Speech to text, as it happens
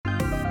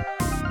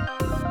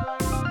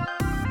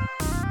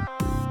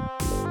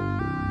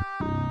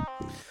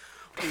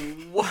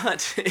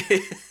What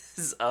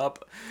is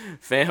up,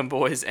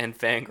 fanboys and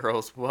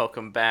fangirls?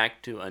 Welcome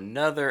back to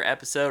another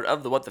episode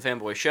of the What the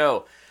Fanboy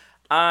Show.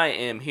 I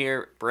am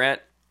here,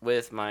 Brett,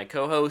 with my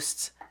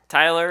co-hosts,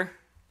 Tyler.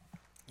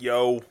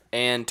 Yo.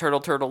 And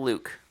Turtle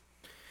Luke.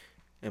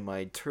 Am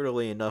I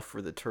turtly enough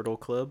for the Turtle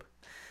Club?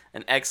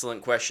 An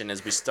excellent question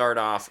as we start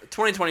off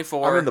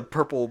 2024. I'm in the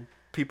purple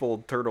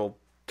people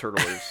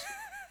turtlers.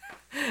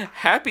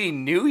 Happy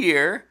New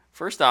Year,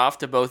 first off,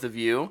 to both of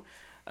you,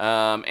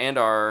 and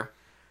our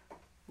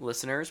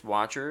listeners,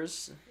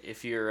 watchers.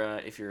 If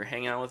you're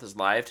hanging out with us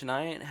live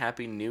tonight,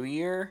 Happy New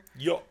Year.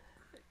 Yo.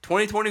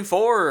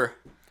 2024.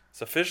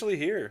 It's officially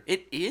here.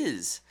 It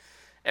is.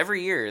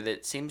 Every year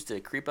that seems to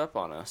creep up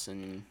on us,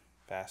 and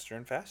Faster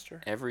and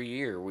faster. every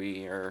year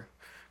we are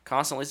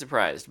constantly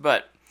surprised.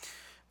 But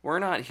we're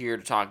not here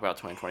to talk about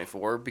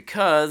 2024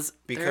 because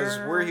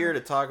We're here to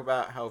talk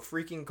about how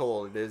freaking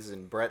cold it is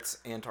in Brett's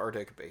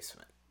Antarctic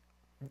basement.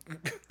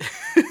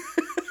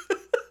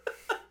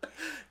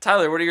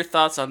 Tyler, what are your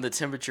thoughts on the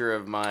temperature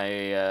of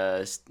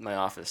my my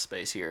office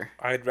space here?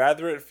 I'd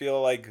rather it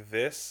feel like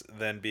this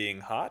than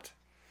being hot.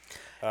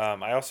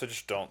 I also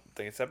just don't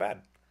think it's that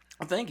bad.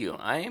 Well, thank you.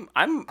 I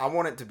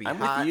want it to be I'm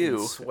hot with you.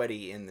 and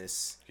sweaty in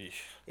this.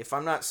 Eesh. If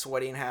I'm not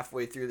sweating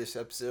halfway through this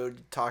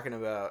episode talking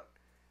about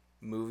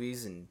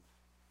movies and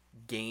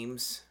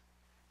games,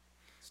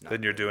 it's not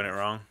Then you're good doing it enough.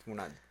 wrong.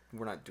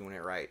 We're not doing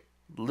it right.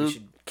 Luke, We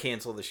should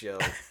cancel the show.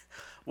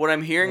 what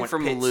I'm hearing Want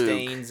from pit Luke,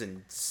 stains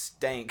and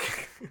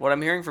stank. what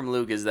I'm hearing from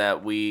Luke is that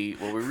what we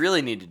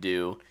really need to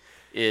do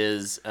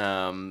is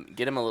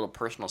get him a little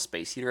personal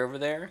space heater over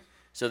there,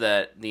 so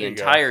that the There you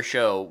go. entire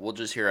show we'll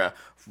just hear a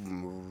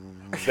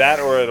That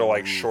or it'll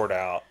like short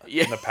out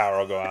Yeah. and the power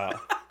will go out.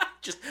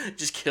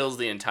 just kills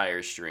the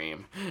entire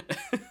stream.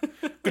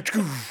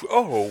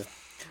 Oh.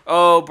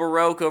 Oh,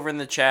 Baroque over in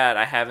the chat.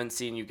 I haven't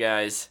seen you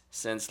guys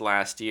since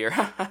last year.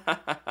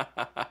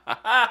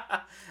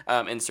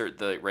 Insert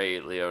the Ray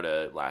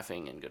Liotta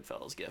laughing and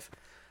Goodfellas gif.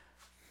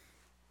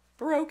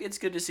 Baroque, it's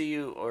good to see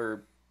you,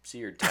 or see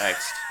your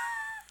text.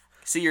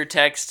 See your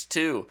text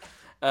too.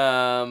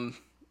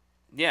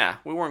 Yeah,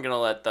 we weren't gonna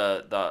let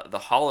the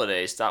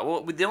holiday stop.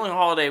 Well, the only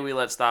holiday we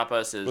let stop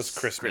us is Was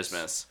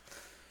Christmas.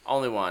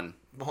 Only one.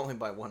 Only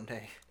by one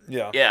day.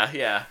 Yeah.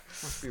 Yeah.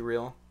 Let's be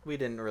real. We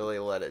didn't really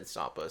let it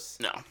stop us.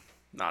 No,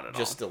 not at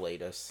Just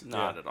delayed us. all.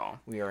 Not at all.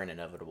 We are an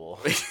inevitable.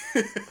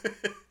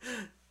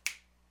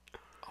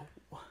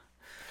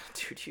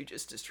 Dude, you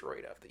just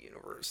destroyed half the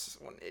universe.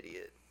 One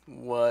idiot.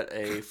 What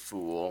a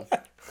fool.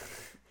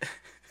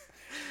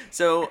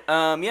 So,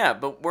 yeah,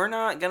 but we're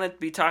not going to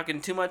be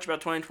talking too much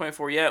about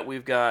 2024 yet.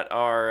 We've got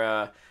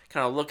our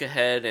kind of look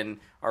ahead and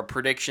our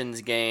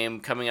predictions game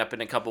coming up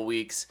in a couple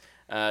weeks.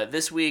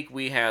 This week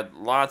we had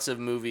lots of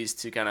movies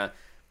to kind of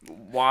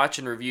watch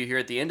and review here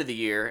at the end of the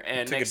year.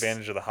 And Took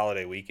advantage of the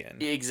holiday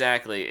weekend.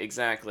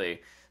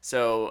 Exactly.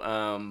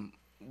 So,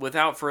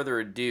 without further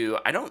ado,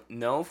 I don't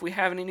know if we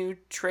have any new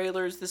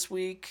trailers this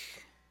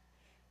week.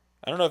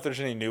 I don't know if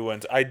there's any new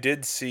ones. I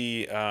did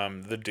see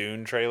the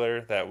Dune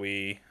trailer that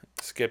we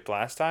skipped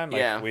last time.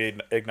 Yeah. We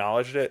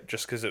acknowledged it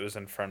just because it was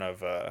in front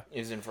of... It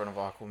was in front of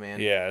Aquaman.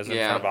 Yeah, it was in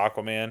front of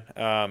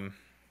Aquaman.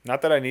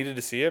 Not that I needed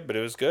to see it, but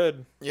it was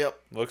good. Yep.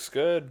 Looks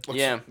good.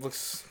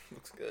 Looks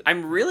good.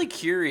 I'm really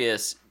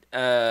curious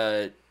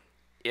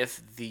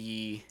if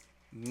the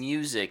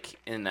music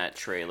in that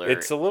trailer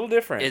It's a little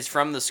different. is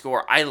from the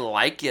score. I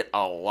like it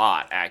a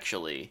lot,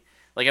 actually.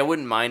 Like, I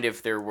wouldn't mind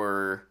if it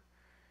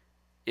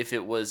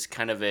was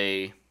kind of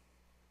a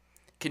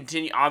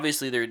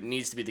obviously there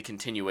needs to be the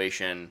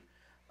continuation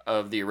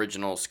of the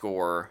original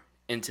score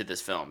into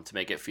this film to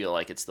make it feel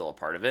like it's still a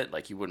part of it.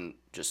 Like, you wouldn't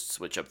just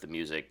switch up the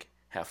music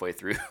halfway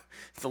through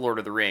The Lord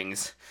of the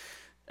Rings.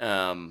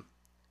 But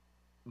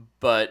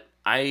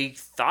I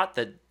thought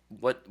that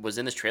what was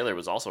in this trailer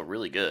was also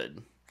really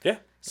good. Yeah.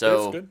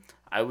 So it's good.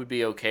 I would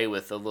be okay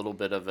with a little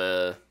bit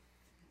of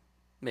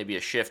maybe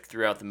a shift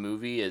throughout the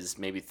movie as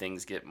maybe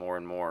things get more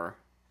and more,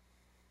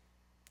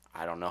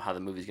 I don't know how the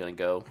movie's going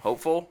to go.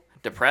 Hopeful?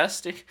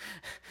 Depressed?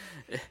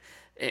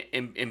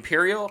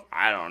 Imperial?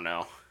 I don't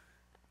know.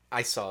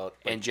 I saw it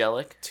like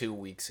Angelic? 2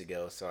 weeks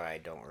ago, so I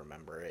don't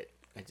remember it.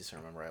 I just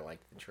remember I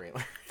liked the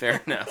trailer.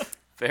 Fair enough.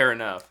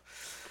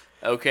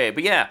 Okay,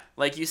 but yeah,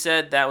 like you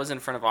said, that was in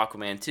front of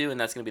Aquaman 2, and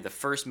that's going to be the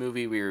first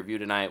movie we review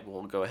tonight.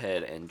 We'll go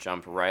ahead and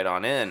jump right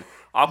on in.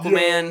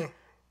 Aquaman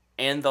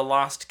and the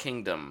Lost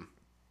Kingdom.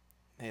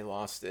 They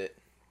lost it.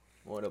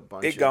 What a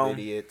bunch It of gone.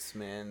 idiots,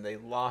 man. They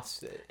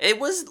lost it. It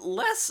was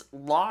less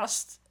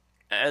lost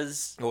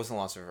as... It wasn't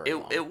lost for very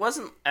long. It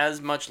wasn't as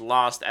much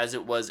lost as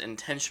it was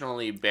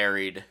intentionally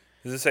buried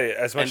Does it say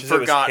as much and as it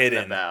was forgotten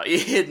hidden? about.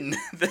 Hidden.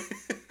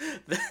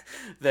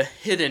 The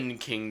hidden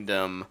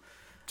kingdom.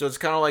 So it's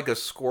kind of like a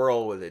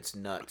squirrel with its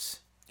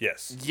nuts.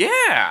 Yes.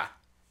 Yeah.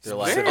 They're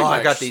like, Very oh, I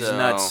much got these so.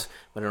 nuts,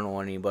 but I don't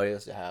want anybody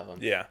else to have them.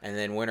 Yeah. And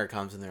then winter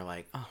comes and they're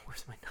like, oh,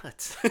 where's my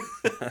nuts?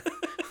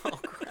 Oh,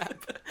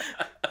 crap.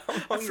 I'm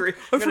hungry.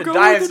 I'm going to forgot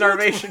die where of the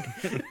nuts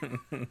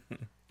starvation.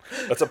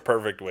 That's a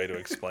perfect way to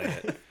explain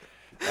it.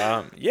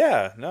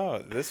 Yeah, no,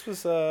 this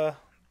was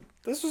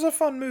this was a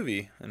fun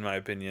movie, in my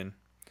opinion.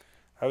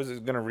 I was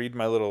going to read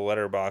my little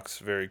letterbox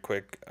very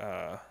quick,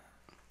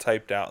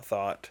 typed out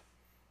thought.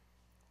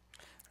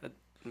 That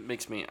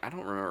makes me... I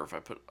don't remember if I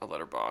put a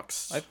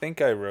letterbox. I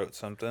think I wrote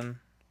something.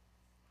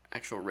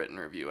 Actual written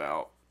review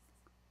out.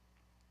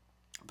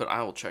 But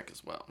I will check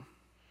as well.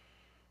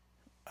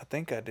 I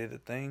think I did a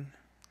thing.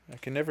 I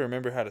can never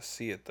remember how to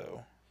see it,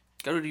 though.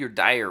 Go to your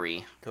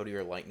diary. Go to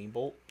your lightning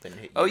bolt, then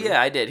hit Oh, you.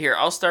 yeah, I did. Here,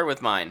 I'll start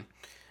with mine.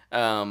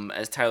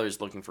 As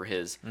Tyler's looking for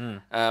his.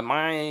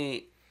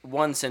 My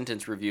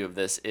one-sentence review of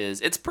this is,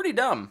 it's pretty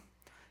dumb.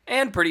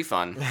 And pretty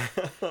fun.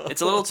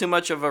 It's a little too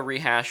much of a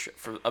rehash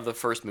of the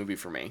first movie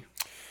for me.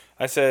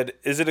 I said,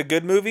 is it a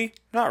good movie?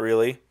 Not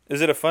really.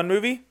 Is it a fun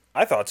movie?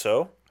 I thought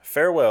so.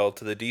 Farewell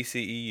to the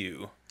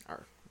DCEU.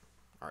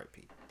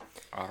 R.I.P.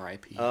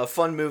 R.I.P.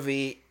 Fun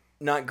movie.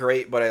 Not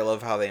great, but I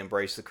love how they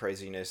embrace the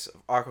craziness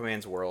of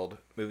Aquaman's world.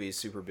 Movie is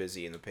super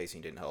busy and the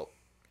pacing didn't help.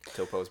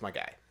 Topo's my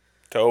guy.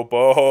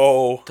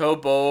 Topo.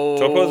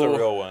 Topo's a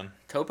real one.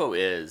 Topo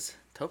is.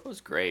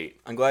 Topo's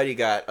great. I'm glad he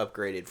got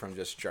upgraded from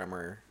just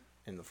drummer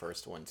in the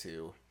first one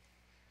to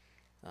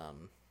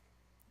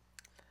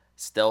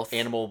Stealth.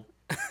 animal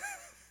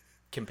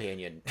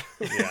companion.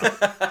 Yeah.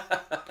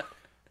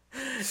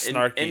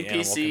 Snarky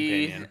animal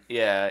companion.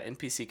 Yeah,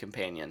 NPC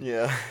companion.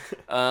 Yeah.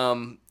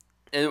 And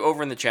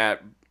over in the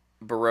chat,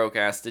 Baroque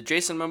asked, did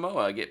Jason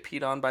Momoa get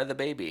peed on by the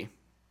baby?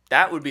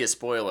 That would be a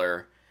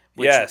spoiler.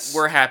 Which Yes.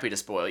 We're happy to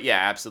spoil. Yeah,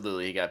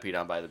 absolutely. He got peed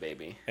on by the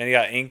baby. And he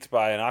got inked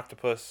by an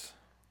octopus.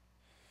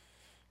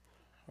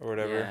 Or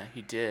whatever. Yeah,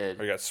 he did.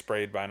 Or he got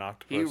sprayed by an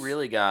octopus. He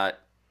really got...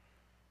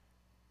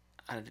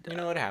 You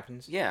know what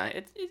happens.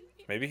 Yeah.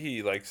 Maybe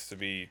he likes to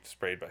be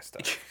sprayed by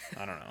stuff.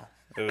 I don't know.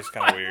 It was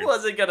kind of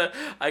weird.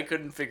 I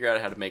couldn't figure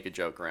out how to make a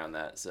joke around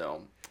that.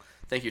 So,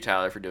 thank you,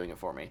 Tyler, for doing it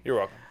for me. You're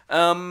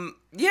welcome.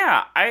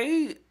 Yeah,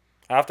 I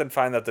often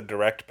find that the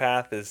direct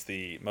path is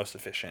the most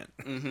efficient.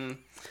 Mm-hmm.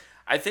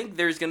 I think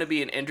there's going to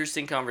be an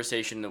interesting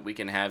conversation that we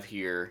can have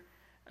here,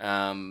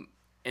 in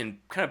kind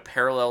of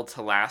parallel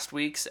to last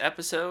week's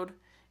episode,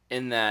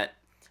 in that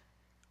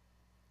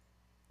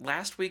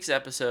last week's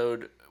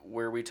episode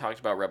where we talked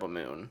about Rebel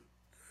Moon.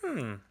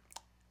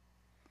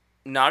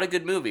 Not a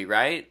good movie,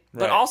 right?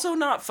 But also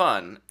not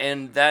fun,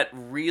 and that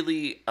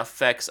really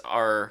affects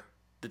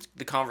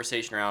the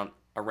conversation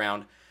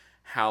around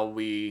how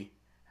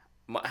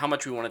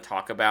much we want to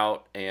talk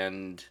about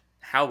and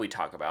how we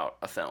talk about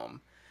a film.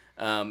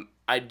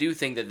 I do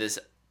think that this,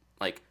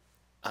 like,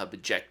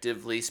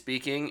 objectively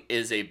speaking,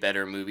 is a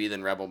better movie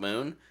than Rebel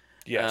Moon.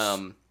 Yes.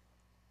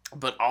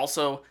 But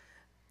also,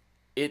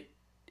 it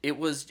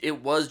was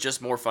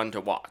just more fun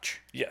to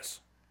watch. Yes.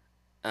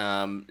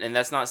 And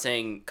that's not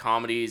saying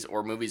comedies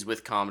or movies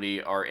with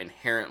comedy are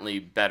inherently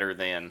better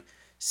than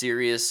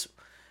serious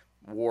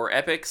war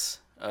epics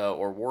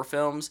or war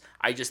films.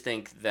 I just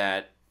think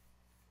that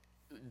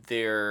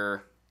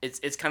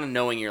it's kind of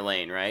knowing your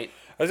lane, right?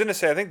 I was going to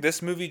say, I think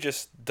this movie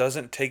just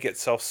doesn't take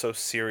itself so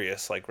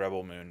serious like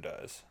Rebel Moon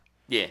does.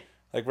 Yeah.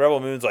 Like, Rebel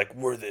Moon's like,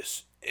 we're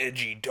this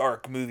edgy,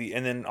 dark movie.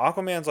 And then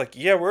Aquaman's like,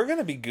 yeah, we're going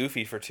to be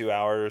goofy for 2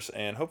 hours,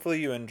 and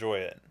hopefully you enjoy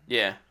it.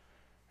 Yeah.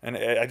 And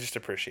I just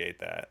appreciate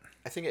that.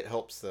 I think it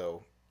helps,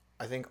 though.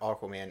 I think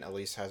Aquaman at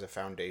least has a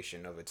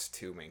foundation of its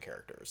two main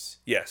characters.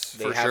 Yes.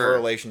 They have a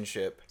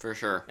relationship. For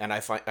sure. And I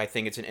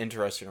think it's an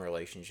interesting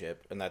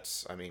relationship. And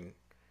that's,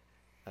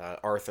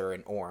 Arthur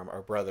and Orm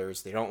are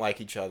brothers. They don't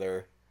like each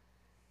other,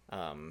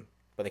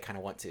 but they kind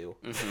of want to.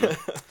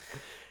 Mm-hmm.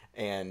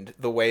 And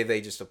the way they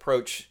just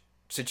approach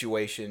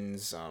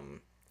situations,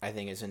 I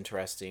think is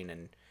interesting.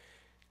 And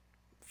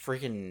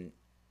freaking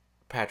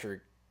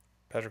Patrick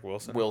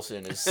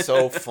Wilson is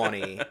so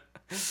funny.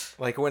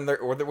 Like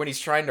when he's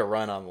trying to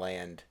run on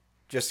land,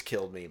 just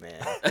killed me, man.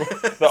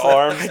 The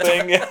arms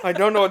thing. I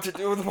don't know what to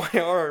do with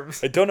my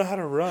arms. I don't know how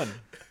to run.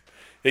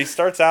 He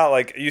starts out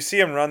like, you see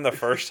him run the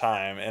first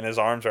time and his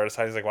arms are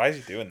outside. He's like, why is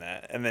he doing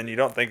that? And then you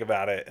don't think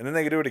about it. And then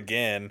they do it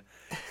again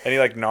and he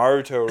like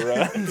Naruto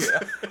runs. Yeah.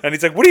 And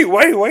he's like,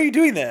 why are you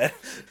doing that?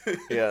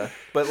 Yeah.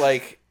 But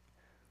like,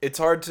 it's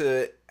hard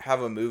to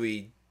have a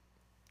movie,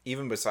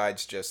 even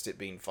besides just it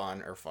being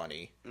fun or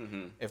funny,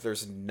 if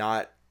there's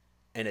not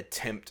an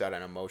attempt at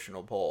an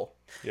emotional pull.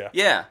 Yeah.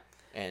 Yeah.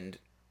 And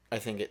I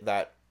think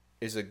that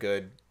is a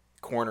good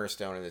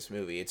cornerstone in this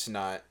movie. It's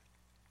not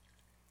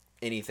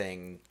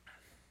anything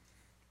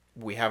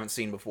we haven't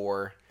seen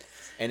before,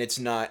 and it's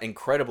not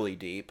incredibly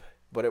deep,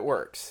 but it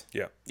works.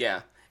 Yeah.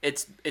 Yeah.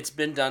 It's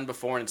been done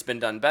before and it's been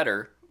done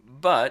better,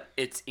 but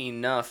it's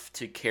enough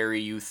to carry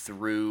you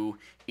through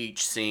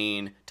each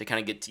scene to kind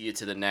of get you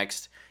to the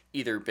next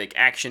either big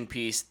action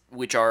piece,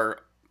 which are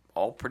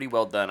all pretty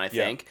well done, I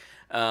think,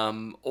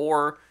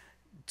 or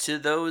to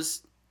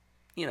those,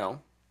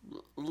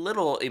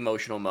 little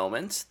emotional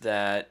moments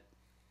that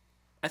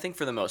I think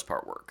for the most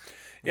part work.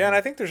 Yeah, and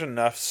I think there's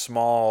enough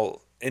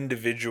small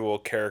individual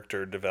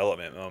character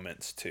development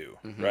moments too,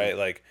 right?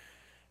 Like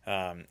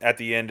at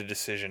the end, a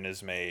decision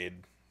is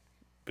made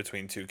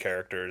between two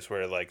characters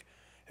where like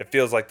it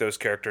feels like those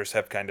characters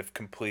have kind of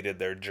completed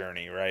their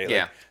journey, right?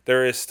 Yeah. Like,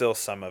 there is still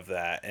some of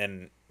that,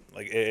 and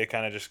like it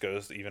kind of just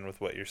goes even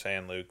with what you're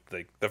saying, Luke.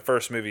 Like the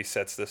first movie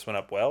sets this one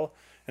up well,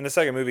 and the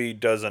second movie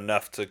does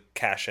enough to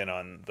cash in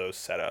on those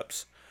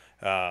setups,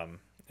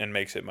 and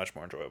makes it much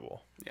more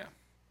enjoyable.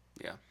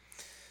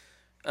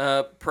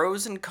 Yeah,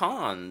 pros and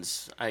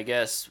cons. I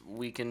guess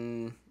we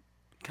can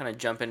kind of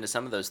jump into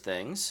some of those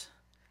things.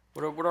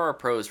 What are our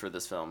pros for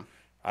this film?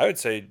 I would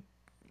say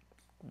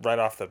right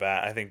off the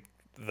bat, I think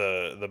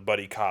the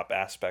buddy cop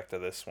aspect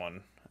of this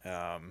one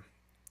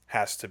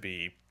has to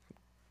be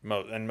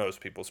in most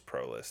people's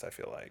pro list. I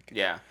feel like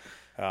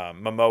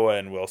Momoa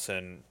and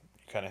Wilson,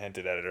 you kind of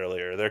hinted at it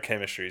earlier. Their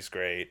chemistry is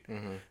great.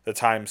 Mm-hmm. The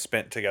time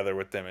spent together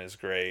with them is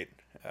great.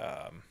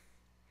 I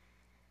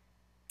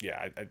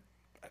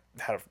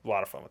had a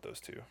lot of fun with those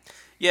two.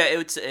 Yeah,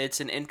 it's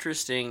an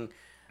interesting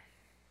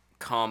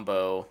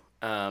combo,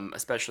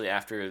 especially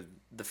after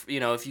if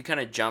you kind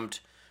of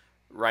jumped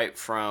right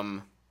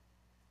from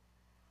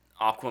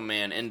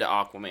Aquaman into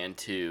Aquaman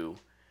 2,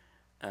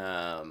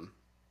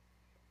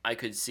 I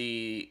could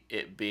see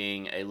it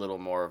being a little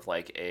more of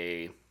like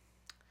a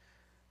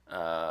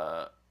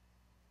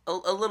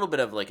little bit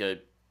of like a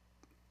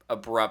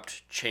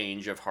abrupt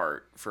change of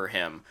heart for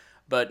him.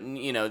 But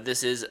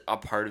this is a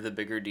part of the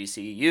bigger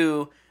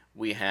DCU.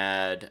 We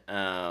had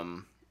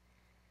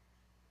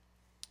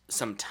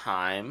some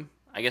time.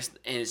 I guess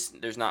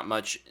there's not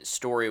much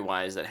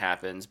story-wise that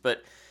happens,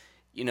 but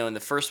in the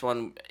first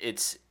one,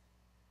 it's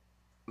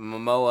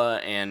Momoa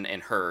and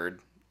Hurd,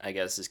 I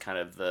guess, is kind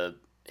of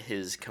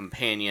his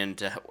companion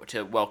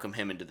to welcome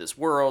him into this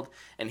world,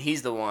 and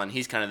he's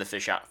kind of the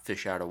fish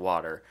out of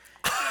water,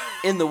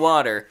 in the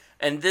water.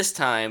 And this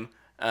time,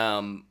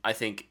 I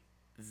think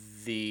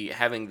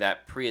having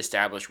that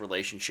pre-established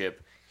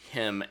relationship,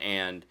 him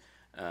and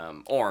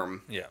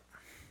Orm,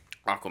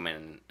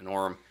 Aquaman and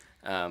Orm,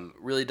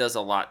 really does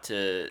a lot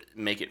to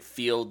make it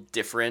feel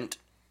different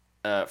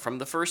from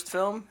the first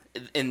film.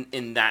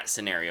 In that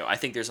scenario, I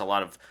think there's a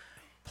lot of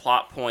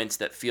plot points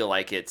that feel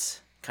like it's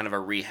kind of a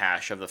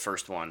rehash of the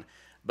first one,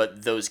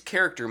 but those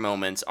character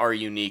moments are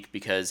unique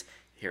because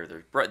here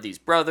they're these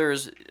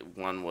brothers.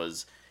 One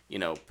was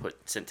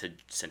sent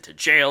to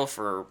jail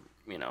for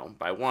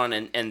by one,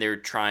 and they're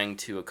trying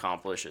to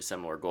accomplish a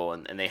similar goal,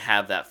 and they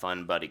have that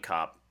fun buddy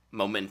cop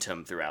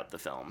momentum throughout the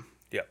film.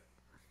 Yep.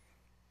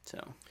 So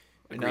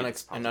an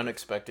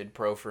unexpected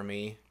pro for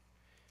me.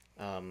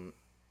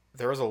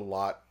 There was a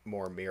lot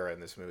more Mira in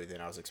this movie than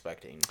I was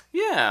expecting.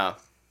 Yeah.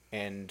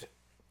 And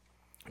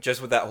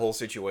just with that whole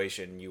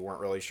situation, you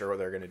weren't really sure what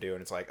they're going to do.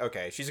 And it's like,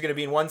 okay, she's going to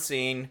be in one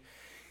scene,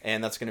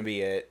 and that's going to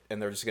be it.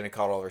 And they're just going to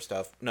cut all her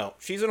stuff. No,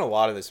 she's in a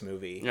lot of this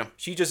movie. Yeah.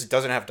 She just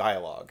doesn't have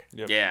dialogue.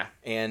 Yep. Yeah.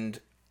 And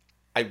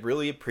I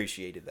really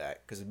appreciated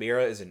that, because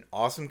Mira is an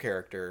awesome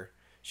character.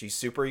 She's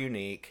super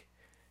unique.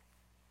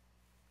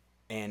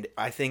 And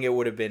I think it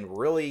would have been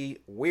really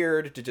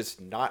weird to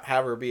just not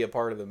have her be a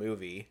part of the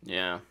movie.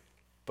 Yeah.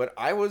 But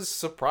I was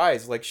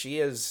surprised. Like, she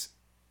has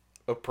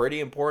a pretty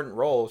important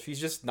role.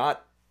 She's just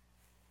not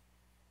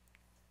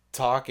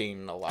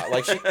talking a lot.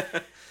 Like,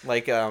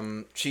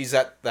 she's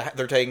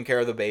they're taking care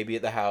of the baby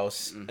at the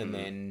house. Mm-hmm. And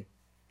then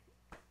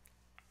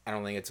I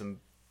don't think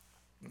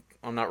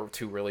I'm not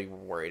too really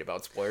worried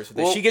about spoilers for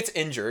this. She gets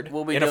injured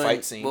in a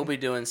fight scene. We'll be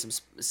doing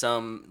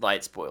some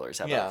light spoilers.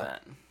 How about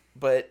that?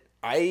 But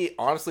I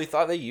honestly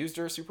thought they used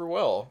her super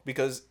well,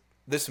 because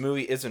this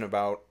movie isn't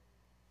about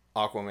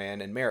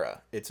Aquaman and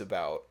Mera. It's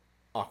about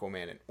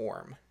Aquaman and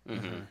Orm.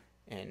 Mm-hmm.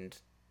 And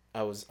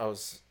I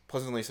was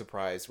pleasantly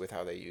surprised with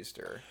how they used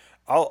her.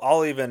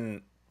 I'll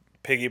even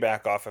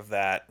piggyback off of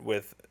that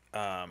with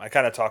I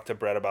kind of talked to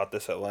Brett about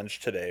this at lunch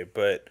today,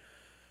 but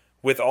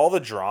with all the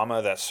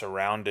drama that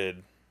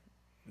surrounded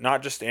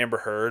not just Amber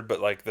Heard,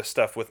 but like the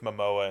stuff with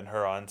Momoa and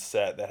her on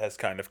set that has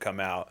kind of come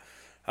out,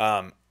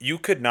 you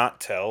could not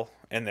tell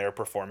in their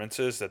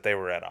performances that they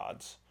were at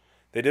odds.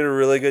 They did a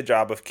really good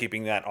job of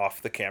keeping that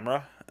off the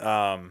camera.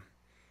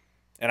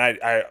 And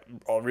I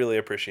really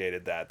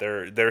appreciated that.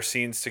 Their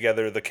scenes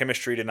together, the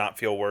chemistry did not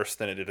feel worse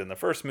than it did in the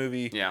first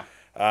movie. Yeah.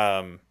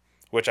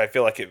 Which I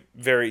feel like it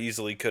very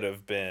easily could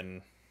have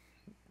been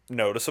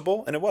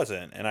noticeable, and it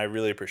wasn't. And I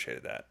really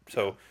appreciated that.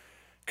 So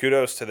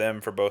kudos to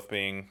them for both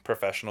being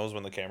professionals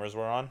when the cameras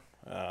were on,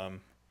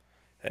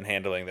 and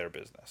handling their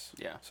business.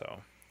 Yeah. So.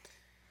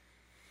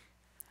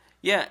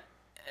 Yeah.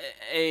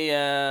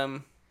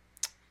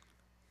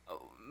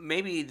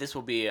 Maybe this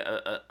will be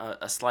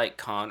a slight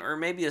con, or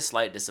maybe a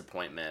slight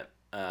disappointment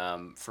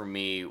for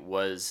me,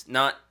 was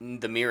not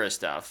the Mira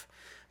stuff,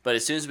 but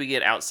as soon as we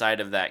get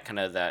outside of that kind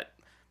of that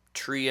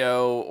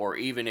trio, or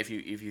even if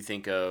you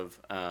think of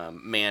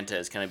Manta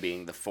as kind of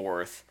being the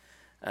fourth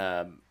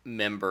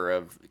member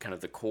of kind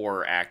of the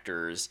core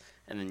actors,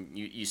 and then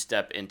you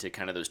step into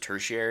kind of those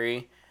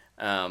tertiary,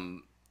 I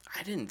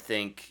didn't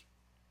think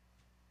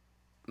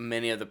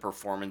many of the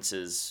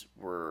performances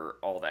were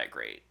all that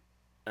great.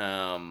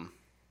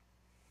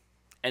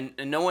 And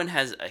no one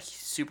has a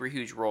super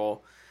huge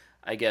role,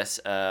 I guess.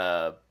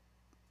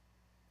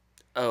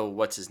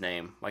 What's his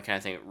name? Why can't I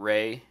think?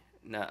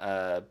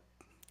 Randall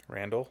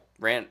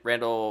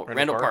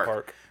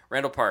Park.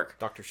 Randall Park.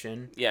 Dr.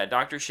 Shin. Yeah,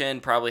 Dr. Shin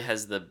probably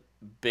has the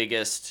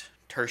biggest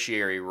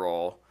tertiary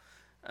role.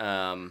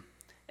 And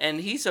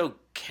he's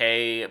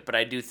okay, but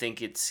I do think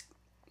he's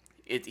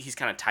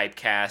kind of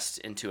typecast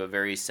into a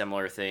very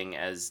similar thing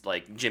as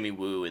like Jimmy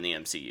Woo in the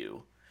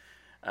MCU.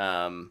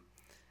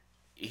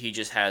 He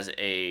just has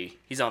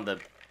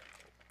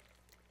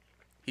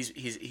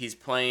he's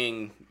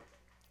playing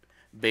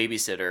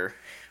babysitter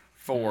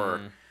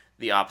for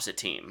the opposite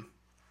team.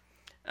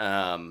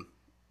 Kind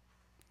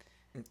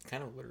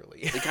of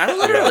literally. Kind of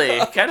literally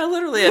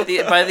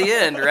by the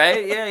end,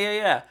 right?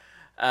 Yeah.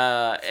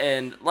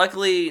 And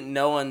luckily,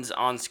 no one's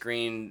on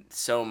screen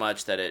so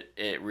much that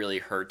it really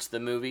hurts the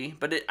movie.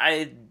 But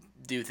I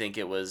do think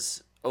it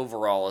was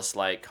overall a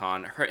slight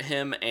con. Hurt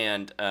him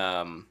and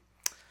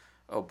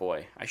oh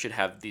boy, I should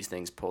have these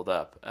things pulled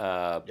up.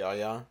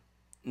 Yaya.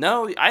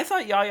 No, I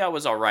thought Yaya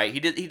was all right.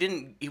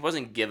 He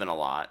wasn't given a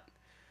lot.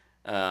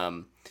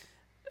 Nicole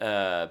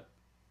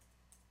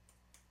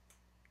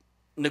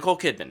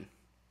Kidman.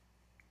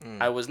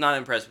 I was not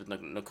impressed with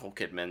Nicole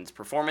Kidman's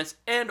performance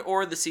and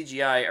or the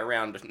CGI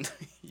around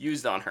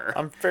used on her.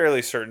 I'm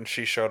fairly certain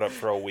she showed up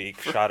for a week,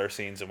 shot her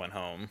scenes, and went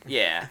home.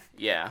 Yeah.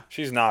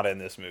 She's not in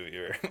this movie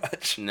very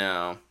much.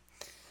 No.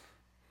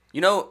 You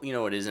know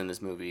what is in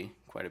this movie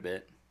quite a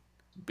bit?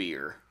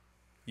 Beer.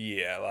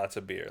 Yeah, lots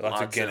of beer.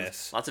 Lots of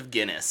Guinness. Lots of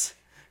Guinness.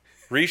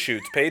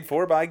 Reshoots paid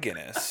for by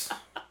Guinness.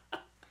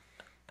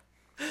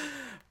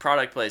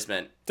 Product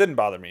placement. Didn't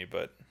bother me,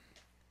 but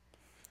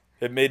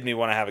it made me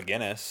want to have a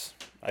Guinness.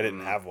 I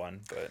didn't have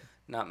one, but...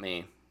 Not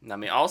me.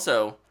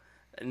 Also,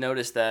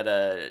 noticed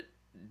that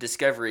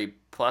Discovery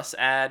Plus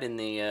ad in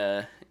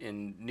the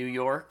in New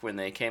York when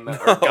they came out,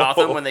 or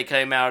Gotham when they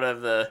came out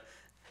of the...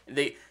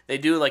 They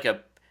do like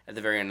at the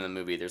very end of the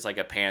movie, there's like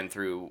a pan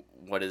through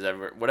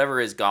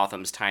whatever is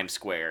Gotham's Times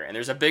Square, and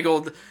there's a big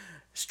old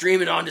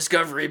stream it on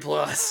Discovery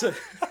Plus.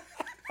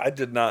 I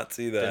did not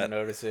see that. Didn't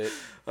notice it.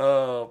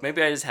 Oh,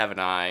 maybe I just have an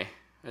eye.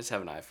 I just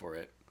have an eye for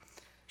it.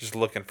 Just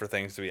looking for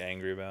things to be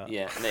angry about.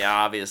 Yeah,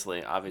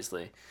 obviously.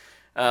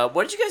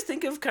 What did you guys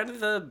think of kind of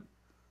the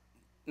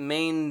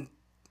main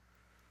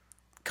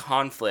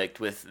conflict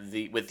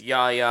with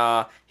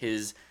Yaya,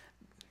 his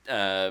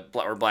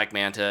or Black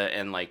Manta,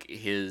 and like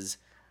his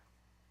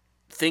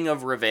thing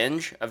of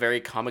revenge, a very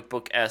comic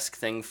book-esque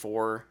thing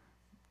for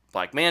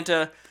Black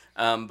Manta,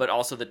 but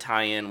also the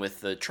tie-in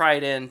with the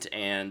Trident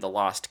and the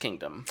Lost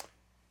Kingdom.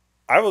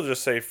 I will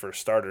just say, for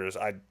starters,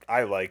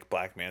 I like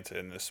Black Manta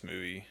in this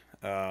movie.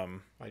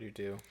 I do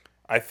too.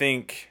 I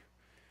think,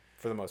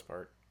 for the most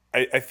part,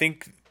 I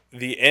think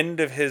the end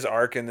of his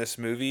arc in this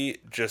movie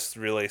just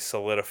really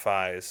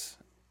solidifies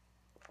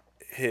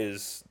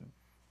his,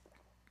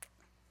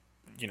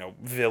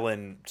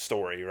 villain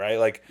story, right?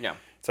 Like, Yeah.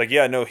 It's like,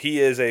 yeah, no, he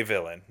is a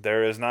villain.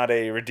 There is not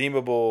a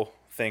redeemable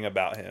thing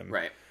about him.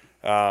 Right.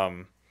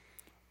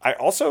 I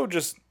also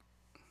just,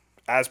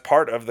 as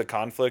part of the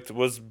conflict,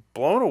 was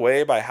blown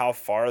away by how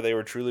far they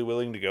were truly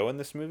willing to go in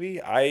this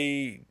movie.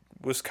 I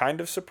was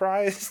kind of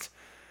surprised.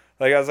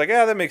 Like, I was like,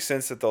 yeah, that makes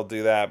sense that they'll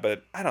do that,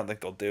 but I don't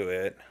think they'll do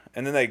it.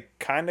 And then they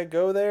kind of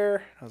go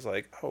there. I was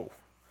like, oh.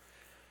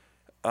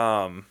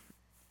 And,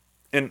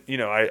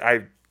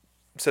 I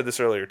said this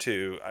earlier,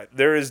 too.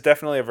 There is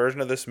definitely a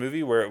version of this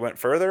movie where it went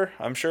further,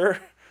 I'm sure,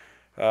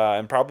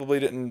 and probably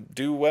didn't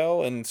do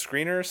well in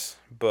screeners,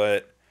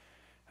 but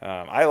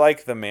I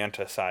like the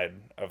Manta side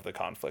of the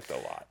conflict a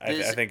lot.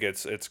 I think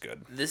it's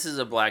good. This is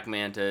a Black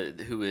Manta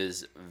who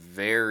is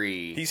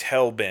very... He's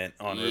hell-bent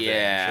on revenge,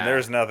 Yeah. and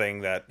there's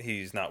nothing that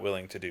he's not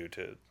willing to do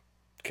to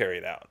carry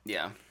it out.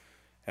 Yeah.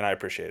 And I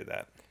appreciated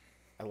that.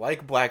 I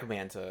like Black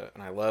Manta,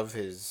 and I love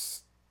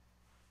his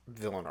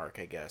villain arc,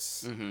 I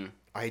guess. Mm-hmm.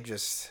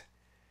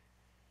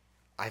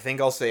 I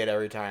think I'll say it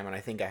every time, and I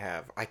think I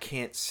have. I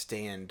can't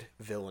stand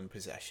villain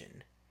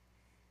possession.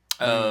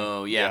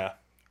 Oh, yeah.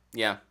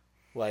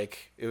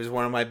 Like, it was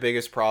one of my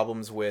biggest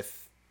problems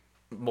with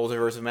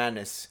Multiverse of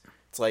Madness.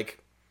 It's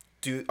like,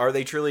 are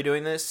they truly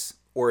doing this,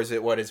 or is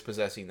it what is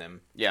possessing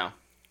them? Yeah.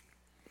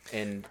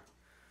 And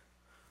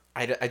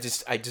I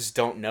just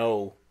don't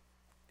know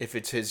if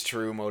it's his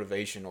true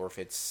motivation or if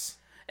it's...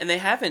 And they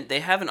have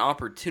an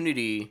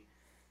opportunity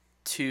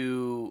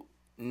to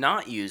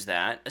not use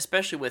that,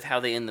 especially with how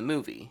they end the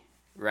movie,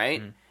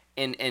 right?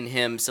 Mm-hmm. And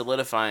him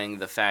solidifying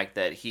the fact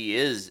that he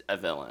is a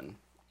villain,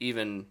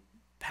 even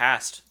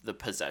past the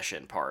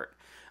possession part.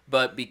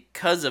 But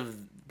because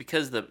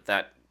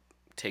that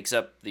takes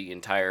up the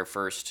entire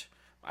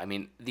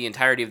the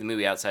entirety of the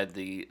movie outside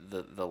the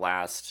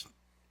last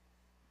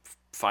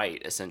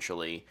fight,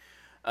 essentially,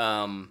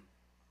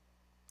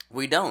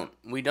 we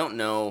don't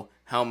know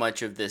how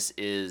much of this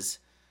is,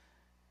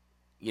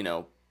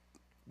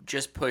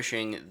 just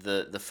pushing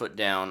the foot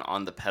down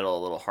on the pedal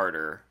a little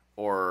harder,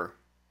 or,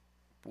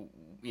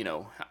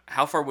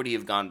 how far would he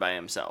have gone by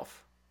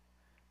himself?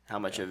 How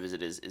much of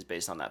it is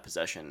based on that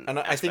possession And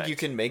aspect. I think you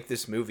can make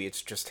this movie,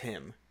 it's just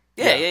him.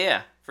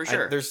 Yeah, for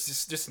sure.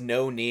 There's just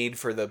no need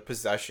for the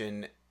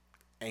possession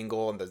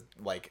angle and the,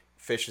 like,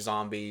 fish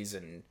zombies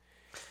and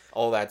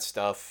all that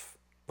stuff.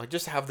 Like,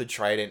 just have the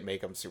Trident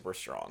make him super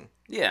strong.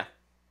 Yeah.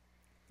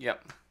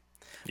 Yep.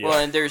 Yeah. Well,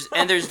 and there's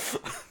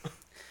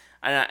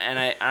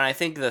I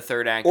think the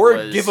third act Or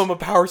was, give him a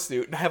power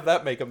suit and have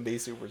that make him be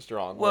super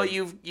strong. well, Like,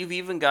 you've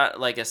even got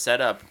like a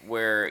setup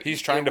where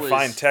He's trying it to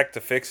find was- tech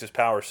to fix his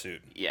power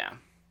suit. Yeah,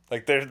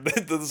 Like,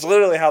 that's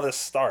literally how this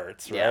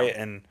starts, Yeah. right?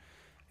 And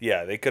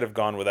yeah, they could have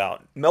gone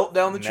without melt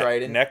down the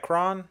trident.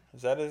 Necron.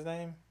 Is that his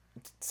name?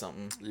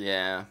 Something.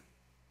 yeah.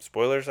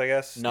 Spoilers, I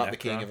guess. Not Necron. the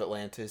king of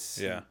Atlantis.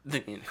 Yeah.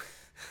 The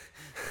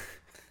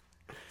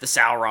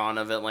Sauron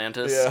of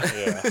Atlantis.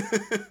 Yeah.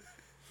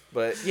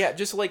 But yeah,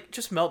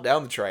 just melt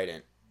down the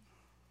trident.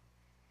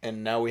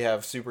 And now we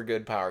have super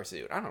good power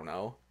suit. I don't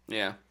know.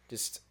 Yeah.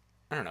 Just,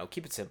 I don't know.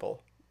 Keep it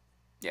simple.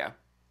 Yeah.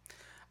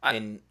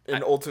 And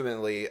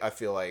ultimately, I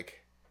feel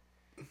like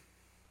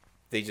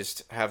they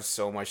just have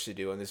so much to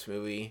do in this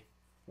movie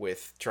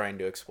with trying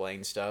to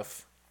explain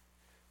stuff.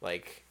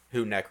 Like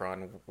who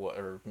Necron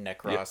or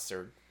Necros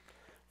or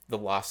the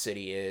Lost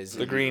City is.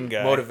 The green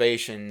guy.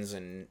 Motivations,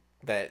 and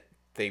that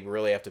they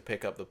really have to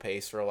pick up the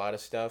pace for a lot of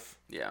stuff.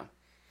 Yeah.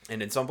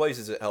 And in some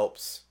places it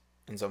helps.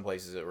 In some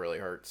places it really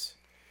hurts.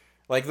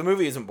 Like, the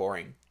movie isn't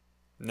boring.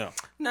 No.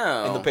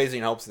 No. And the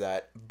pacing helps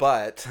that.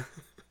 But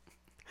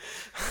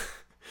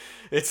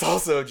it's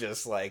also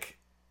just, like,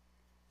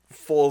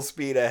 full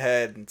speed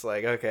ahead. It's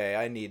like, okay,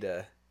 I need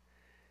a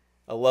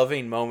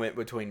loving moment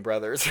between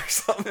brothers or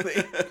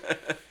something.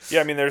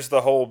 Yeah, I mean, there's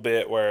the whole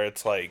bit where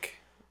it's like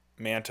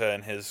Manta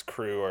and his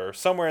crew are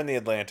somewhere in the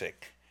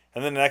Atlantic.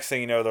 And then the next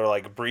thing you know, they're,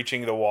 like,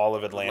 breaching the wall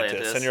of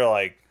Atlantis. And you're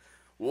like...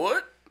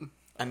 What?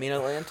 I mean,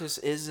 Atlantis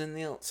is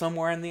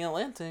somewhere in the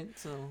Atlantic,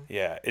 so...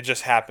 Yeah, it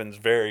just happens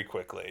very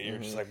quickly. You're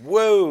just like,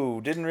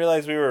 whoa, didn't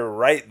realize we were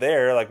right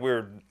there. Like, we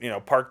were,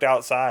 parked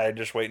outside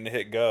just waiting to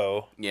hit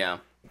go. Yeah.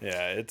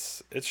 Yeah,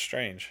 it's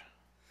strange.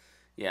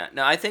 Yeah.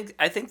 No, I think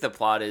the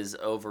plot is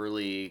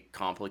overly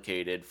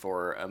complicated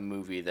for a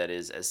movie that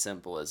is as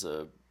simple as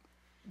a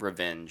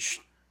revenge,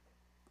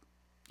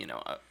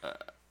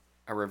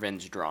 a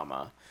revenge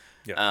drama.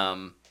 Yeah.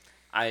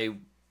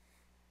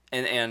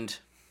 And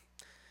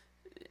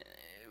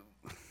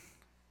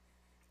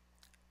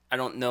I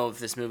don't know if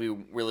this movie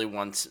really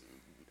wants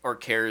or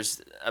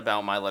cares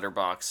about my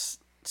Letterboxd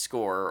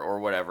score or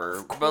whatever.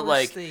 Of course but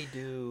like they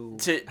do.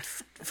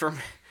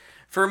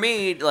 For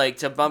me, like,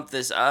 to bump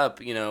this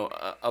up,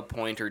 a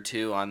point or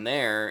two on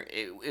there,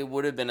 it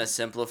would have been a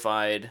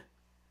simplified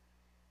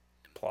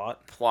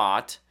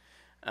plot.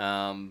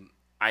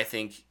 I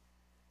think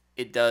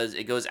it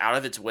goes out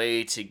of its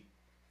way to,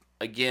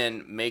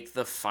 again, make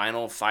the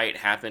final fight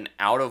happen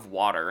out of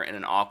water in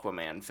an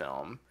Aquaman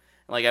film.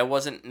 Like, I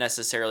wasn't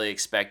necessarily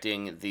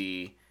expecting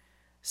the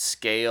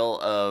scale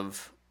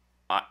of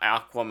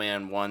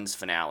Aquaman 1's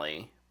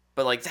finale,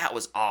 but, like, that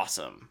was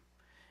awesome.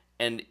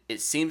 And it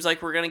seems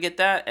like we're going to get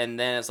that, and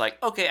then it's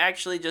like, okay,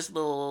 actually just a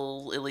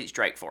little elite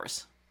strike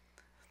force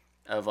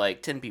of,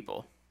 like, 10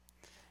 people.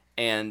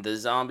 And the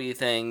zombie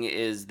thing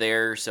is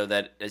there so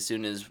that as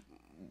soon as,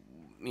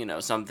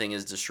 something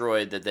is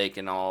destroyed, that they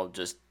can all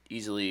just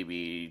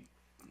easily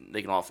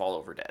they can all fall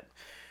over dead,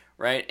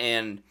 right?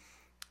 And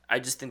I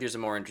just think there's a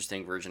more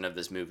interesting version of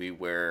this movie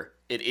where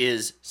it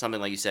is something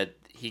like you said.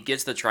 He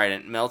gets the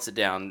trident, melts it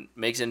down,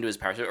 makes it into his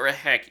power suit, or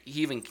heck,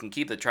 he even can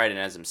keep the trident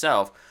as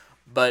himself.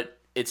 But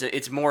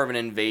it's more of an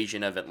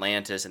invasion of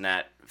Atlantis, and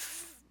that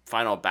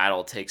final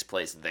battle takes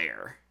place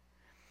there.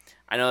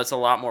 I know it's a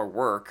lot more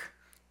work.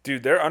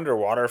 Dude, their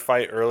underwater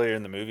fight earlier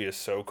in the movie is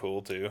so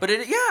cool too. But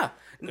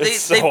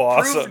they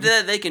awesome. proved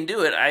that they can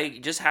do it. I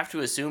just have to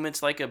assume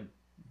it's like a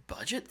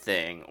budget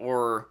thing,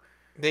 or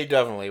They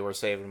definitely were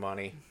saving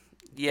money.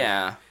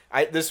 yeah.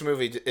 This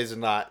movie is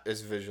not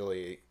as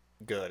visually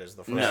good as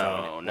the first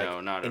one.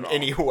 No, not at in all.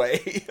 any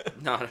way.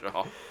 Not at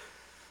all.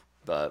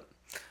 But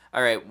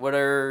all right,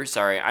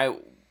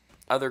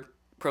 other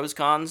pros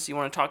cons you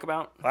want to talk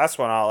about? Last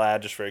one I'll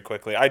add just very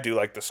quickly. I do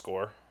like the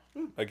score.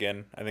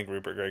 Again, I think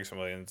Rupert Gregson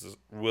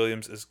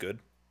Williams is good.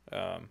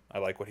 I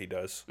like what he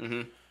does.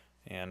 Mm-hmm.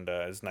 And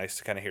it's nice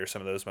to kind of hear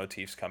some of those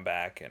motifs come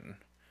back. And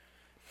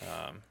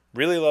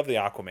really love the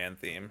Aquaman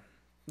theme.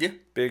 Yeah.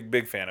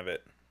 Big fan of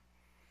it.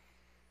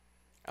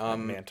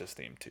 Um, Mantis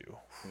theme too.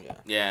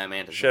 Yeah,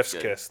 man. Chef's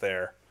kiss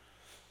there.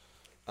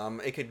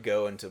 It could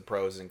go into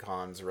pros and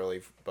cons,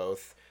 really,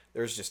 both.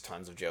 There's just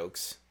tons of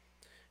jokes,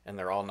 and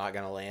they're all not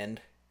going to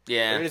land.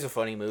 Yeah. But it is a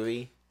funny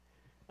movie.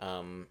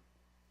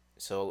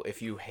 So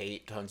if you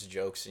hate tons of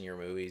jokes in your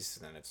movies,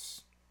 then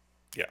it's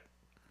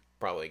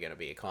probably going to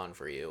be a con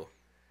for you.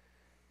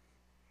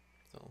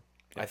 So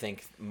I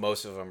think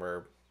most of them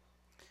are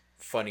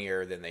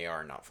funnier than they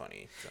are not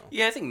funny. So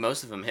Yeah, I think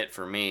most of them hit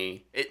for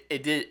me.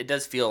 It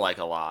does feel like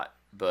a lot,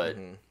 but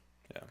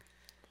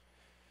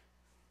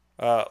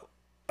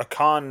A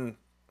con,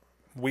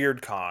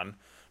 weird con,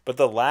 but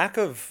the lack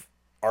of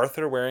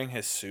Arthur wearing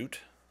his suit,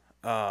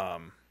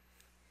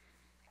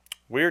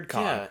 weird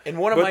con. yeah, and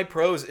one of my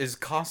pros is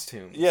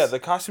costumes. Yeah, the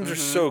costumes are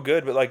so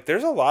good, but like,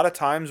 there's a lot of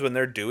times when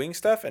they're doing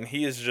stuff and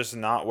he is just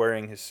not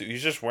wearing his suit.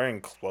 He's just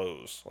wearing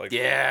clothes. Like,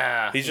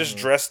 yeah. he's just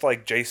dressed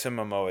like Jason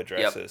Momoa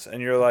dresses,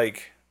 and you're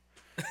like,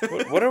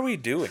 what are we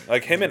doing?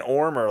 Like, him and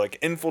Orm are like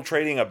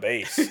infiltrating a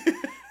base,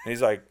 And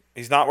he's like,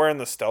 he's not wearing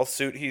the stealth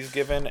suit he's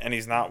given, and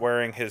he's not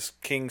wearing his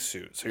king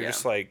suit. So you're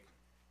just like,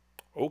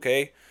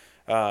 okay.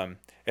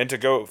 And to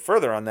go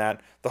further on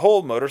that, the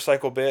whole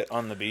motorcycle bit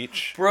on the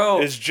beach,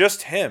 bro, is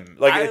just him.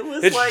 Like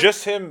it's like,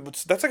 just him.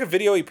 That's like a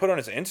video he put on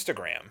his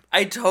Instagram.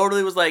 I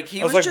totally was like,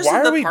 he was like, just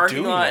why in the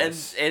parking lot,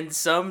 this? and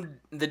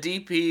the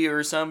DP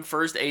or some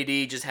first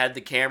AD just had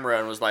the camera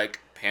and was like,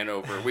 pan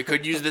over. We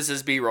could use this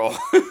as B-roll.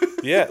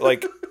 Yeah,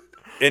 like,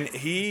 and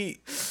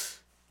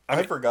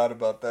I forgot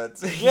about that.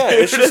 Yeah,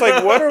 it's just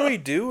like, what are we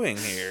doing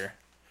here?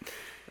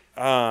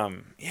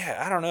 Yeah,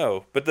 I don't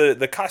know. But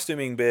the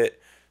costuming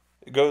bit,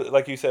 go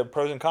like you said,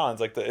 pros and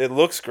cons. Like it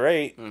looks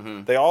great.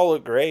 Mm-hmm. They all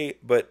look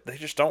great, but they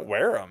just don't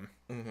wear them.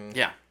 Mm-hmm.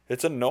 Yeah,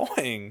 it's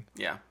annoying.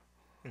 Yeah.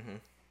 Mm-hmm.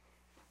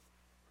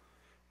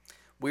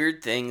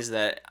 Weird things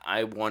that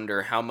I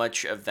wonder how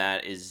much of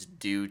that is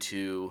due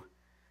to,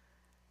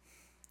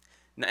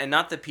 and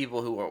not that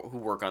people who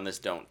work on this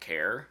don't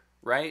care,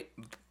 right?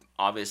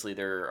 Obviously,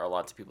 there are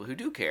lots of people who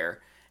do care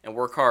and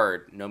work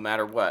hard no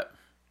matter what.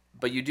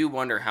 But you do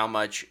wonder how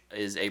much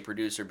is a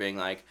producer being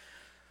like,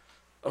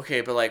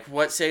 okay, but like,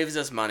 what saves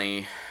us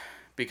money?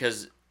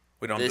 Because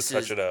we don't have to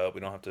touch it up.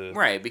 We don't have to...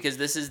 Right, because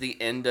this is the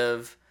end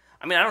of...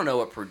 I mean, I don't know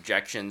what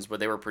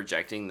they were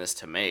projecting this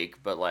to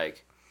make, but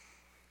like,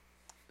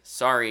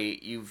 sorry,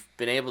 you've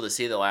been able to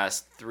see the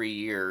last 3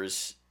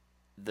 years,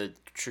 the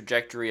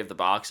trajectory of the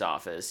box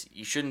office.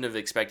 You shouldn't have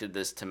expected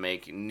this to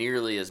make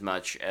nearly as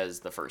much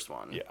as the first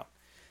one. Yeah.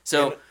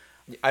 So...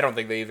 I don't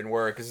think they even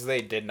were, because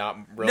they did not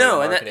really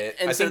market it.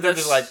 I think they're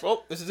just like,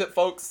 well, this is it,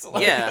 folks.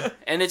 Yeah,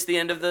 and it's the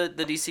end of the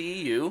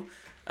DCEU.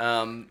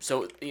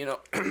 So, you know,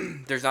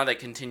 there's not that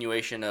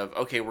continuation of,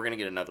 okay, we're going to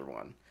get another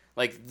one.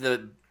 Like,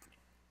 the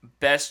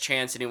best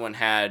chance anyone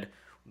had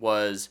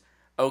was,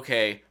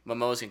 okay,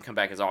 Momoa's going to come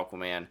back as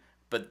Aquaman,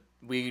 but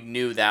we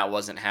knew that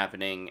wasn't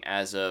happening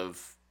as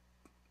of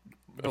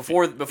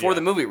before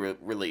the movie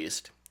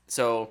released.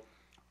 So,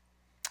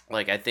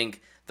 like, I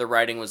think the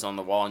writing was on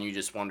the wall, and you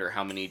just wonder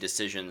how many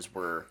decisions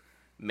were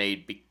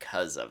made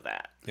because of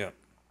that. Yeah.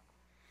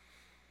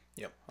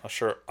 Yep.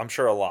 I'm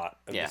sure a lot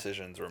of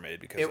decisions were made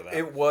because of that.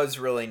 It was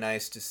really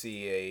nice to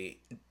see a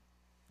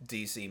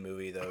DC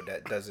movie, though,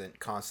 that doesn't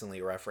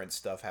constantly reference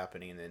stuff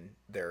happening in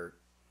their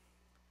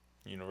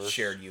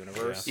shared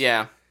universe.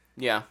 Yeah.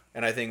 Yeah.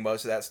 And I think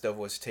most of that stuff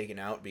was taken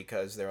out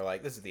because they were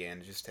like, this is the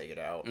end, just take it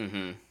out.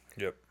 Mm-hmm.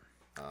 Yep.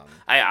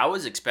 I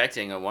was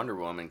expecting a Wonder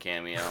Woman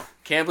cameo.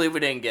 Can't believe we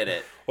didn't get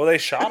it. Well, they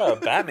shot a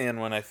Batman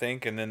one, I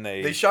think, and then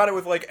they shot it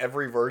with like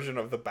every version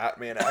of the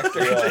Batman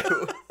actor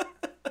too.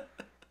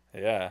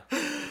 Yeah.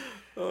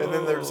 And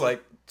then there's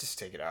like, just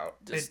take it out.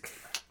 It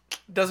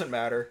doesn't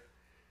matter.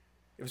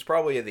 It was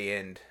probably at the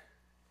end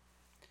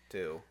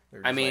too.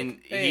 I mean,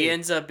 like, hey. He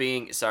ends up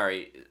being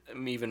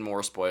even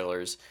more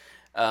spoilers.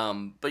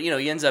 But you know,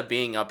 he ends up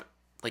being up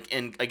like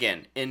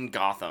in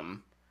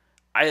Gotham.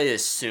 I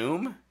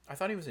assume. I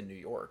thought he was in New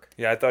York.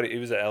 Yeah, I thought he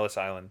was at Ellis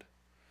Island.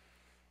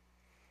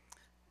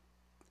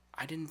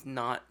 I did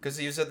not... Because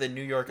he was at the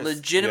New York...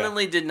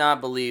 Legitimately did not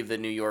believe that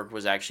New York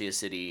was actually a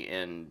city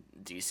in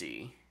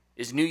DC.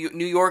 Is New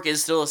York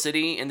is still a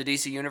city in the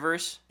DC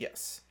universe?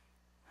 Yes.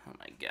 Oh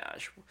my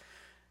gosh.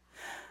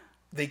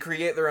 They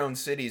create their own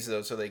cities,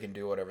 though, so they can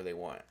do whatever they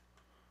want.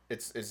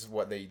 It's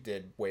what they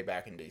did way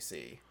back in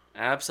DC.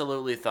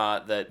 Absolutely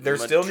thought that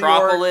There's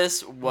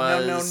Metropolis still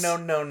was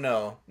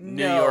no.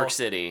 New York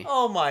City.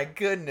 Oh my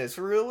goodness,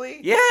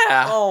 really?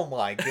 Yeah. Oh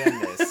my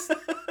goodness.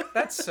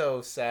 That's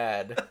so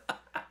sad.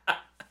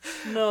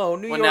 No,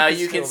 New York. Well, now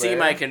is you can still see there.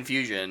 my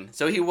confusion.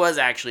 So he was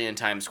actually in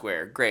Times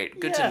Square. Great.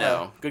 Good to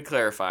know. Good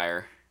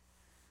clarifier.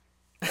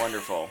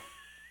 Wonderful.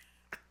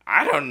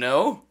 I don't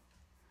know.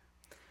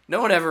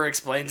 No one ever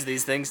explains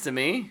these things to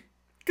me.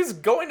 Because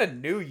going to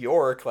New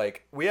York,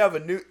 like, we have a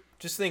new...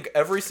 Just think,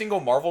 every single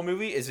Marvel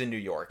movie is in New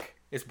York.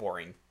 It's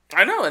boring.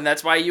 I know, and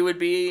that's why you would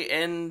be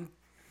in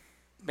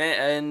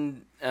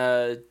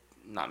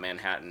not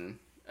Manhattan,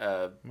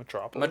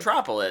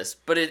 Metropolis.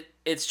 But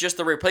it's just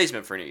the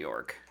replacement for New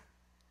York.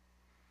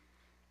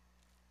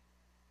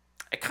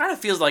 It kind of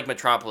feels like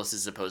Metropolis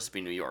is supposed to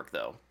be New York,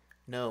 though.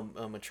 No,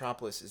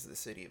 Metropolis is the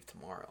city of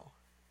tomorrow.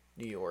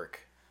 New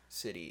York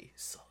City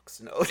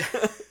sucks. No.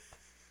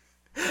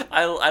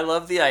 I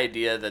love the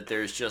idea that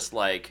there's just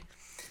like,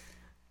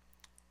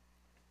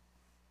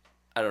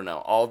 I don't know,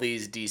 all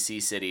these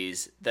DC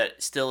cities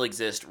that still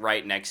exist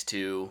right next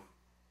to,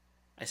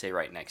 I say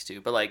right next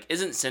to, but like,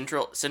 isn't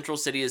Central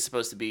City is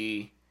supposed to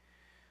be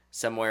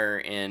somewhere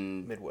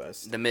in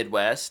Midwest. The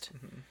Midwest?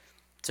 Mm-hmm.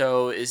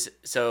 So is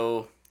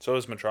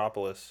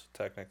Metropolis,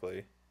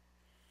 technically.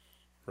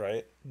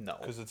 Right? No.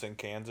 Because it's in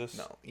Kansas?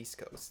 No, East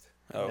Coast.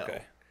 Oh,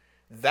 okay.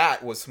 No.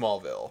 That was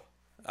Smallville.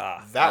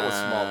 That was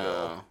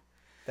Smallville.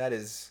 That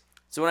is...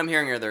 So what I'm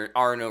hearing there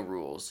are no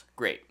rules.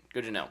 Great.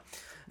 Good to know.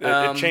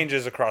 It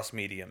changes across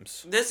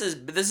mediums. This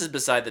is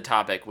beside the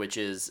topic, which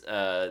is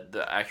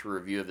the actual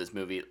review of this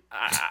movie.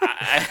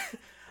 I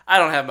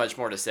don't have much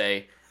more to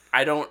say.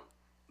 I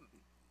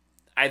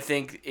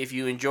think if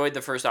you enjoyed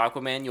the first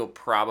Aquaman, you'll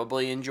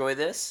probably enjoy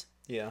this.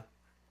 Yeah.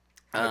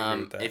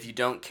 If you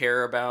don't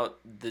care about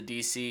the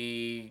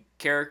DC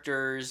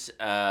characters,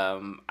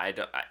 I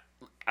don't.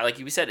 Like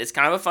you said, it's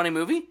kind of a funny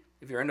movie.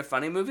 If you're into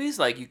funny movies,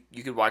 like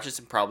you could watch this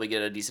and probably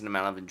get a decent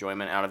amount of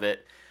enjoyment out of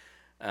it,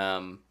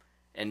 and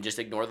just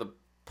ignore the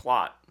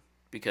plot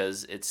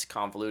because it's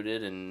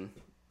convoluted and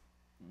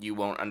you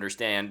won't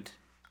understand.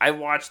 I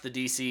watched the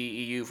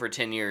DCEU for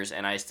 10 years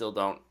and I still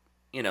don't.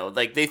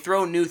 Like they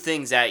throw new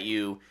things at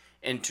you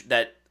and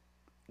that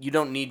you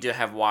don't need to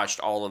have watched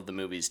all of the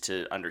movies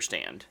to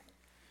understand.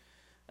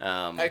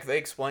 Heck, they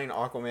explain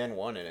Aquaman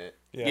 1 in it.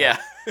 Yeah.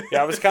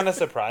 Yeah, I was kind of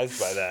surprised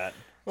by that.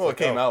 Well, it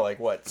came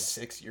out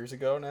 6 years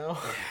ago now?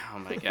 Oh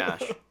my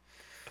gosh.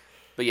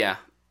 But yeah.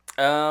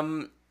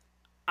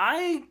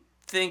 I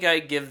think I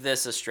give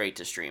this a straight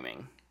to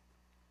streaming.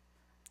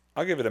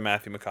 I'll give it a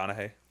Matthew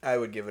McConaughey. I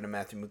would give it a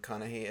Matthew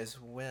McConaughey as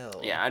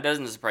well. Yeah, it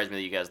doesn't surprise me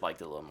that you guys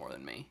liked it a little more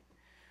than me.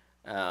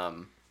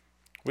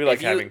 We like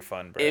having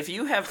fun, Brett. If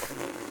you have...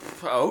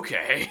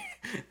 Okay.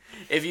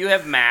 If you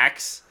have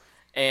Max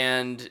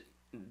and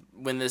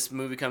when this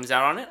movie comes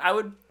out on it, I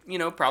would,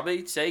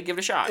 probably say give it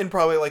a shot. In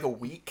probably a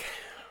week.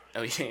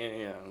 Oh,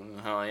 yeah.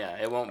 Oh,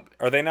 yeah. It won't...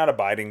 Are they not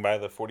abiding by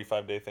the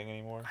 45-day thing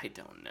anymore? I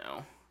don't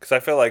know. Because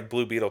I feel like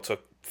Blue Beetle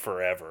took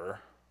forever.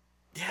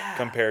 Yeah.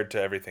 Compared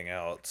to everything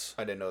else.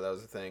 I didn't know that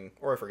was a thing.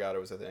 Or I forgot it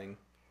was a thing.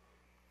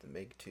 The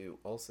Meg 2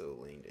 also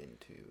leaned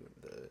into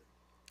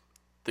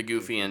the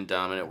goofy and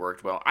dumb, and it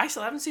worked well. I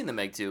still haven't seen the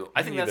Meg 2.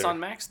 I think that's on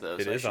Max, though.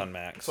 It is on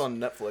Max. It's on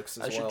Netflix as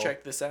well. I should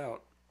check this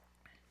out.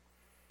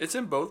 It's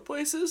in both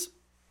places?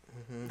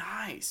 Mm-hmm.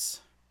 Nice.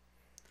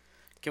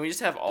 Can we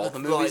just have all the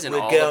movies in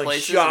all the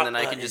places, and then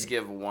I can just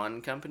give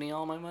one company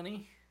all my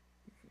money?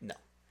 No.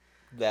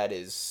 That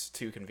is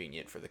too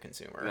convenient for the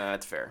consumer. No,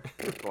 that's fair.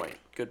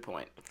 Good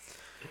point.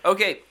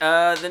 Okay,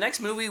 the next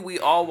movie we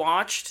all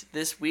watched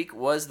this week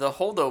was The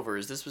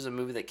Holdovers. This was a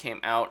movie that came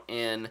out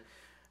in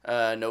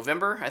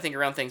November, I think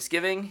around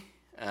Thanksgiving,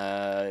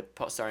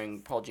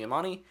 starring Paul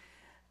Giamatti,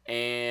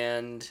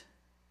 and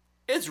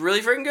it's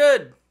really freaking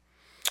good.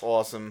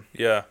 Awesome.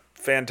 Yeah,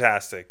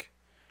 fantastic.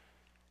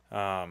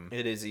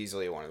 It is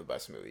easily one of the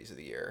best movies of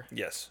the year.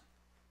 Yes,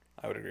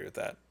 I would agree with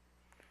that.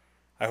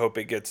 I hope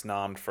it gets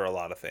nommed for a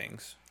lot of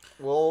things.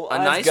 Well,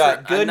 I've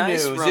got good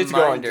news. Reminder. It's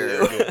going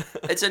to.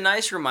 It's a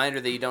nice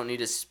reminder that you don't need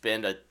to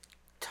spend a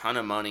ton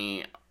of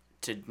money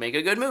to make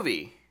a good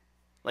movie.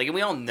 And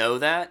we all know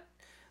that,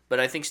 but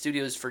I think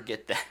studios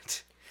forget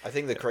that. I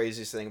think the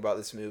craziest thing about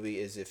this movie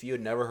is if you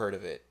had never heard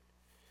of it,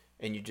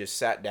 and you just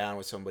sat down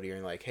with somebody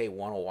and like, hey,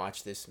 want to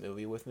watch this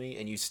movie with me?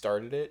 And you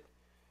started it,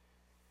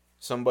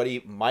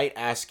 somebody might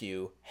ask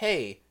you,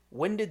 hey,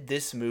 when did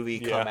this movie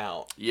come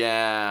out?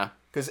 Yeah.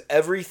 Because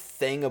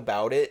everything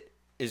about it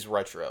is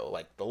retro.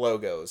 Like the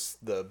logos,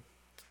 the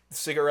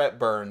cigarette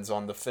burns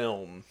on the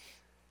film.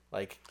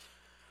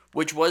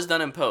 Which was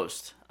done in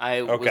post.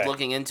 I was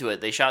looking into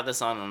it. They shot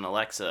this on an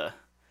Alexa,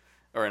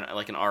 or an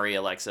Arri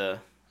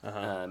Alexa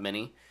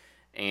Mini,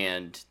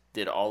 and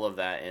did all of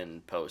that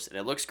in post. And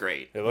it looks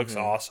great. It looks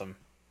awesome.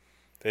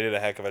 They did a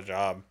heck of a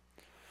job.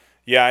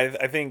 Yeah,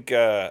 I think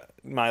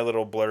my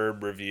little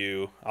blurb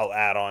review, I'll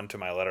add on to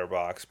my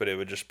letterbox, but it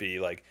would just be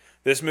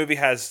this movie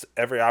has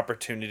every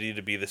opportunity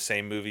to be the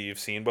same movie you've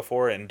seen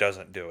before and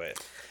doesn't do it.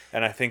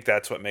 And I think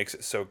that's what makes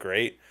it so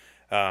great.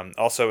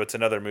 Also, it's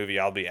another movie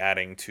I'll be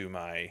adding to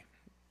my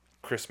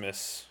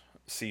Christmas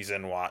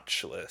season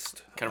watch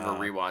list. Kind of a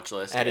rewatch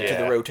list. Add it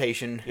to the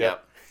rotation.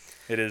 Yep.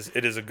 It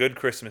is a good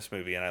Christmas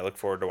movie, and I look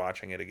forward to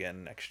watching it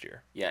again next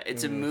year. Yeah,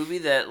 it's a movie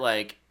that,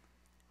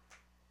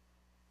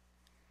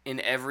 in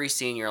every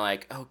scene you're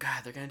like, oh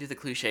god, they're gonna do the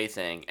cliche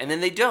thing, and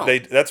then they don't.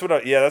 That's what I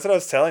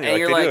was telling you.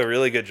 And they do a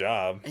really good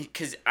job.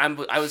 Because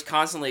I was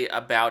constantly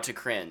about to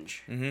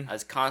cringe. Mm-hmm. I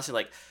was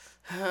constantly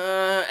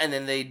and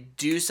then they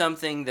do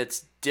something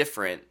that's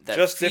different. That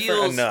just feels,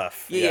 different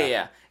enough.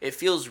 Yeah. It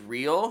feels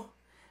real,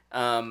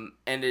 and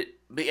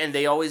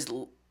it always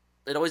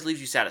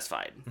leaves you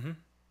satisfied,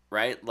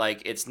 right?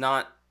 It's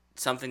not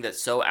something that's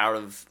so out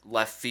of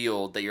left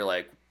field that you're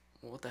like,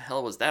 well, what the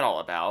hell was that all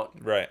about?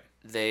 Right.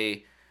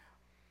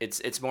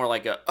 It's more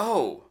like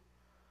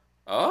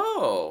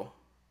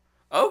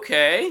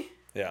okay.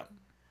 Yeah.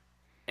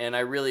 And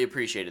I really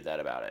appreciated that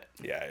about it.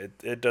 Yeah,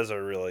 it does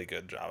a really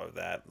good job of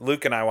that.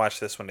 Luke and I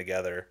watched this one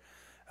together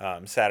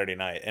Saturday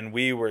night, and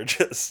we were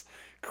just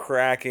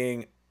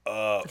cracking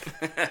up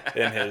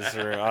in his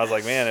room. I was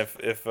like, man,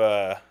 if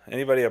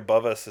anybody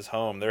above us is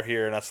home, they're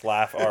hearing us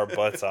laugh our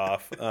butts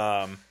off.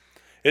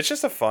 It's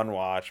just a fun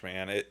watch,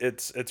 man.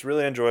 It's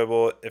really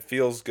enjoyable. It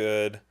feels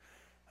good.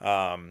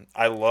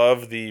 I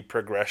love the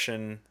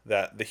progression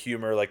that the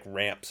humor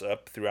ramps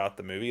up throughout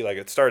the movie.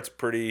 It starts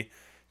pretty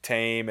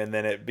tame, and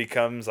then it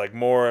becomes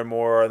more and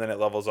more, and then it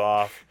levels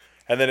off,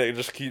 and then it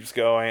just keeps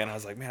going. And I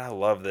was like, man, I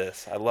love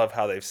this. I love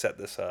how they've set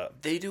this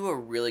up. They do a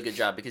really good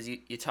job because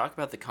you talk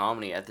about the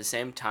comedy at the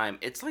same time.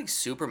 It's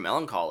super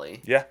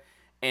melancholy. Yeah.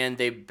 And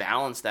they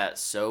balance that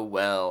so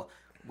well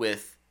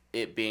with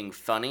it being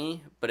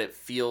funny, but it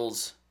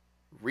feels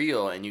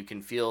real, and you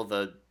can feel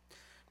the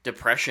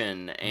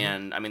depression,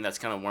 and I mean that's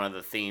kind of one of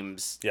the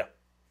themes. Yeah.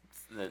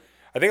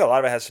 I think a lot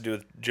of it has to do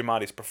with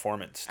Giamatti's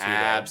performance too. Though.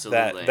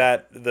 Absolutely.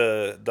 That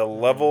the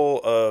level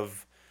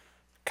of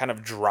kind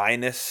of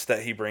dryness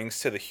that he brings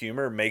to the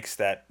humor makes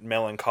that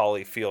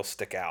melancholy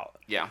stick out.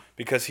 Yeah.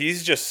 Because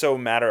he's just so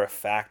matter of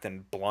fact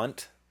and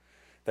blunt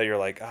that you're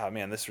like, oh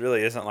man, this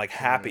really isn't like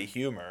happy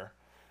humor.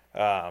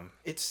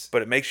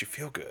 But it makes you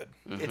feel good.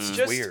 It's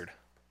just weird.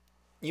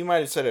 You might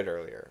have said it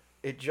earlier.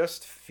 It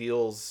just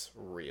feels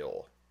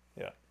real.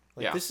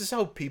 Yeah. This is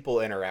how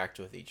people interact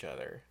with each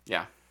other.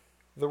 Yeah.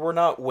 We're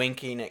not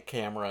winking at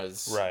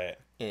cameras. Right.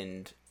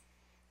 And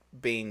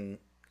being,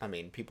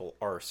 people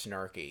are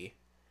snarky.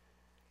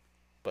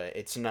 But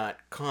it's not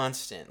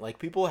constant. Like,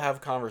 people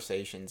have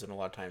conversations, and a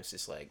lot of times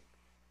it's like,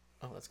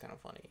 oh, that's kind of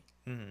funny.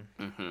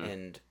 Mm-hmm. Mm-hmm.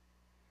 And,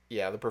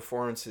 yeah, the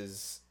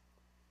performances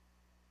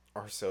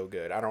are so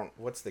good.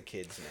 What's the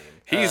kid's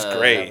name? He's Have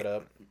great. it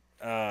up.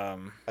 I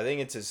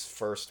think it's his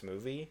first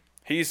movie.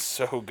 He's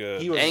so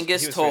good.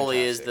 Angus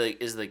Tolley is fantastic.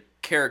 the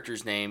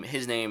character's name.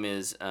 His name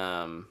is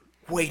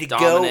Way to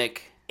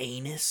Dominic go,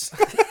 Anus.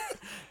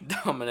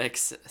 Dominic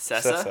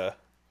Sessa. Sessa.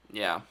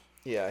 Yeah.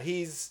 Yeah,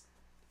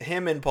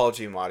 him and Paul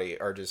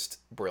Giamatti are just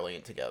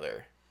brilliant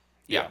together.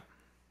 Yeah.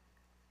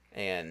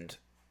 And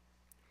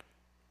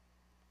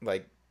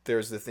like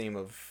there's the theme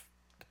of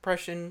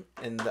depression,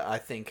 and I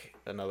think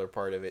another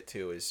part of it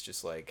too is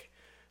just like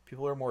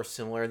people are more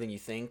similar than you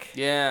think.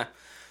 Yeah.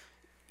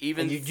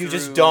 Even and you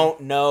just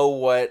don't know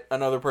what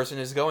another person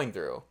is going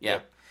through. Yeah.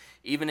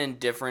 Even in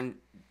different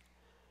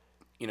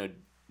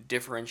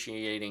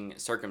differentiating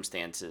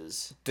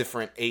circumstances,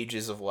 different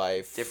ages of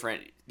life,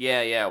 different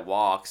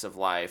walks of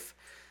life,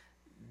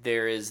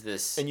 there is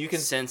this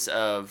sense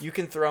of you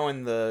can throw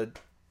in the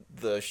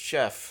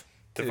chef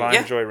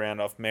Divine Joy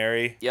Randolph,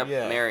 Mary. Yep,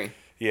 yeah. Mary.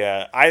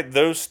 Yeah,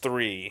 those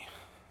three,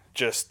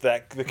 just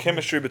the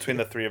chemistry between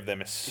the three of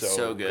them is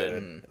so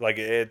good. Like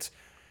it's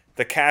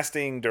the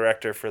casting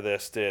director for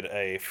this did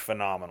a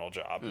phenomenal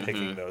job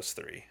picking those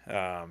three.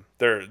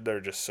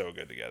 They're just so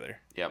good together.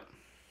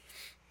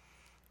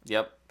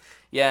 Yep.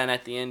 Yeah, and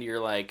at the end you're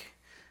like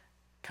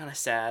kind of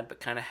sad but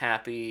kind of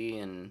happy,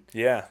 and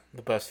yeah,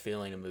 the best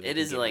feeling a movie. It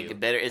is like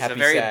it's happy, a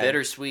very sad.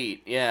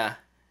 bittersweet. Yeah.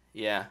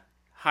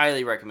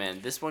 Highly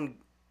recommend this one.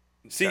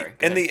 See, Sorry,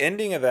 and the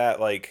ending of that,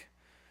 like,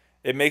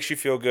 it makes you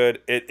feel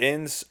good. It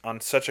ends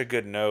on such a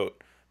good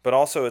note, but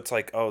also it's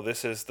like, oh,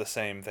 this is the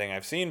same thing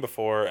I've seen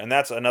before, and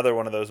that's another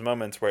one of those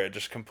moments where it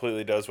just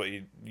completely does what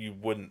you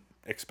wouldn't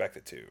expect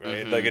it to,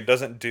 right? Like it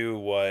doesn't do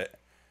what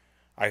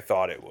I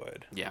thought it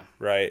would. Yeah.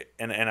 Right?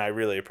 And I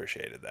really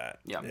appreciated that.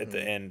 Yeah. At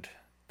the end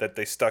that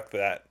they stuck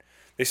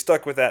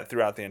with that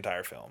throughout the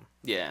entire film.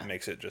 Yeah. It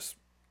makes it just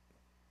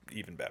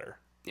even better.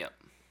 Yeah.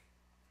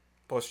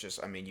 Plus just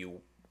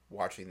you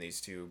watching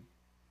these two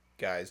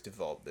guys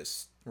develop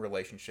this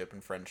relationship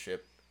and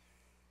friendship,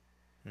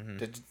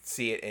 to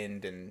see it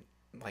end in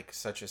like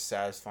such a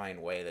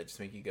satisfying way that just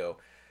make you go,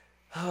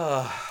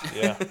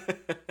 Yeah.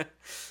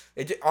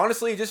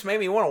 Honestly, it just made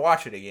me want to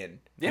watch it again.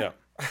 Yeah.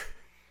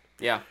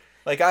 Yeah.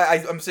 Like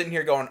I'm sitting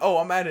here going, oh,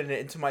 I'm adding it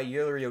into my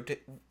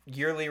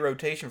yearly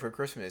rotation for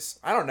Christmas.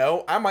 I don't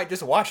know. I might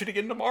just watch it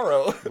again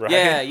tomorrow.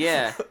 Right?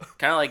 Yeah.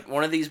 Kind of like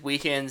one of these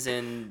weekends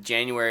in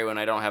January when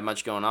I don't have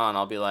much going on,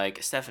 I'll be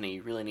like, Stephanie,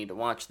 you really need to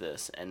watch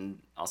this. And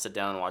I'll sit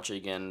down and watch it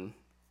again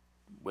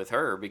with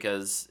her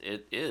because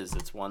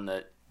it's one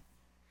that...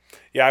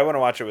 Yeah, I want to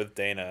watch it with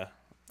Dana.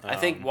 I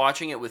think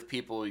watching it with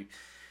people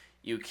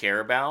you care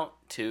about,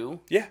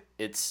 too. Yeah.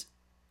 It's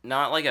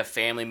not like a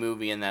family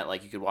movie in that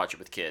like you could watch it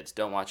with kids.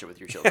 Don't watch it with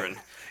your children.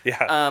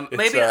 Yeah.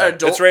 Maybe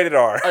adult. It's rated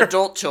R.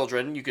 Adult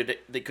children,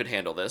 they could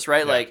handle this,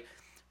 right? Yeah. Like,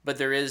 but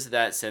there is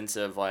that sense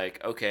of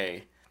like,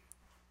 okay,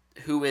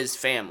 who is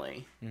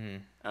family?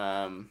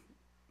 Mm-hmm.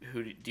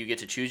 Who do you get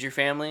to choose your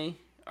family?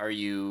 Are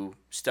you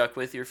stuck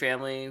with your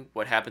family?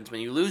 What happens when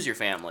you lose your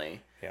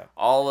family? Yeah.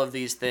 All of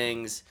these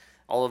things,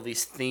 all of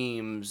these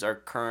themes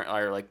are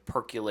like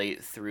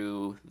percolate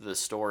through the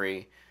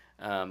story,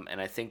 and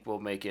I think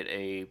will make it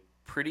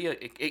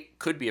it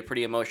could be a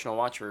pretty emotional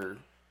watch for.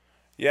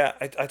 Yeah,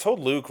 I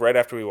told Luke right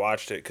after we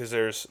watched it because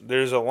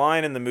there's a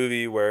line in the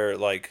movie where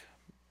like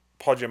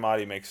Paul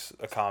Giamatti makes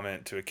a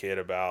comment to a kid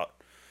about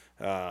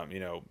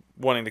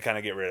wanting to kind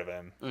of get rid of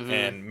him,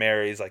 and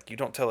Mary's like, you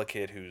don't tell a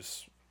kid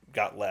who's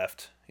got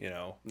left,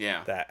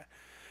 that.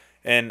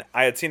 And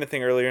I had seen a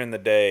thing earlier in the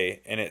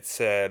day, and it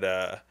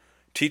said,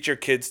 teach your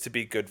kids to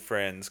be good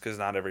friends because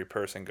not every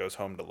person goes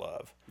home to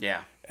love.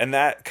 Yeah. And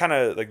that kind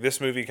of, like, this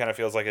movie kind of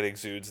feels like it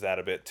exudes that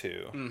a bit,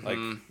 too. Mm-hmm.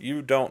 Like,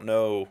 you don't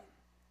know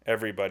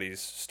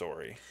everybody's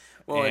story.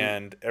 Well,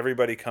 and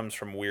everybody comes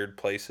from weird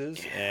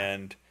places,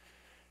 and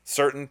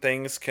certain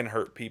things can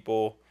hurt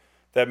people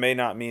that may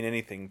not mean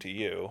anything to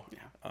you.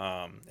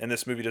 Yeah. And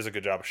this movie does a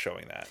good job of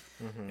showing that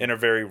in a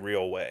very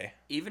real way.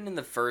 Even in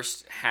the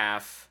first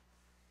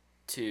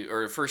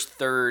first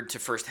third to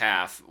first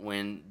half,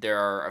 when there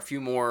are a few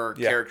more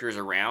characters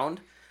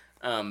around,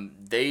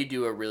 they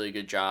do a really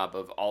good job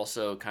of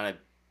also kind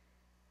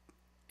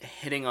of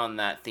hitting on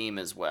that theme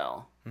as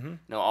well.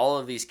 Mm-hmm. All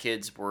of these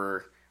kids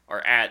are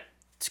at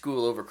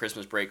school over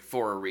Christmas break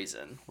for a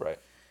reason. Right.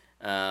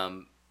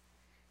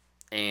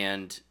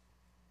 and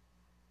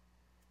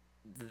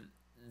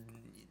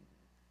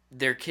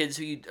they're kids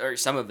or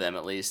some of them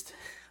at least,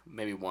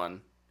 maybe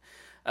one.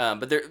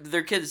 But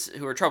they're kids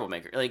who are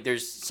troublemakers. Like,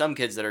 there's some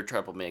kids that are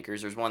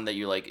troublemakers. There's one that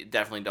you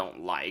definitely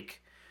don't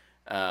like.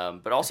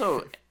 But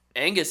also,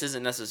 Angus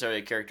isn't necessarily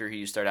a character who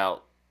you start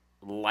out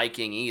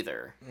liking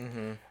either.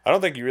 Mm-hmm. I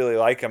don't think you really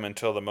like him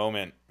until the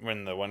moment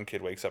when the one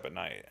kid wakes up at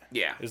night.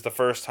 Yeah, is the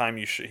first time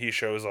he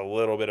shows a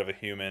little bit of a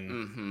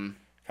human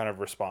kind of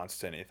response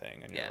to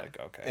anything, and you're like,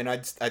 okay. And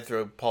I'd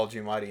throw Paul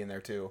Giamatti in there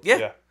too.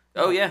 Yeah.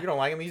 Oh yeah. You don't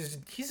like him?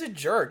 He's a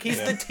jerk.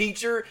 He's the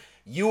teacher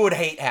you would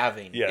hate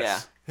having. Yes. Yeah.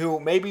 Who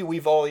maybe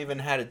we've all even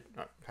had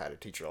a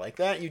teacher like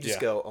that. You just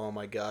Yeah. go, oh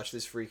my gosh,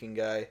 this freaking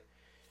guy.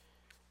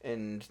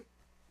 And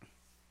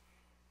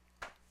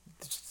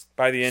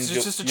By the end,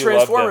 it's just a you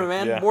love transformer, them.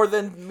 man. Yeah. More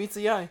than meets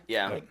the eye.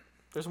 Yeah. Like,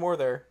 there's more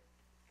there.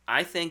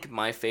 I think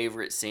my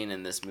favorite scene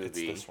in this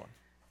movie. It's this one.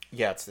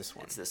 Yeah, it's this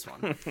one. It's this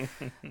one.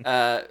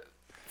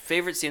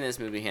 Favorite scene in this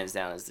movie, hands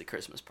down, is the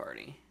Christmas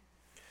party.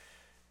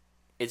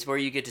 It's where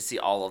you get to see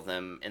all of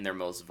them in their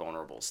most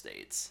vulnerable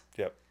states.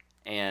 Yep.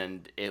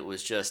 And it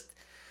was just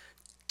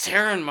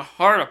tearing my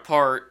heart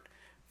apart,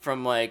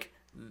 from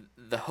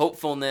the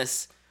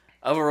hopefulness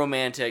of a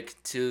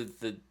romantic to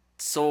the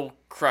soul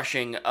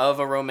crushing of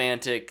a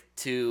romantic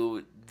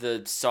to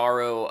the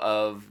sorrow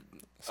of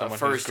Someone a who's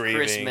first grieving.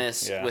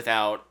 Christmas Yeah.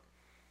 without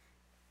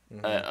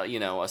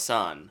a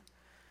son.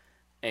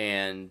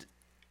 And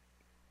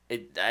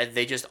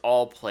they just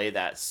all play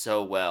that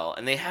so well,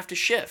 and they have to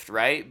shift,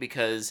 right?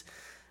 Because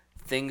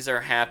things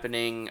are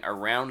happening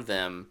around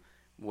them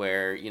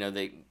where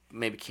they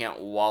maybe can't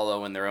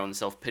wallow in their own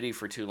self-pity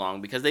for too long,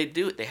 because they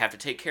have to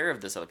take care of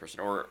this other person,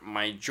 or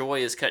my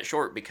joy is cut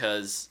short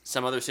because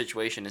some other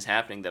situation is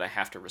happening that I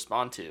have to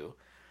respond to,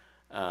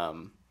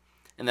 and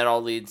that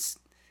all leads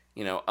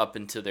up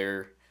into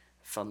their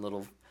fun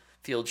little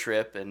field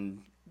trip.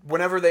 And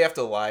Whenever they have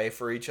to lie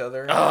for each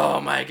other, oh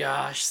my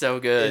gosh, so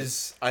good.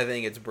 I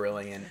think it's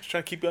brilliant. Just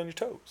trying to keep you on your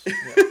toes. Yeah.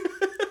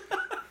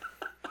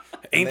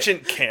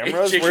 Ancient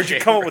cameras? Ancient Where'd you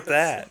come up with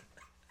that?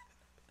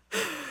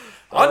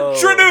 Oh.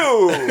 Entre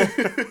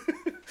nous!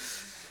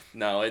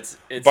 No, it's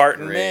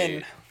Barton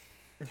great.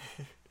 Men.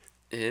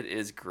 It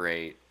is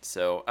great.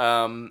 So,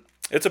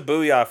 It's a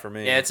booyah for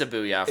me. yeah, it's a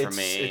booyah for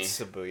me.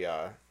 It's a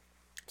booyah.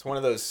 It's one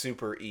of those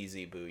super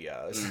easy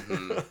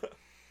booyahs.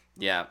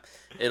 Yeah,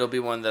 it'll be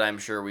one that I'm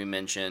sure we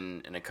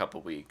mention in a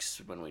couple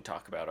weeks when we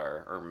talk about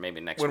or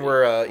maybe next when week.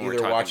 we're when either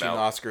talking watching the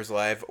about Oscars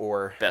live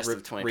or best of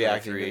 2023.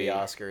 reacting to the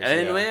Oscars.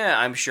 And yeah. yeah,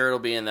 I'm sure it'll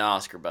be in the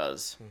Oscar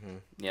buzz.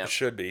 Yeah, It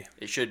should be.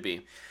 it should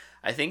be.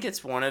 I think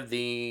it's one of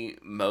the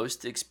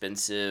most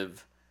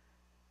expensive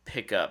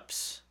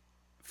pickups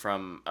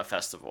from a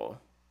festival.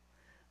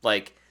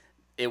 Like,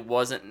 it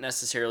wasn't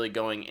necessarily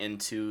going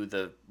into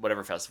the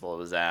whatever festival it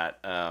was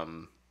at,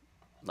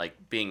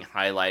 being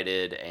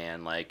highlighted,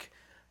 and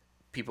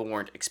people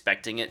weren't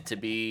expecting it to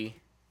be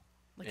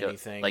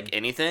Anything.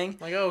 anything.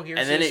 Like, oh, here's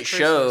And then his it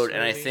showed, Christmas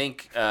and I movie.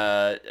 think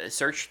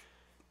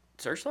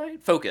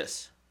Searchlight,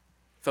 Focus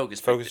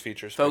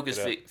Features. Focus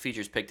picked it up.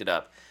 Features picked it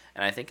up,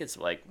 and I think it's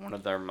one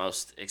of their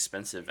most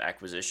expensive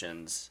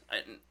acquisitions.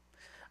 I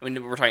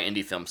mean, we're talking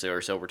indie film, so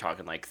we're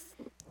talking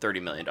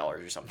 $30 million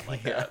or something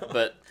like that.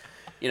 But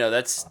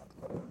that's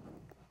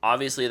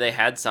obviously they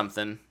had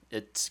something.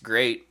 It's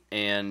great,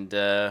 and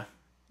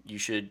you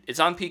should.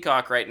 It's on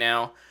Peacock right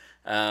now,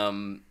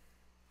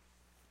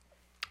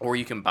 or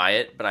you can buy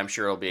it. But I'm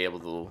sure you'll be able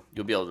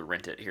to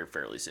rent it here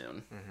fairly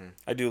soon.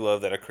 I do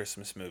love that a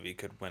Christmas movie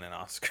could win an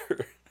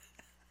Oscar.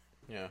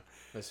 Yeah,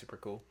 that's super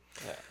cool.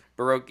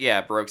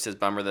 Baroque says,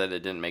 bummer that it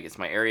didn't make it to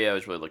my area. I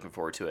was really looking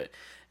forward to it.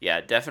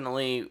 Yeah,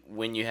 definitely,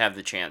 when you have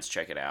the chance,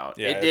 check it out.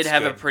 Yeah, it did it's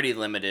have a good. pretty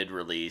limited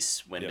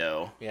release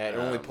window. Yeah, it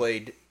only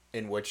played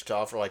in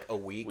Wichita for a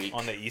week.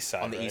 On the east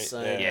side. On the right? east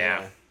side.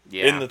 Yeah.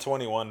 In the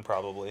 21,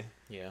 probably.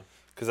 Yeah.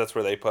 Because that's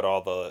where they put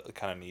all the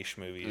kind of niche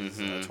movies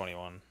in the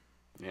 21.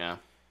 Yeah.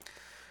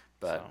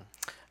 But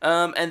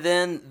and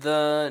then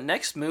the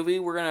next movie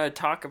we're going to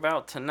talk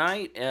about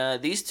tonight,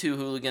 these two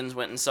hooligans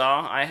went and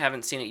saw. I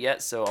haven't seen it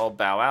yet, so I'll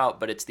bow out.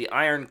 But it's The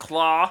Iron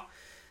Claw,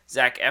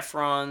 Zac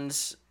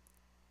Efron's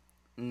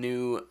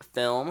new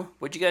film.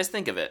 What'd you guys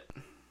think of it?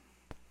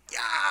 Yeah.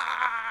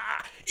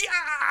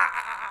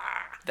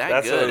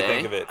 That's good, what I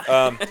eh? think of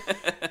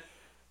it.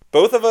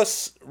 Both of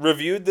us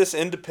reviewed this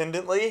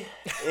independently,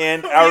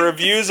 and our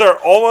reviews are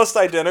almost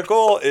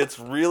identical. It's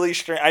really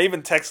strange. I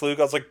even text Luke.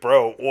 I was like,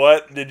 bro,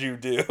 what did you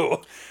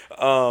do?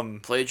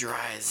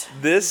 Plagiarize.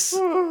 This,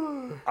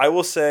 I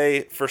will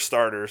say, for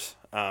starters,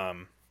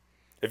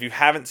 if you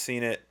haven't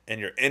seen it and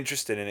you're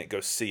interested in it,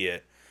 go see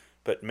it.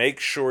 But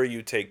make sure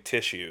you take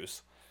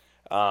tissues.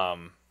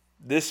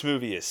 This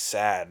movie is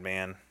sad,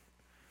 man.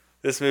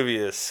 This movie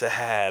is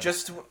sad.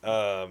 Just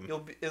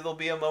it'll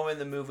be a moment in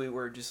the movie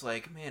where just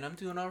man, I'm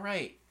doing all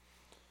right.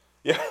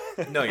 Yeah.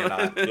 No, you're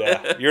not.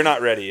 Yeah, you're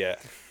not ready yet.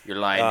 You're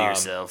lying to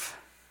yourself.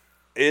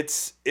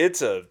 It's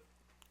a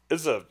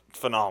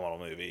phenomenal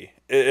movie.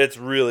 It's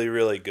really,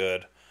 really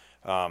good.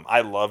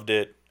 I loved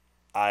it.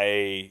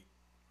 I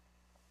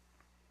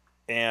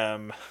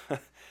am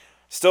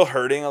Still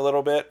hurting a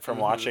little bit from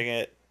watching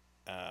it.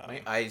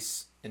 My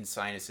eyes and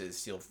sinuses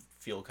still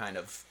feel kind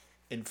of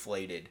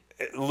inflated.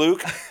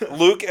 Luke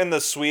and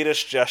the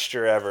sweetest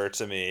gesture ever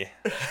to me.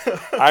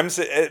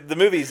 The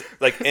movie's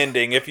like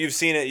ending. If you've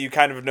seen it, you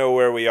kind of know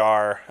where we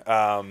are.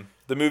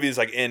 The movie's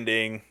like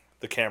ending.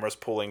 The camera's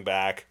pulling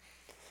back,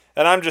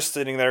 and I'm just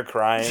sitting there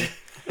crying.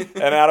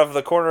 And out of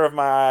the corner of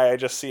my eye, I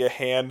just see a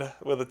hand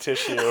with a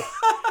tissue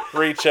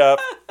reach up,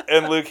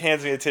 and Luke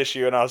hands me a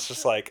tissue, and I was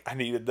just like, I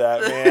needed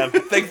that, man.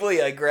 Thankfully,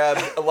 I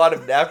grabbed a lot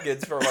of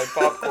napkins for my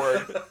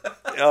popcorn.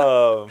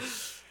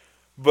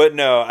 But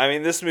no, I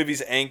mean, this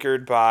movie's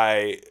anchored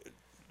by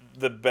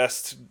the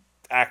best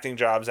acting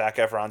job Zac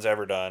Efron's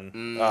ever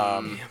done.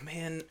 Yeah,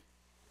 man,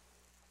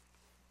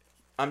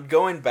 I'm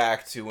going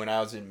back to when I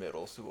was in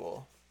middle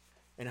school,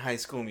 and High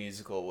School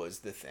Musical was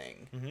the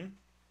thing. Mm-hmm.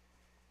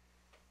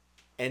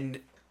 And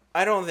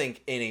I don't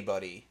think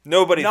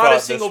nobody not thought a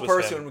single this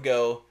was person him. would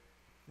go,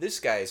 this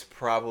guy is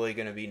probably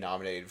going to be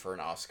nominated for an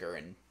Oscar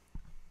in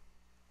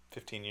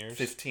 15 years?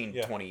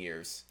 20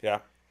 years. Yeah.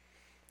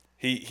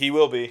 He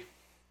will be.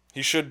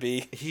 He should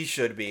be. He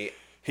should be.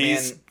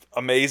 He's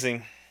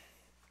amazing.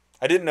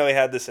 I didn't know he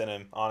had this in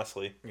him,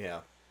 honestly. Yeah.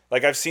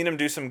 Like, I've seen him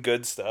do some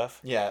good stuff.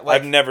 Yeah.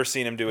 Like, I've never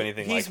seen him do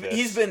anything like this.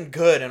 He's been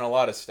good in a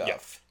lot of stuff. Yeah.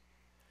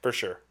 For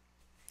sure.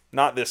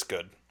 Not this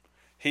good.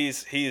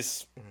 He's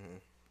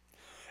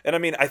And I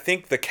mean, I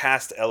think the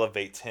cast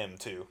elevates him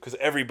too, because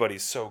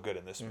everybody's so good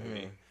in this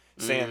movie.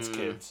 Sans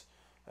kids.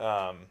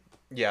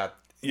 Yeah.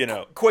 You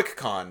know. Quick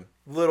con.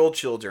 Little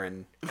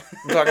children.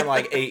 I'm talking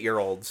like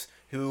 8-year-olds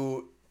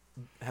who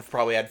have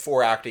probably had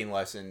 4 acting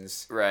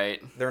lessons.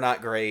 Right. They're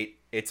not great.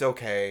 It's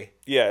okay.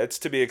 Yeah, it's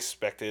to be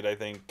expected, I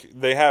think.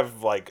 They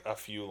have like a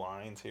few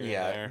lines here and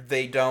there.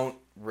 They don't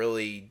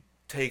really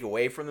take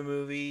away from the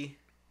movie.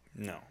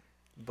 No.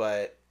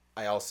 But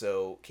I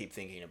also keep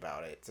thinking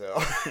about it.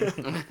 So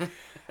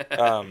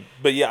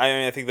but yeah, I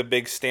mean, I think the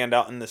big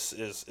standout in this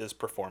is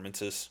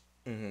performances.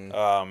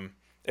 Mm-hmm.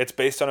 It's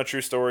based on a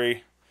true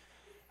story.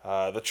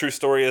 The true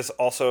story is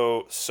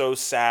also so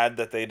sad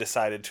that they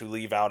decided to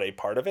leave out a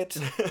part of it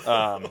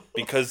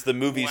because the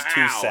movie's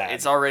too sad.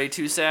 It's already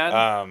too sad?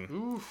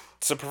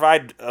 To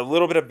provide a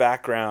little bit of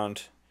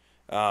background,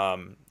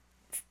 Fritz,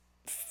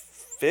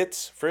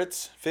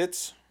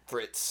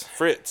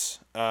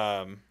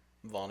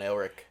 Von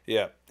Elric.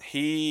 Yeah,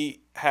 he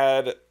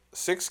had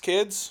 6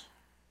 kids.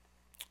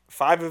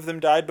 5 of them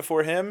died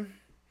before him.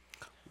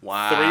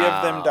 Wow. 3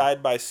 of them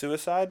died by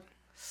suicide.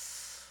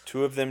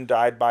 2 of them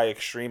died by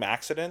extreme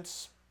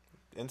incidents.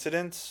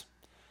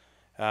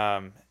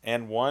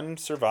 And 1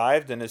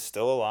 survived and is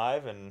still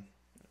alive and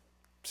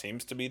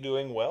seems to be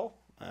doing well,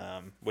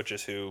 which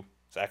is who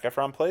Zac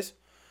Efron plays.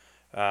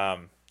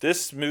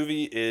 This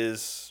movie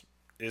is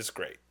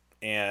great.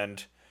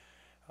 And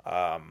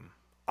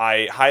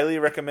I highly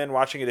recommend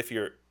watching it if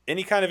you're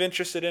any kind of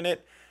interested in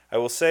it. I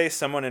will say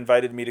someone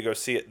invited me to go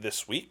see it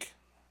this week,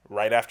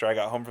 right after I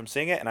got home from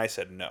seeing it, and I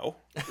said no.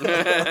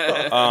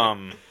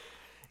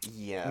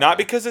 Yeah. Not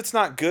because it's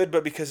not good,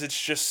 but because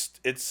it's just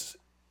it's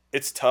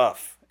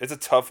tough. It's a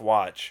tough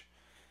watch,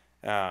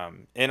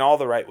 in all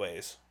the right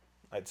ways,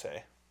 I'd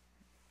say.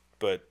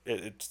 But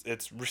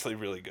it's really,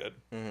 really good.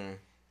 Mm-hmm.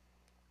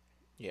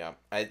 Yeah,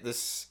 it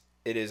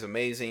is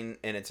amazing,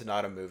 and it's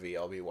not a movie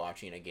I'll be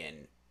watching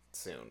again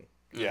soon.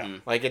 Yeah. Mm-hmm.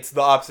 Like, it's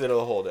the opposite of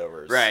the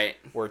Holdovers. Right.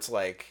 Where it's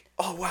like,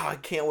 oh, wow, I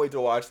can't wait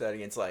to watch that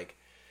again. It's like,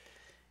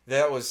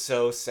 that was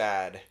so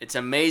sad. It's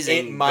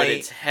amazing, but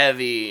it's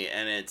heavy,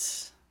 and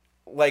it's...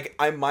 Like,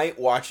 I might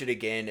watch it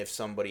again if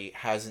somebody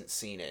hasn't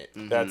seen it.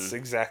 Mm-hmm. That's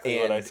exactly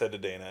what I said to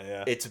Dana,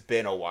 yeah. It's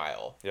been a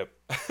while. Yep.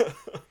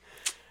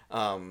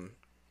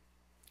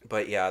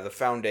 But yeah, the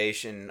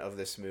foundation of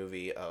this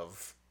movie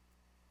of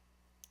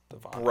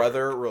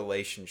brother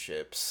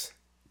relationships...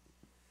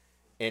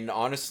 in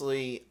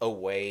honestly a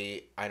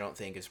way I don't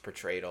think is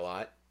portrayed a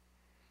lot.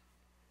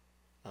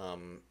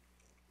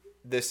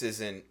 This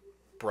isn't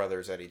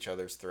brothers at each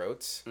other's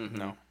throats. Mm-hmm.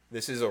 No.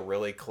 This is a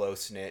really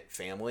close-knit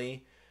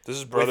family. This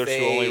is brothers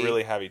who only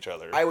really have each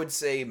other. I would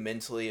say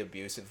mentally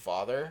abusive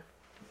father.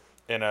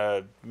 And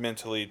a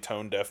mentally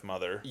tone-deaf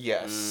mother.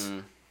 Yes.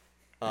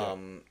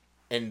 And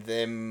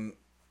them...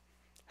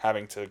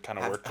 having to kind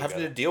of work together.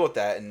 Having to deal with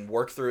that and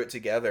work through it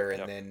together,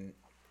 and then...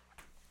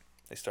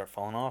 they start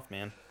falling off,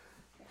 man.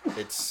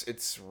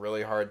 It's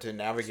really hard to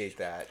navigate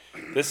that.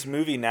 This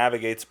movie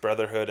navigates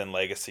brotherhood and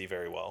legacy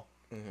very well,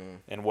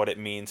 and what it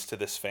means to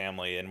this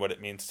family and what it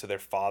means to their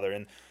father.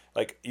 And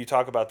like you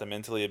talk about the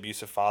mentally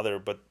abusive father,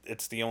 but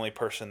it's the only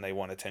person they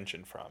want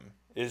attention from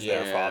is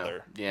their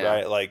father,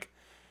 right? Like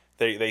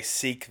they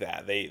seek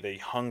that, they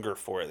hunger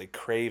for it, they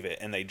crave it,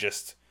 and they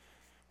just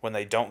when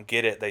they don't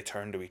get it, they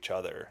turn to each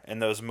other.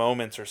 And those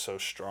moments are so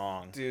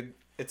strong, dude.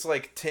 It's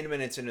like 10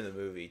 minutes into the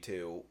movie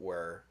too,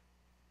 where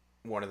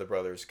one of the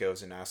brothers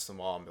goes and asks the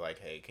mom, like,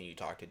 hey, can you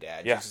talk to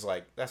dad? Yeah. She's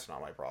like, that's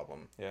not my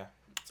problem. Yeah.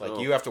 It's like,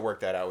 you have to work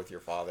that out with your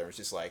father. It's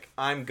just like,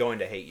 I'm going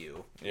to hate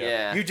you.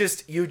 Yeah. You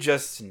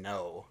just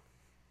know.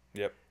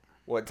 Yep.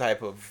 What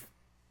type of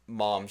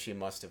mom she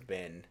must have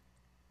been.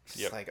 It's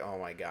Yep. like, oh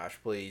my gosh,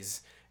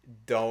 please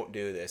don't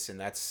do this, and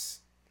that's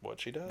what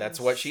she does. That's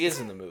what she is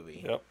in the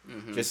movie. Yep.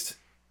 Mm-hmm.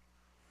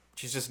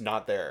 She's just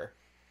not there.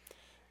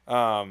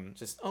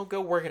 Just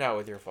go work it out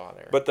with your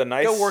father. But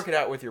go work it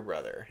out with your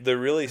brother. The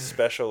really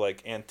special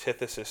like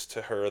antithesis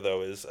to her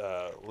though is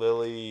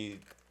Lily.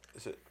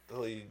 Is it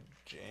Lily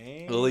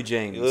James? Lily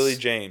James. Lily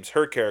James.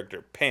 Her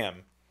character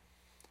Pam.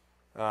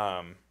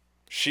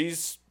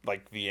 She's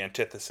like the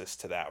antithesis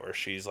to that, where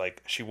she's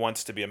like she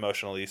wants to be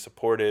emotionally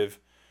supportive.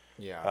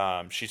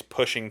 Yeah. She's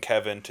pushing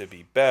Kevin to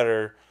be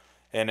better,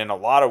 and in a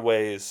lot of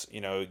ways,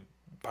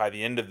 by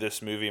the end of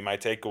this movie, my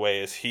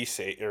takeaway is she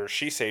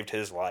saved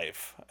his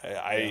life.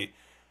 I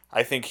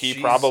think she's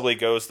probably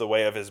goes the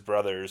way of his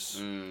brothers.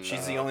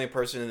 She's the only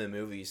person in the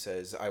movie who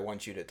says, "I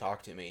want you to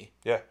talk to me."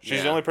 Yeah,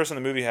 she's the only person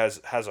in the movie has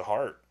a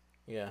heart.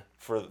 Yeah.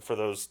 For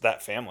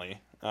that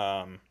family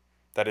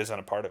that isn't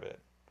a part of it.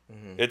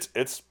 Mm-hmm.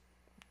 It's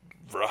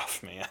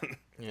rough, man.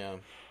 Yeah.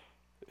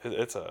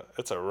 It's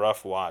a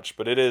rough watch,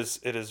 but it is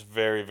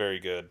very, very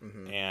good,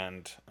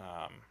 and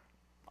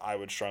I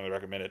would strongly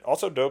recommend it.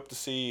 Also dope to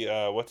see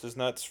what's his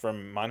nuts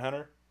from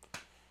Mindhunter,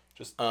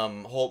 just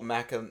Holt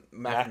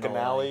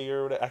McAnally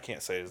or whatever. I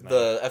can't say his name.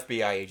 The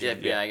FBI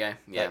agent. The FBI guy.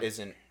 Yeah. That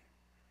isn't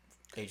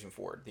Agent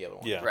Ford, the other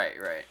one. Yeah. Right.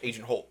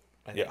 Agent Holt.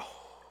 Yeah.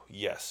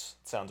 Yes,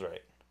 sounds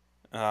right.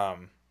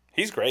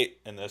 He's great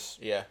in this.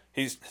 Yeah.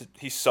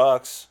 He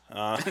sucks,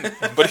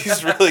 but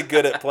he's really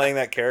good at playing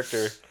that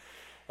character.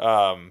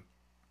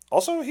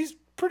 Also, he's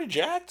pretty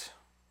jacked.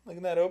 Like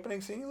in that opening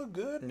scene, he looked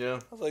good. Yeah. I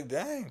was like,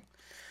 dang.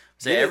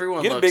 So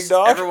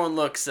everyone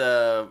looks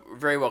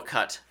very well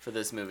cut for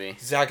this movie.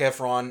 Zac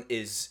Efron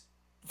is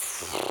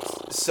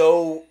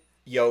so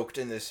yoked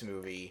in this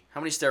movie. How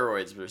many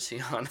steroids was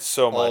he on?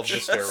 So much.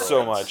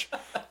 So much.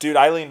 Dude,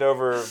 I leaned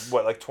over,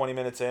 20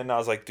 minutes in, and I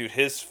was like, dude,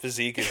 his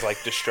physique is,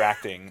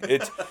 distracting.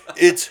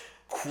 It's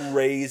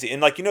crazy.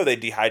 And, they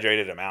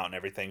dehydrated him out and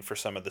everything for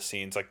some of the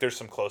scenes. There's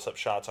some close-up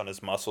shots on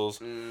his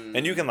muscles,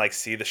 and you can,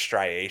 see the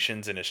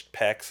striations in his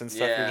pecs and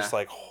stuff. Yeah. You're just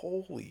like,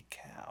 holy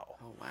cow.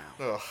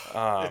 Oh,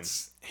 wow.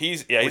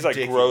 He's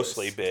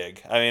grossly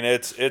big. I mean,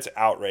 it's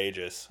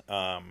outrageous.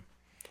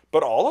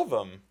 But all of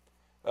them.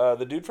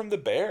 The dude from The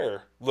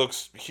Bear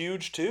looks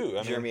huge too.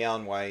 Jeremy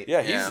Allen White.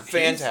 Yeah, he's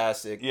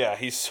fantastic.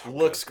 He's so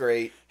looks good.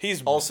 Great.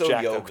 He's also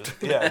yoked.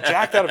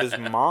 Jacked out of his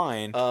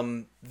mind.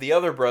 The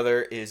other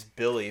brother is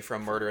Billy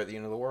from Murder at the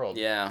End of the World.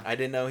 Yeah, I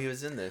didn't know he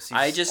was in this.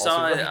 I just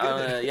saw it.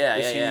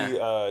 Is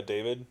he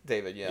David?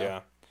 David,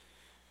 yeah.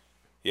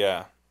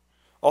 Yeah.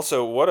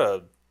 Also, what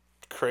a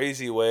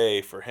crazy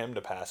way for him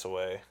to pass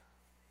away.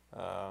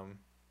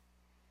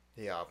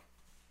 Yeah.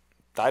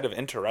 Died of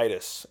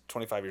enteritis,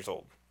 25 years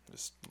old.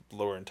 His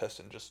lower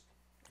intestine just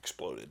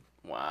exploded.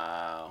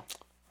 Wow.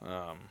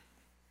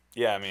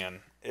 Yeah, man.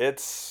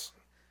 It's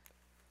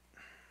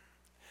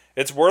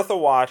worth a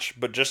watch,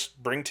 but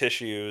just bring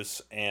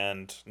tissues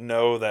and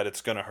know that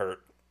it's going to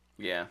hurt.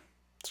 Yeah.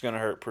 It's going to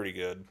hurt pretty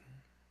good.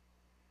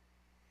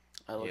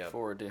 I look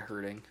forward to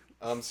hurting.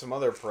 Some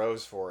other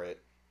pros for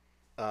it.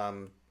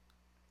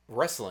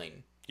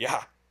 Wrestling.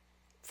 Yeah.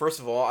 First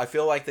of all, I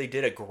feel like they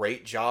did a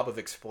great job of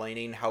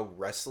explaining how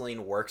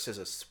wrestling works as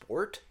a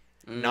sport.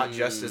 Not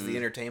just as the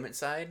entertainment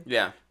side.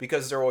 Yeah.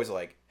 Because they're always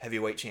like,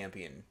 heavyweight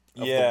champion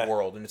of the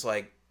world. And it's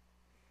like,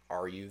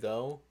 are you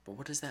though? But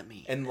what does that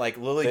mean? And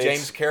Lily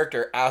James'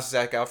 character asks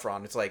Zac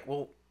Efron, it's like,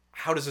 well,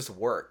 how does this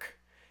work?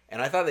 And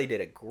I thought they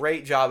did a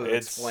great job of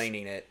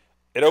explaining it.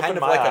 It opened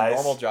my eyes. A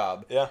normal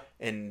job. Yeah.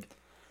 And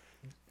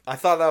I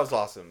thought that was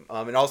awesome.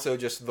 And also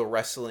just the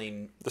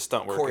wrestling the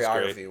stunt work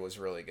choreography was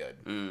really good.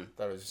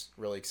 That was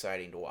really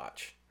exciting to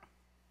watch.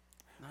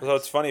 Nice. So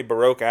it's funny,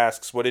 Baroque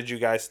asks, what did you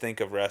guys think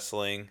of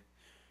wrestling?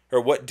 Or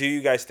what do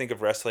you guys think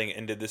of wrestling,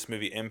 and did this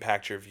movie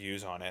impact your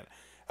views on it?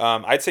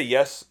 I'd say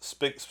yes,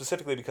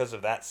 specifically because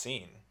of that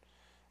scene,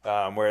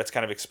 where it's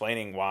kind of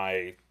explaining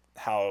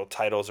how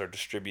titles are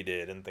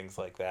distributed and things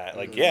like that.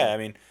 I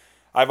mean,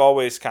 I've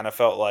always kind of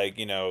felt like,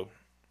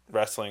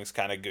 wrestling's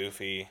kind of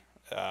goofy.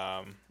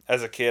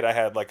 As a kid, I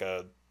had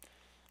a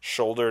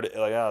shouldered,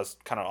 I was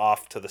kind of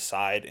off to the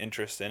side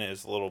interest in it.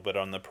 It's a little bit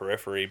on the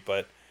periphery,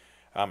 but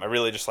I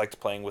really just liked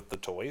playing with the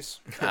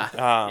toys.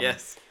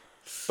 Yes.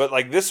 But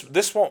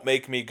this won't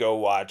make me go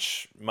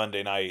watch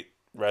Monday Night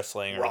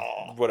Wrestling or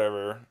Raw,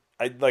 whatever.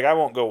 I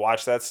won't go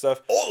watch that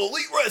stuff. All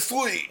Elite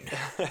Wrestling.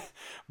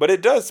 But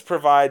it does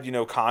provide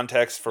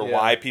context for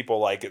why people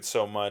like it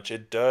so much.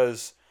 It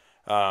does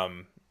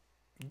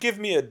give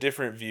me a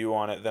different view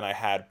on it than I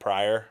had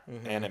prior,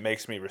 and it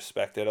makes me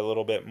respect it a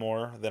little bit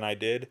more than I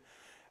did.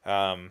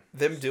 Them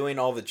doing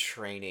all the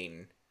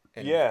training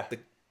and the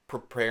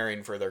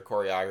preparing for their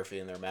choreography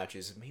and their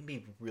matches made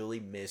me really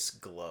miss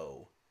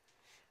Glow.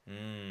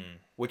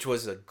 Which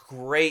was a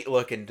great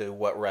look into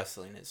what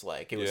wrestling is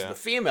like. It was the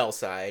female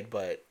side,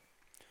 but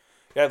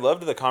I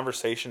loved the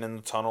conversation in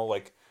the tunnel.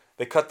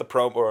 They cut the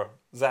promo, or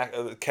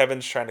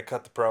Kevin's trying to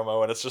cut the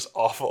promo, and it's just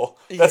awful.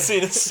 That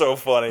scene is so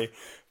funny.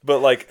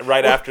 But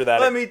right after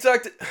that, let me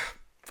talk to.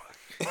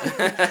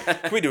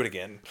 Can we do it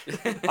again?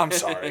 I'm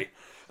sorry.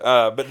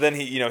 But then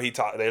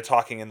they're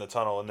talking in the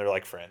tunnel and they're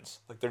like friends.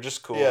 Like they're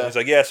just cool. Yeah. He's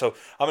like, yeah, so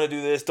I'm going to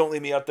do this. Don't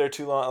leave me up there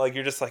too long. Like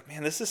you're just like,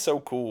 man, this is so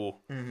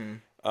cool. Mm-hmm.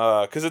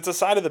 Because it's a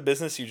side of the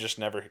business you just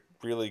never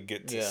really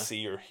get to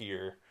see or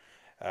hear.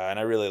 And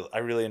I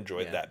really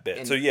enjoyed that bit.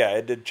 And so yeah,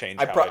 it did change.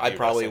 I view probably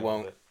wrestling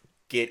won't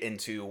get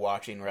into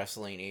watching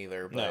wrestling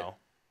either, but No.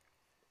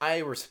 I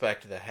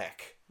respect the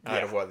heck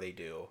out of what they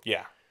do.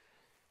 Yeah.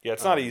 Yeah,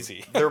 it's not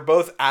easy. They're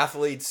both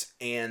athletes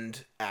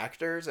and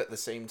actors at the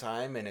same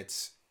time, and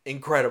it's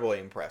incredibly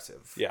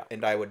impressive. Yeah.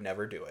 And I would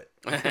never do it.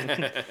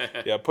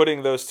 Yeah,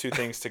 putting those two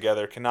things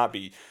together cannot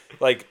be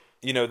like,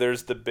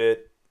 there's the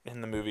bit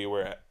in the movie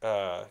where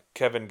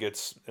Kevin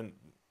gets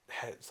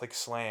it's like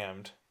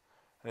slammed.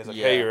 And he's like,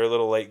 "Hey, you're a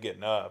little late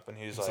getting up." And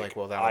he's like,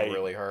 "Well, that one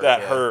really hurt."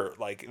 That hurt.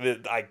 Like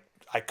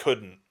I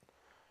couldn't,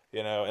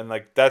 and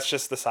like that's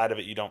just the side of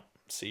it you don't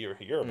see or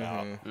hear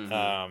about.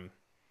 Mm-hmm.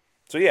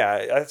 So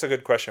yeah, that's a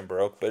good question,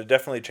 Baroque, but it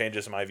definitely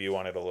changes my view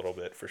on it a little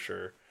bit for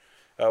sure.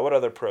 What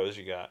other pros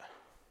you got?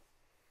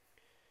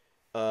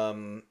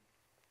 The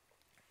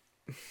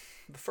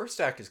first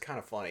act is kind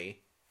of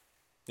funny.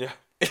 Yeah.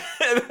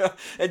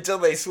 Until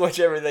they switch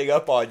everything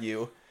up on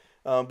you.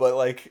 But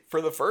like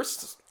for the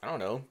first, I don't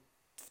know,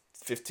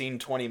 15,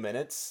 20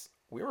 minutes,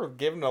 we were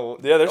given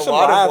there's some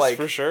lot laughs, of like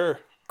for sure.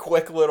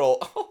 Quick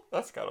little,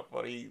 that's kind of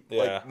funny,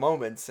 like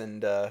moments,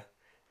 and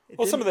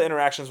some of the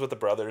interactions with the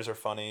brothers are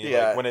funny.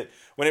 Yeah, like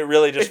when it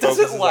really just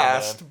doesn't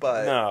last,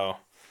 but no,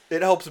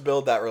 it helps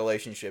build that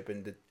relationship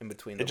in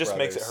between the brothers. It just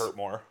makes it hurt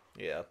more.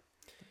 Yeah.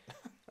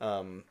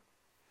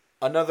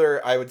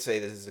 Another, I would say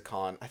this is a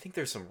con. I think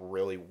there's some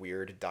really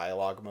weird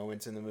dialogue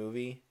moments in the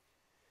movie.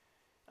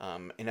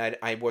 And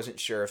I wasn't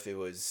sure if it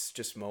was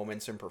just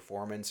moments in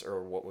performance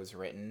or what was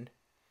written,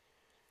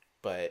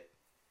 but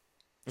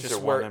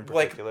just where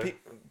like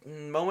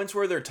moments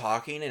where they're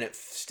talking and it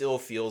still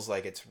feels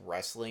like it's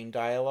wrestling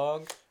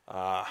dialogue,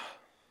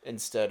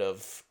 instead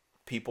of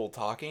people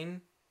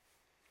talking.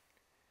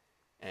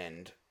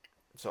 And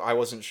so I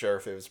wasn't sure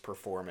if it was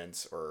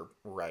performance or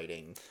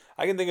writing.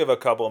 I can think of a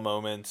couple of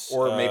moments.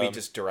 Or maybe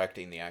just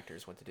directing the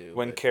actors what to do.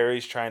 When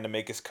Carrie's trying to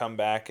make his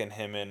comeback and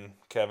him and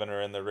Kevin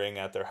are in the ring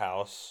at their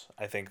house,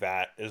 I think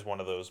that is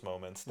one of those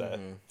moments that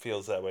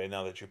feels that way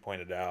now that you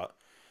pointed out.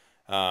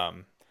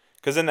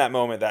 Because in that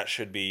moment, that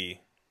should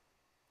be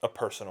a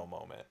personal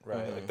moment, right?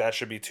 Mm-hmm. Like that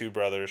should be two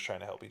brothers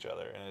trying to help each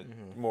other. And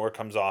it more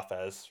comes off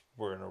as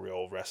we're in a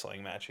real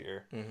wrestling match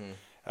here,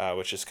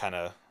 which is kind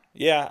of...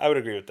 Yeah, I would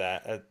agree with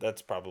that.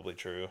 That's probably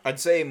true. I'd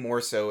say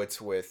more so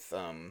it's with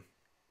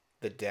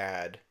the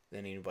dad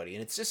than anybody.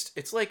 And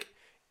it's like,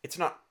 it's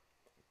not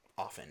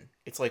often.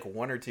 It's like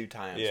one or two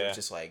times. Yeah. It's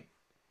just like,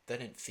 that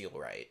didn't feel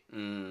right.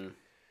 Mm.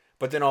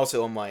 But then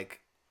also I'm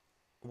like,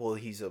 well,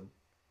 he's a...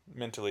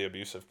 mentally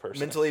abusive person.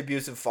 Mentally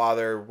abusive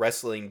father,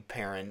 wrestling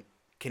parent.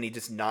 Can he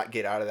just not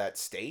get out of that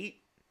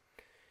state?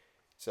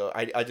 So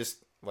I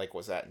just, like,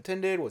 was that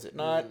intended? Was it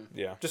not?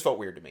 Yeah. Just felt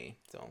weird to me,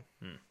 so...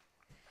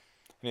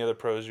 Any other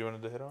pros you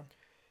wanted to hit on?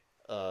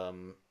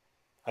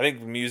 I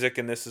think music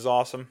in this is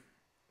awesome.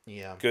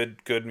 Yeah.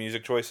 Good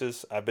music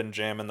choices. I've been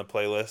jamming the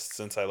playlist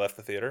since I left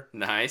the theater.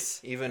 Nice.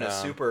 Even a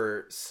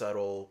super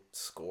subtle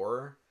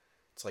score.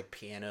 It's like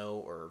piano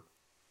or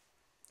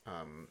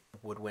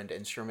woodwind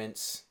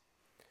instruments.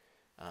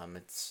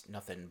 It's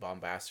nothing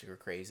bombastic or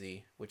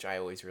crazy, which I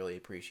always really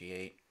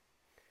appreciate.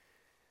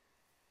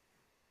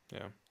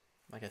 Yeah.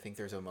 Like I think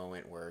there's a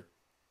moment where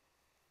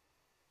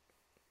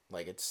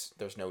like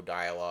there's no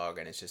dialogue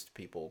and it's just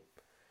people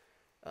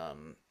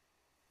kind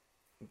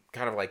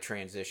of like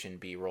transition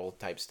B-roll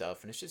type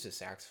stuff and it's just a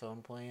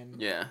saxophone playing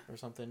or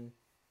something.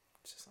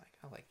 It's just like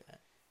I like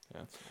that.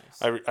 Yeah.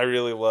 Nice. I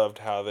really loved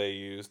how they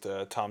used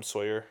Tom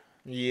Sawyer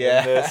in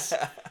this.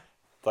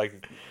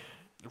 Like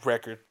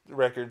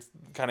records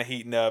kind of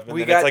heating up and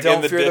we then got it's like Don't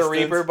in the Fear distance. the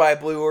Reaper by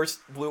Blue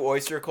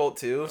Oyster Cult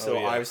too,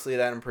 so obviously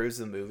that improves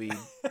the movie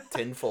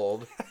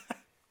tenfold.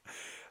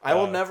 I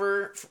will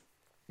never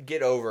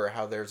get over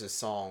how there's a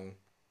song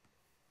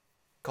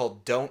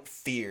called Don't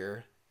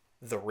Fear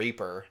the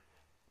Reaper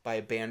by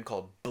a band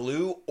called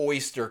Blue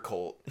Oyster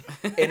Cult.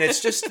 And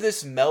it's just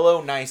this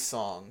mellow, nice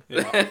song.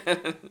 Yeah.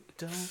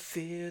 Don't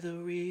fear the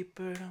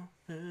Reaper.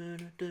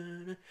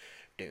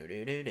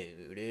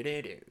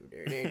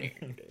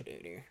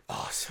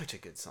 Oh, such a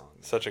good song.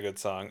 Man. Such a good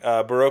song.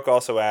 Baroque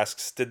also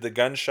asks, did the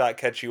gunshot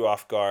catch you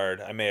off guard?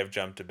 I may have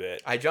jumped a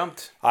bit. I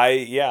jumped. I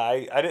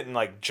didn't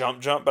like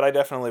jump, but I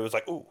definitely was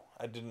like, ooh.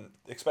 I didn't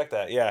expect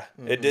that. Yeah,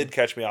 It did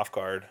catch me off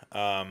guard.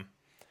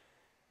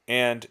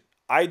 And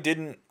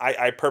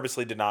I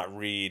purposely did not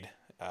read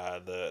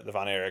the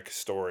Von Erich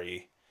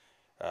story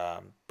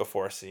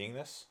before seeing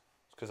this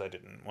because I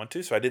didn't want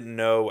to. So I didn't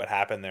know what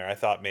happened there. I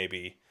thought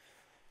maybe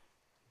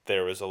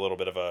there was a little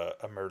bit of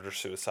a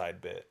murder-suicide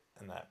bit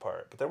in that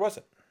part, but there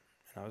wasn't.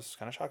 And I was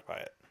kind of shocked by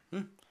it.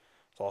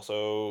 It's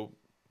also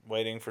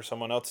waiting for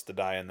someone else to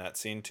die in that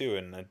scene too,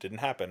 and it didn't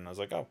happen. I was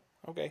like, oh,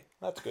 okay,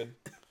 that's good.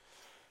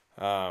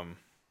 How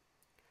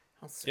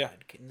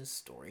sad can this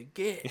story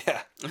get?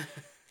 Yeah.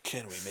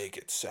 Can we make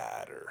it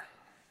sadder?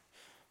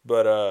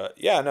 But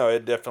yeah, no,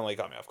 it definitely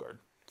caught me off guard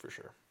for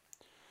sure.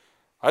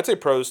 I'd say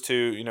pros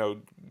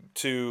to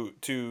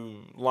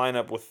to line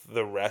up with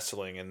the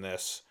wrestling in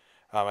this.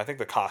 I think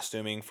the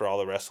costuming for all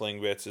the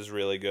wrestling bits is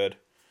really good.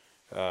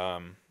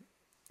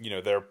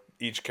 Their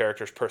each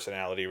character's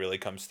personality really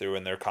comes through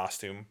in their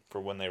costume for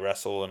when they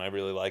wrestle, and I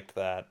really liked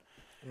that.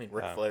 I mean,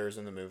 Ric Flair's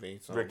in the movie.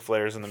 So. Ric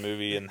Flair's in the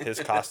movie, and his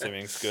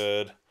costuming's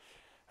good.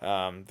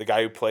 The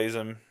guy who plays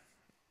him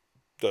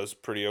does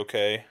pretty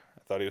okay.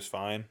 I thought he was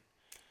fine.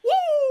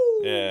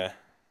 Woo! Yeah.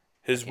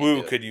 His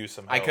woo could use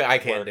some help. I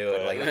can't do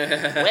it.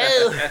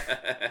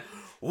 Like,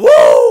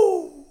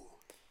 woo!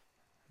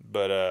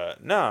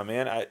 But no,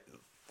 man. A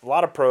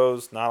lot of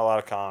pros, not a lot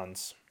of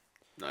cons.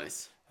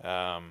 Nice.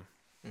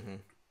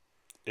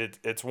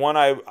 It's one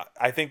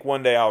I think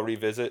one day I'll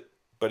revisit,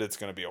 but it's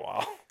gonna be a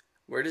while.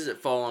 Where does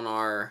it fall on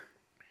our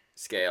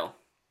scale?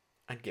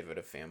 I'd give it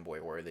a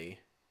fanboy worthy.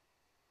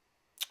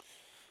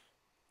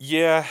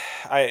 Yeah,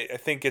 I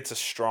think it's a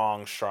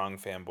strong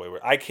fanboy.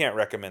 I can't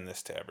recommend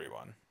this to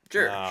everyone.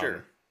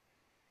 Sure.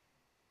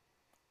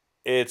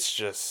 It's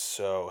just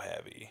so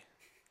heavy.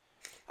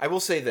 I will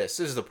say this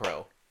is the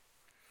pro.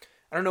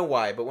 I don't know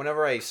why, but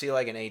whenever I see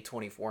like an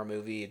A24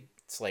 movie,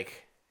 it's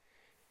like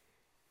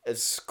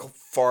as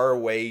far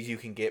away as you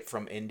can get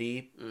from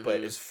indie,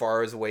 but as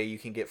far as away you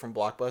can get from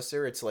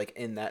blockbuster, it's like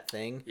in that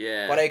thing.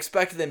 Yeah. But I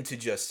expect them to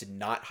just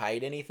not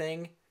hide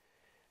anything.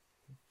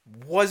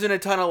 Wasn't a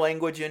ton of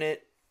language in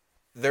it.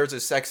 There's a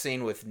sex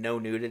scene with no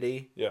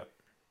nudity. Yeah.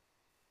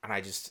 And I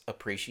just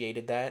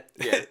appreciated that.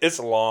 Yeah. It's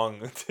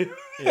long too.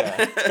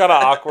 Yeah. It's kind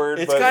of awkward.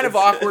 It's kind of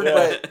awkward,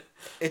 but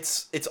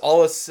it's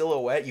all a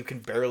silhouette. You can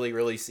barely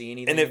really see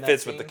anything. And it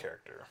fits with the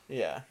character.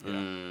 Yeah.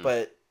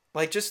 But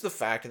like just the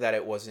fact that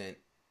it wasn't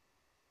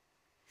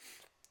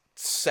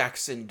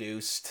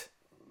sex-induced.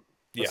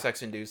 A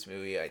sex-induced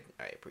movie, I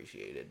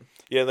appreciated.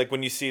 Yeah, like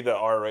when you see the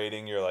R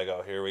rating, you're like,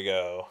 oh, here we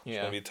go. There's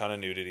Yeah. going to be a ton of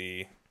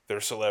nudity.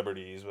 They're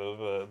celebrities, blah,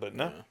 blah, blah. But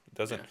no, it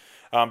doesn't.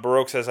 Yeah.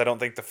 Baroque says, I don't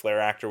think the Flair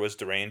actor was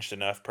deranged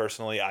enough,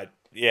 personally. I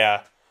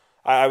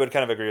would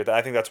kind of agree with that.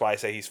 I think that's why I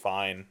say he's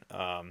fine.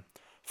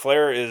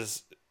 Flair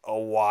is a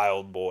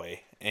wild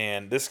boy,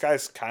 and this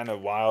guy's kind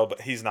of wild,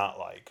 but he's not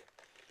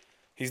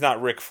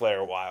Ric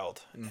Flair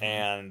wild.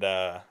 And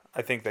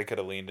I think they could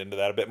have leaned into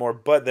that a bit more.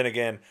 But then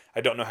again,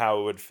 I don't know how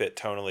it would fit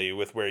tonally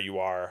with where you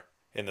are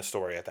in the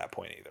story at that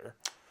point either.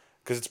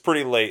 Because it's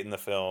pretty late in the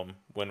film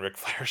when Ric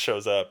Flair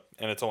shows up,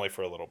 and it's only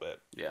for a little bit.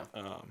 Yeah.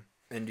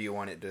 And do you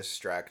want it to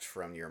distract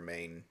from your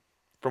main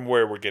From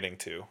where we're getting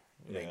to.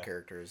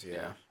 characters?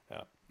 Yeah.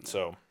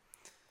 So,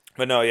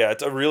 but no, yeah,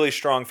 it's a really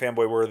strong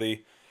fanboy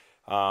worthy.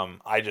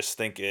 I just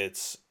think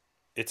it's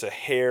a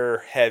hair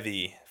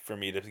heavy for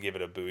me to give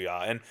it a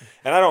booyah. And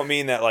I don't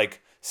mean that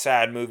like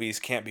sad movies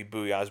can't be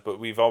booyahs, but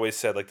we've always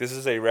said like this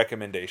is a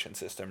recommendation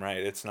system, right?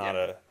 It's not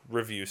a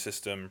review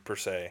system per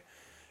se.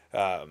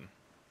 I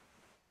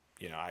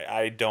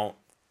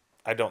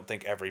don't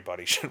think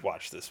everybody should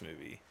watch this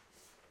movie.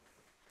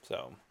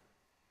 So,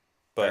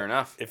 but fair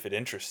enough. If it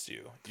interests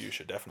you, you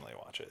should definitely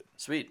watch it.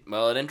 Sweet.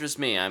 Well, it interests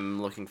me.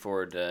 I'm looking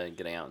forward to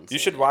getting out and You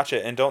should watch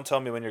it, and don't tell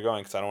me when you're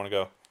going because I don't want to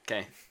go.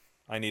 Okay.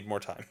 I need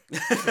more time.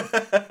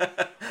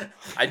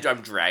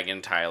 I'm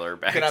dragging Tyler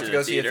back. You're gonna have to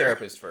go see a theater.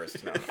 therapist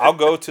first. No. I'll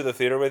go to the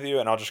theater with you,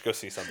 and I'll just go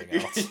see something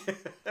else.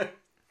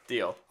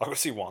 Deal. I'll go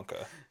see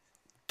Wonka.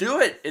 Do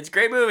it. It's a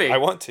great movie. I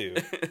want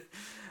to.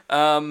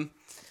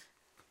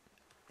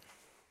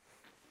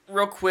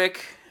 Real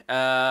quick,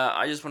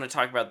 I just want to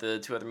talk about the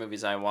two other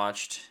movies I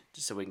watched,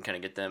 just so we can kind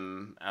of get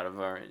them out of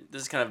our...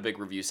 This is kind of a big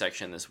review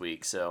section this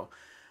week. So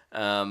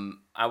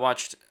I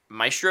watched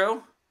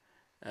Maestro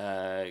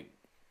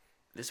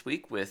this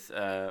week with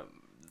the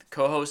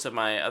co-host of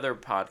my other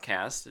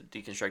podcast,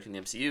 Deconstructing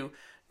the MCU,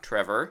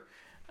 Trevor.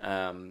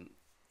 It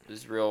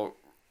was real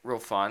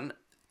fun.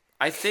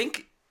 I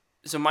think...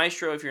 So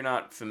Maestro, if you're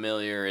not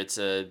familiar, it's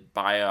a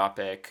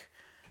biopic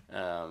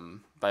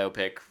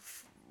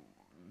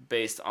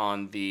based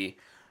on the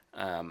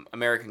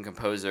American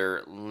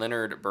composer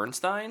Leonard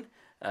Bernstein.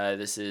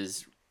 This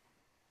is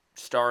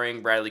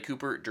starring Bradley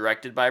Cooper,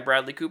 directed by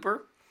Bradley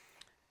Cooper.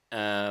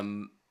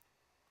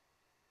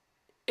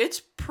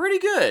 It's pretty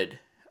good.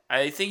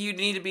 I think you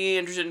need to be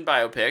interested in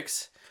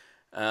biopics.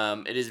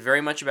 It is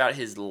very much about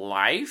his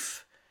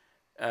life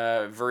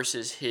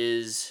versus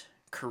his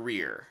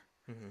career.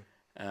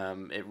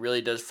 Mm-hmm. It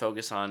really does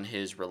focus on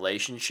his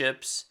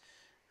relationships.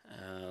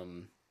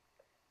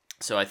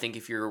 So I think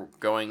if you're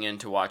going in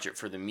to watch it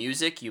for the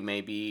music, you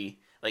may be...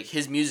 Like,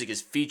 his music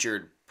is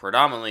featured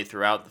predominantly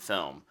throughout the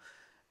film.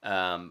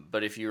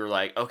 But if you're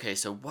like, okay,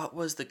 so what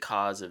was the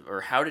cause of... Or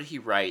how did he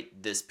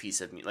write this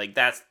piece of music? Like,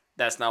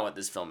 that's not what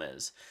this film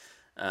is.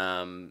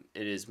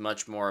 It is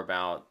much more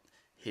about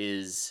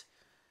his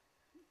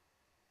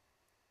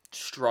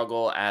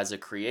struggle as a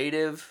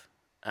creative.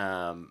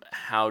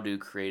 How do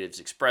creatives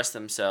express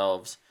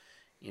themselves?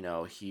 You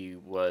know, he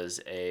was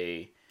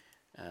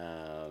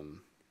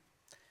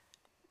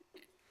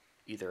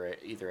either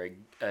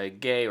a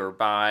gay or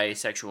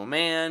bisexual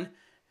man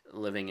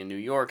living in New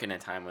York in a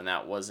time when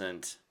that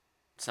wasn't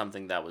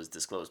something that was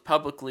disclosed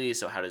publicly.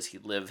 So how does he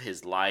live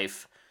his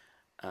life,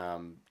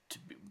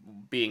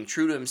 being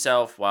true to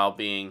himself while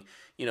being,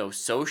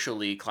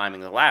 socially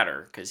climbing the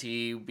ladder? Because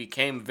he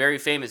became very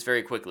famous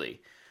very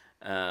quickly,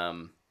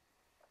 and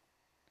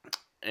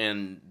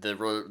the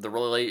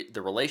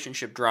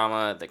relationship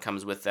drama that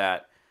comes with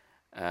that.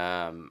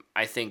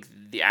 I think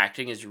the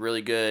acting is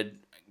really good.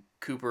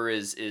 Cooper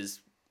is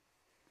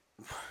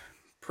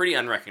pretty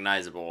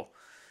unrecognizable,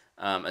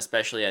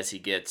 especially as he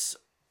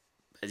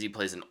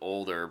plays an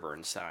older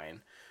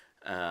Bernstein.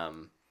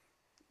 The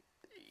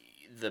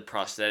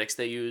prosthetics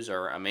they use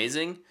are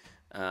amazing.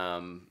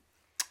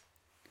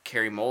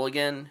 Carey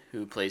Mulligan,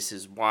 who plays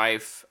his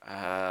wife,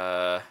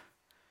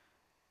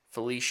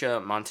 Felicia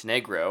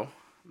Montenegro.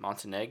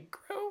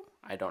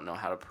 I don't know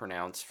how to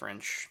pronounce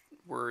French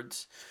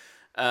words.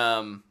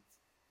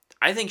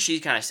 I think she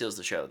kind of steals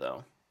the show,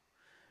 though.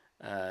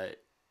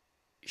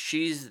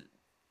 She's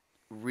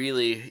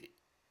really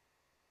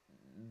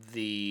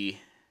the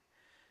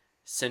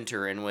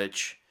center in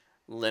which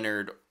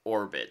Leonard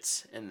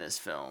orbits in this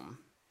film.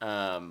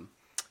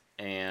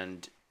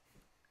 And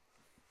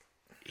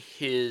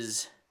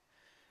his,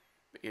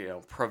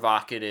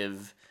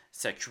 provocative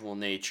sexual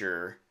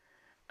nature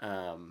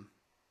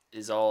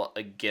is all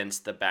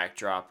against the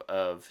backdrop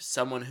of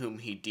someone whom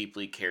he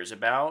deeply cares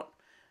about,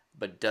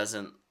 but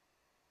doesn't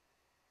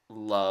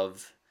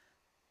love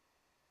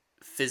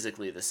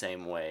physically the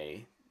same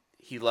way.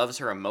 He loves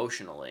her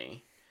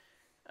emotionally.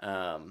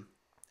 And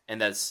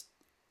that's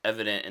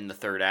evident in the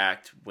third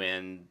act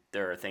when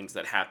there are things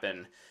that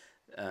happen.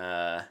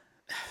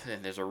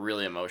 There's a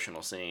really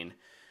emotional scene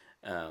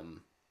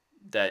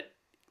that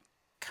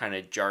kind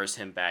of jars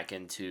him back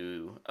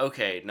into,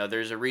 okay, no,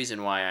 there's a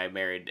reason why I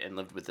married and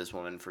lived with this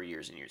woman for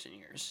years and years and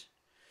years.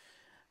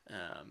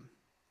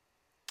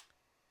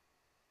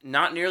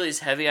 Not nearly as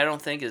heavy, I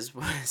don't think, as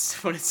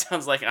what it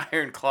sounds like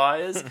Iron Claw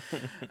is,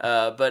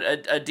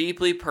 but a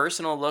deeply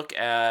personal look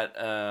at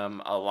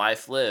a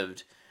life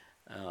lived.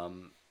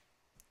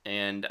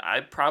 And I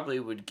probably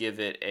would give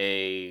it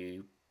a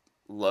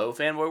low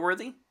fanboy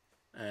worthy.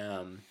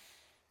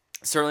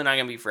 Certainly not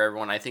going to be for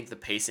everyone. I think the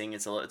pacing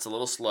it's a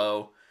little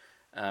slow,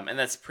 and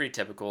that's pretty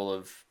typical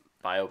of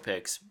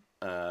biopics.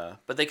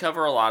 But they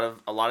cover a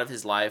lot of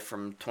his life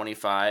from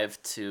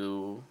 25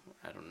 to,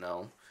 I don't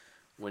know,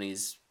 when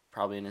he's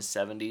probably in his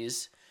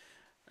 70s.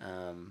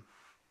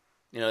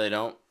 They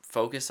don't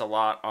focus a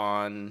lot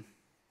on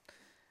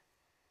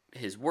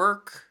his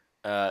work.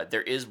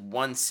 There is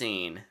one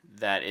scene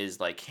that is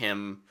like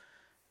him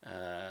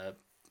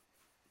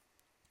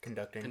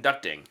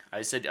conducting. I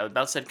was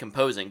about to say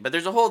composing, but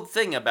there's a whole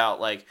thing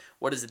about like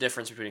what is the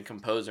difference between a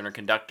composer and a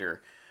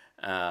conductor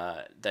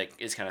that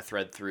is kind of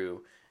thread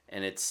through,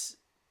 and I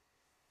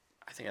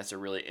think that's a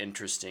really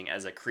interesting,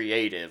 as a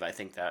creative, I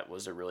think that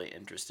was a really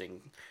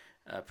interesting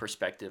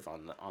perspective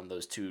on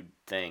those two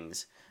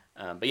things.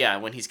 But yeah,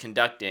 when he's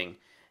conducting,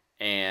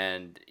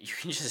 and you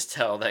can just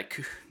tell that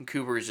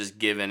Cooper is just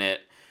giving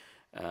it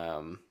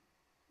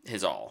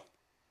his all,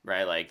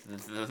 right? Like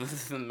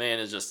the man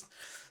is just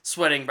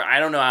sweating, but I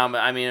don't know how.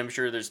 I mean, I'm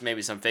sure there's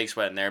maybe some fake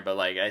sweat in there, but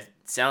like it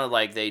sounded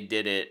like they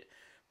did it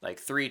like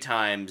 3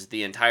 times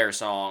the entire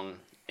song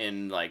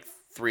in like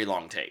 3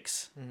 long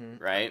takes,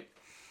 right?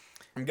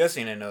 I'm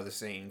guessing I know the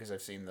scene because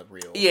I've seen the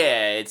reel.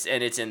 Yeah, it's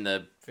in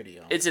the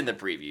video. It's in the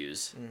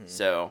previews.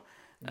 So,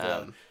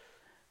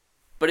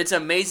 but it's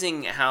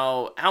amazing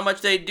how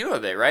much they do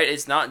of it, right?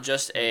 It's not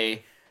just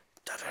a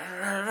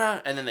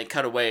and then they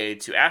cut away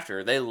to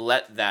after. They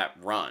let that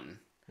run,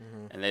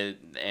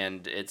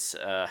 and it's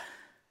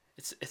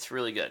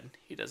really good.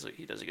 He does a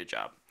good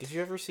job. Did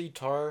you ever see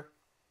Tar?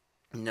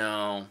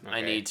 No, okay.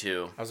 I need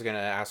to. I was gonna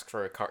ask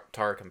for a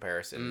Tar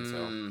comparison.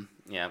 So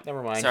yeah,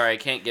 never mind. Sorry, I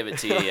can't give it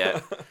to you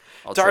yet.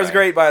 Tar's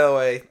great, by the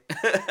way.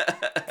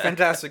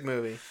 Fantastic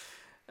movie.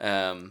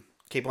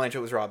 Kate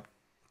Blanchett was robbed.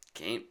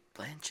 Kate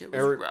Blanchett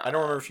was robbed. I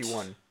don't remember if she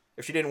won.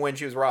 If she didn't win,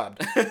 she was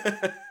robbed.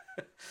 I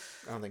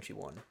don't think she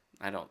won.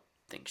 I don't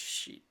think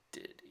she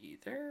did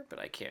either, but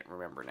I can't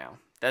remember now.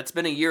 That's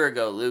been a year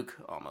ago, Luke,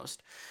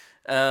 almost.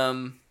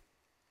 Yeah.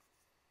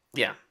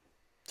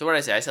 So what did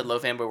I say? I said low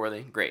fanboy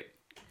worthy. Great.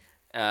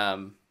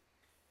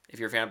 If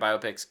you're a fan of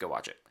biopics, go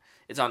watch it.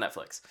 It's on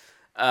Netflix.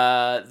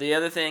 The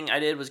other thing I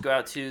did was go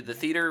out to the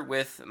theater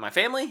with my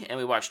family, and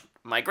we watched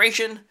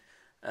Migration,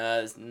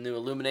 this new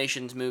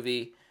Illuminations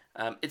movie.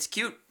 It's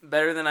cute,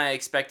 better than I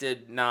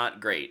expected,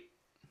 not great.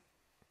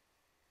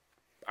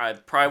 I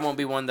probably won't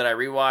be one that I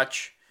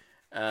rewatch.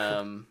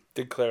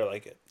 Did Claire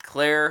like it?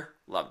 Claire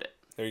loved it.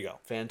 There you go.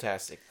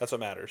 Fantastic. That's what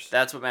matters.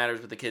 That's what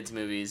matters with the kids'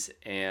 movies,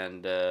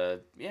 and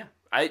yeah.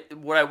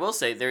 What I will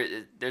say,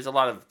 there's a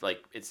lot of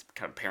like, it's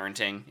kind of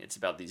parenting. It's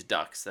about these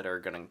ducks that are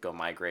gonna go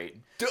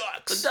migrate.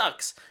 Ducks. The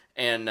ducks.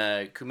 And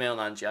Kumail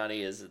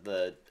Nanjiani is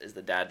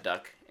the dad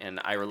duck, and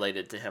I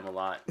related to him a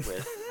lot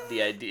with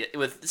the idea,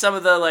 with some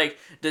of the like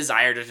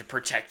desire to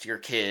protect your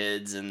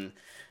kids and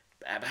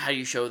how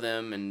you show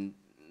them and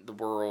the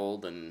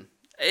world, and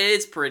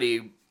it's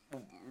pretty,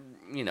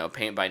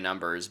 paint by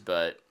numbers,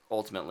 but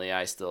ultimately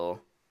I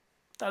still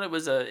thought it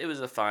was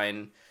a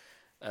fine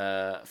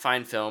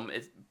Fine film.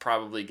 It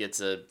probably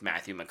gets a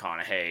Matthew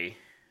McConaughey.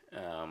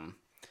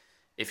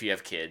 If you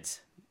have kids,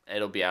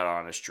 it'll be out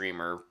on a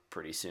streamer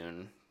pretty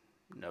soon,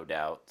 no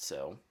doubt.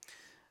 So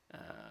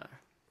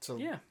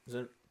yeah. Is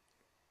it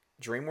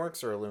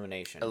DreamWorks or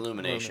Illumination?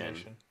 Illumination.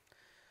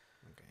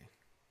 Okay.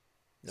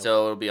 Nope.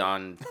 So it'll be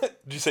on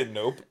Did you say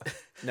nope?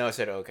 No, I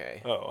said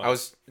okay. Oh, I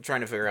was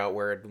trying to figure out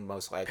where it'd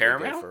most likely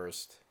Paramount? go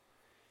first.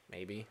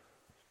 Maybe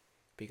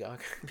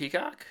Peacock.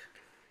 Peacock.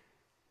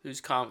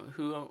 Which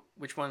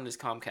one does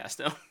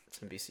Comcast own? It's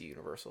NBC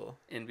Universal.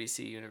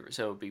 NBC Universal.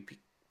 So it'll be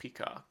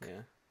Peacock.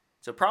 Yeah.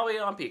 So probably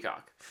on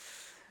Peacock.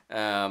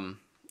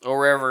 Or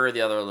wherever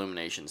the other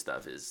Illumination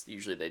stuff is.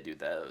 Usually they do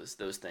those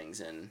things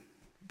in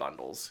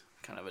bundles,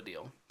 kind of a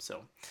deal.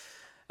 So,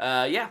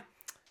 yeah.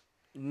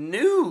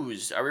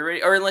 News. Are we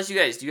ready? Or unless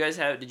did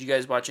you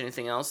guys watch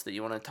anything else that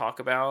you want to talk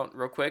about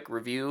real quick?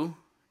 Review?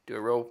 Do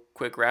a real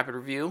quick rapid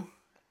review?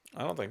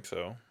 I don't think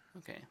so.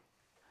 Okay.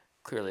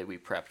 Clearly we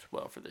prepped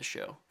well for this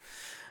show.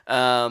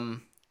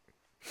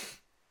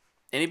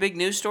 Any big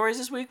news stories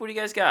this week? What do you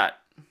guys got?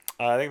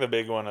 I think the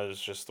big one is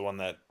just the one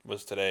that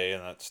was today,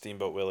 and that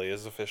Steamboat Willie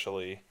is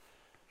officially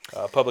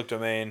public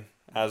domain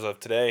as of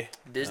today.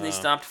 Disney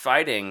stopped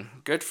fighting.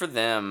 Good for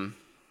them.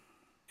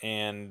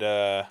 And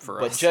For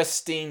But us. just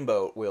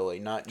Steamboat Willie,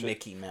 not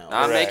Mickey Mouse.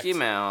 Not Correct. Mickey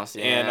Mouse.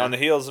 Yeah. And on the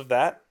heels of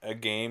that, a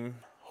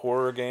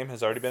horror game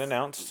has already been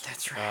announced.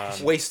 That's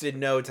right. Wasted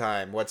no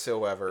time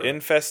whatsoever.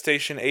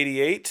 Infestation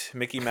 88,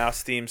 Mickey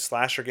Mouse themed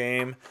slasher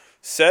game,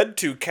 said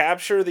to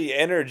capture the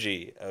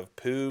energy of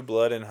poo,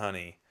 blood, and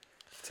honey.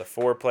 It's a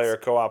 4-player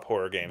co-op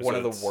horror game. One so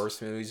of the it's-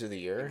 worst movies of the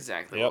year.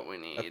 Exactly Yep. what we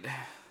need.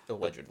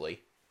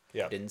 Allegedly.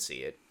 Yeah, Didn't see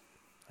it.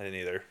 I didn't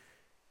either.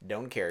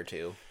 Don't care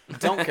to.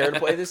 Don't care to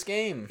play this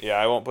game. Yeah,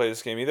 I won't play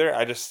this game either.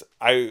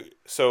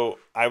 So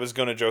I was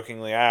going to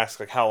jokingly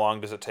ask, like, how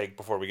long does it take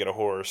before we get a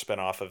horror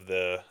spinoff of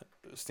the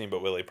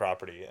Steamboat Willie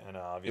property? And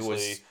It obviously,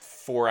 was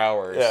 4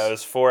 hours. yeah, it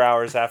was 4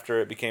 hours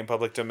after it became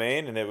public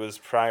domain, and it was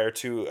prior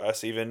to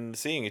us even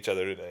seeing each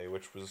other today,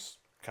 which was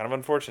kind of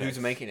unfortunate. Who's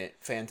making it?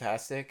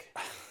 Fantastic.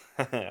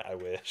 I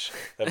wish.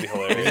 That'd be Is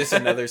hilarious. this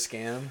another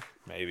scam?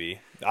 Maybe.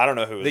 I don't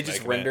know who was They just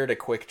making rendered a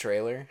quick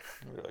trailer. it.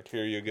 They're like,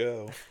 here you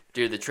go.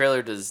 Dude, the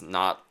trailer does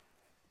not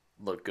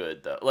look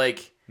good, though.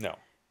 Like, No.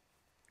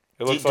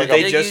 It Did, looks did like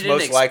they you just didn't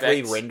most likely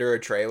expect- render a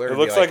trailer? it and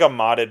be looks like a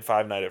modded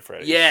Five Nights at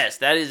Freddy's. yes,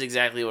 that is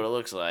exactly what it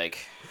looks like.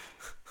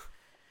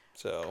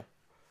 So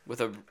With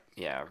a,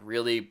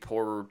 really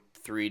poor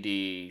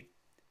 3D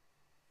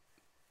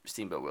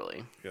Steamboat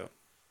Willie. yeah.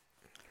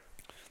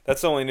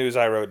 That's the only news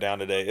I wrote down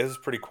today. It was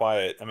pretty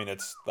quiet. I mean,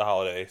 it's the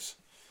holidays.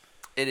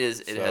 It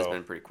is. It has So,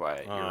 been pretty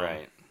quiet. You're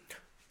right.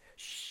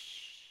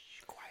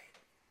 quiet.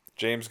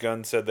 James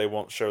Gunn said they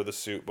won't show the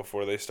suit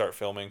before they start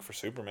filming for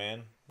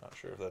Superman. Not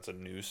sure if that's a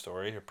news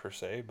story or per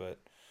se, but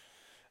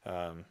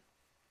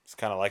it's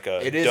kind of like a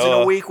It is duh.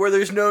 in a week where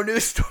there's no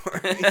news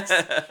stories.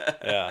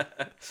 Yeah,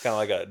 it's kind of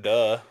like a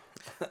duh.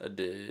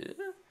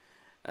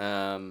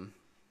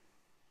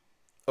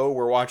 Oh,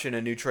 we're watching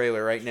a new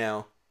trailer right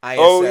now. ISS.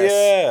 Oh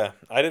yeah,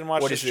 I didn't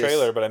watch What this is this?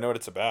 trailer, but I know what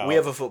it's about. We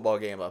have a football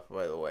game up,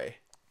 by the way.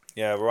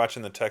 Yeah, we're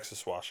watching the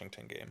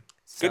Texas-Washington game.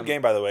 Good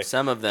game, by the way.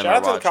 Some of them Shout are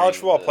out to the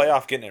college watching football the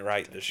playoff getting it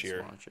right this Texas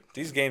year. Washington.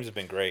 These games have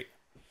been great.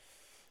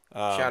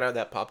 Shout out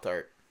that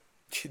Pop-Tart.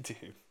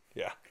 Dude,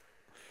 yeah.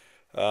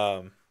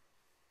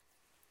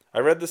 I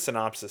read the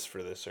synopsis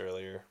for this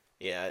earlier.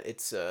 Yeah,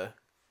 it's a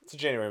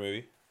January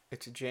movie.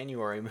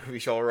 January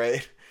movie, all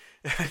right.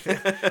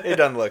 It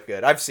doesn't look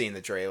good. I've seen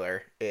the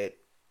trailer. It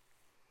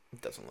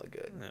doesn't look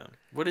good. Yeah.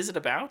 What is it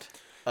about?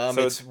 So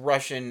It's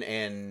Russian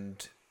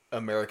and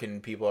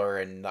American people are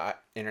in the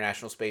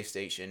International Space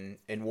Station,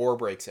 and war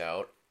breaks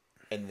out,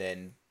 and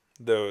then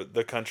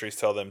The countries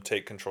tell them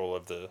take control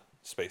of the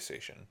space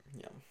station.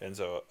 yeah, And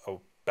so a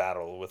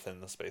battle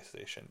within the space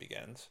station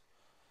begins.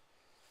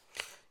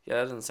 Yeah,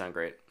 that doesn't sound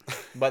great.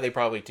 but they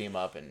probably team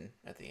up and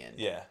at the end,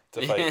 Yeah,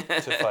 to fight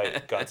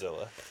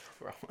Godzilla.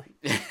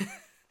 probably.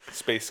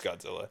 Space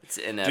Godzilla. It's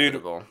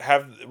inevitable.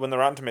 Dude, when the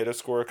Rotten Tomatoes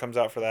score comes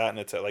out for that and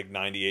it's at like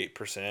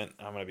 98%,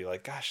 I'm gonna be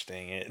like, gosh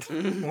dang it.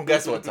 Well,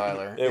 guess what,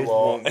 Tyler? It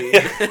won't. be.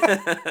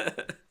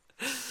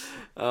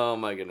 Oh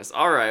my goodness.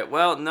 All right.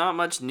 Well, not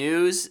much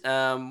news.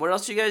 What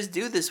else did you guys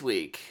do this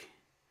week?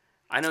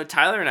 I know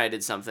Tyler and I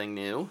did something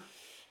new.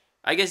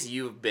 I guess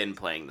you've been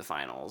playing the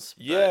finals.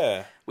 but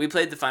Yeah, we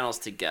played the finals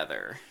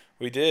together,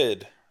 we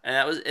did.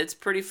 and it's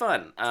pretty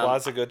fun. It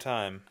was a good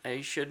time.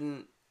 I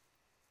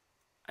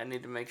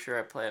need to make sure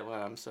I play it when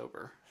I'm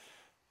sober.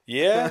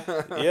 Yeah,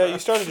 you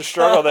started to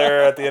struggle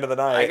there at the end of the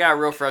night. I got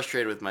real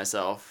frustrated with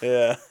myself.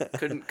 Yeah.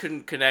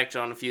 couldn't connect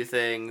on a few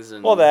things,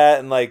 and Well, that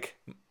and like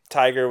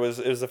Tiger it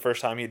was the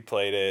first time he'd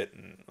played it,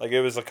 and like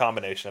it was a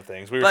combination of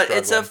things. We were But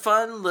it's a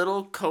struggling. fun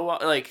little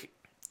co-op, like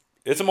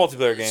It's a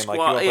multiplayer game. Like you squad,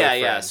 wanna play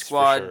with friends, for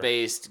squad sure.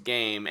 based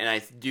game, and I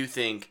do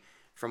think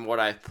from what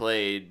I've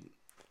played,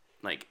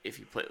 like if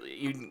you play,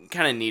 you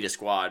kind of need a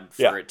squad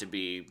for Yeah. it to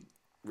be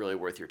really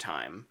worth your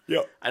time.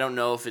 Yep. I don't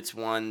know if it's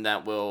one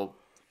that will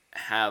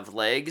have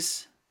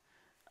legs.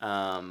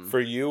 For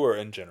you or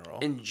in general?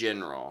 In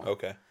general,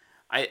 Okay.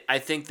 I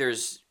think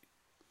there's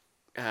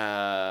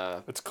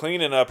It's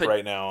cleaning up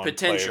right now on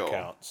potential.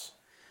 player counts.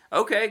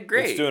 Okay,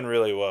 great. It's doing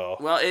really well.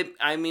 Well,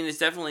 it's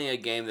definitely a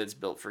game that's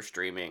built for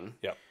streaming.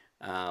 Yep.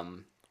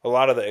 A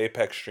lot of the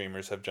Apex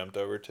streamers have jumped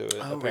over to it.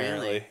 Oh,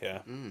 apparently. Really? Yeah.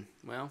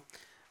 Well,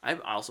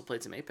 I've also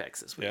played some Apex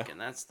this week, Yeah. and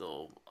that's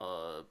still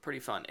pretty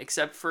fun.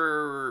 Except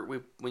for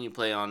when you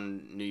play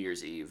on New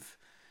Year's Eve,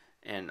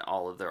 and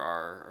all of there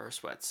are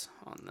sweats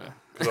on the.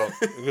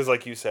 Because,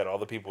 like you said, all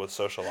the people with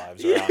social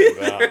lives are out and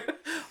about.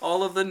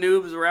 All of the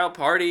noobs were out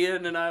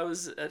partying, and I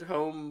was at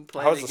home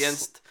playing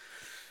against.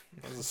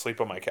 I was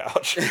asleep on my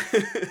couch.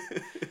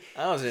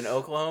 I was in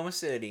Oklahoma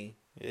City.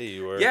 Yeah,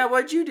 you were. Yeah,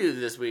 what'd you do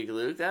this week,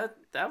 Luke? That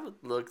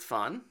looked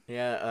fun.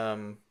 Yeah,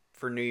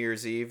 for New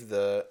Year's Eve,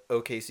 the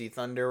OKC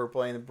Thunder were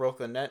playing the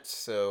Brooklyn Nets,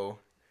 so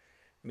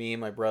me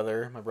and my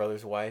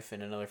brother's wife,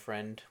 and another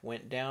friend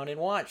went down and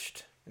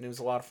watched, and it was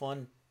a lot of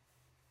fun.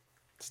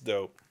 It's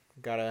dope.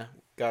 Gotta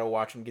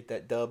watch them get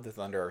that dub. The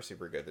Thunder are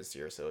super good this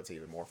year, so it's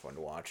even more fun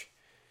to watch.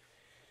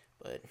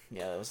 But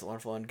yeah, that was a lot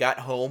of fun. Got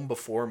home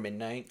before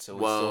midnight, so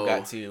we still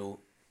got to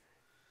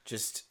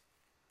just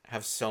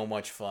have so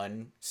much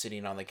fun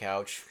sitting on the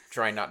couch,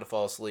 trying not to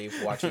fall asleep,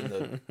 watching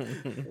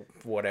the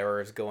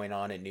whatever is going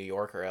on in New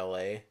York or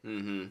LA.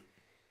 Mm-hmm.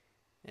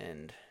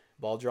 And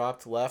ball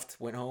dropped, left,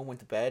 went home,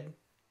 went to bed.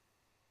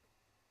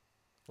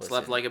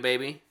 Slept like a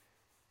baby?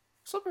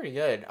 Slept pretty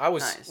good.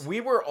 Nice. We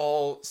were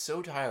all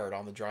so tired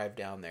on the drive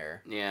down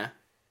there. Yeah.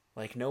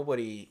 Like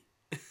nobody,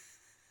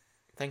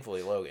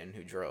 thankfully Logan,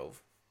 who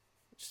drove,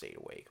 stayed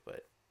awake,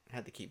 but I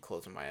had to keep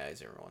closing my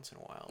eyes every once in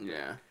a while.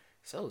 Yeah.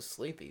 So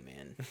sleepy,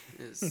 man.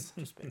 It's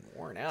just been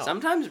worn out.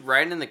 Sometimes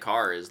riding in the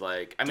car is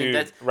like,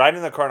 Dude, riding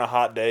in the car on a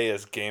hot day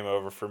is game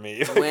over for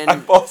me. When I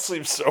fall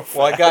asleep so fast.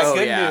 Well, I got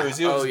good news.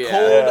 It was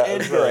cold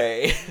and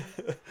gray.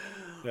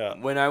 Yeah.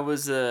 When I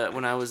was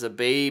a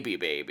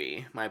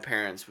baby, my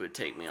parents would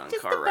take me on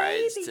car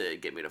rides to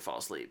get me to fall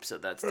asleep. So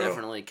that's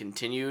definitely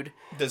continued.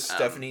 Does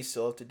Stephanie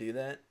still have to do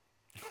that?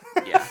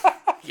 Yeah.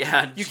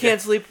 Yeah. You can't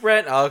sleep,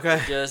 Brett? Oh,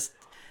 okay.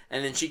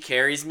 And then she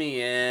carries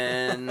me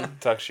in.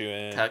 Tucks you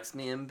in. Tucks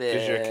me in bed.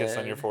 Gives you a kiss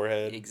on your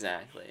forehead.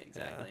 Exactly.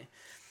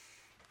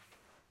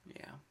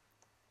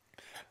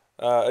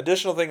 Yeah.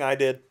 Additional thing I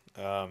did.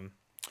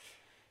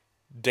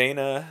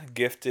 Dana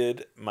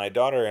gifted my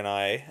daughter and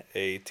I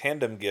a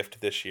tandem gift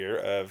this year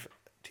of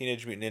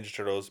Teenage Mutant Ninja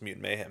Turtles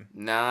Mutant Mayhem.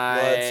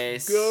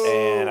 Nice. Let's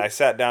go. And I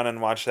sat down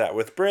and watched that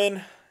with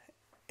Bryn,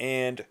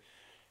 and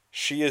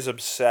she is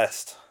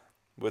obsessed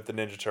with the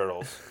Ninja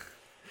Turtles.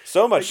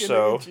 So much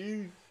so,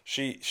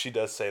 she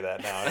does say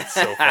that now. It's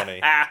so funny.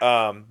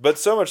 But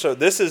so much so,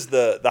 this is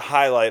the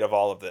highlight of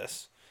all of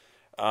this.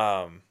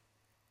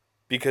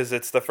 Because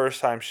it's the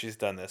first time she's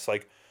done this.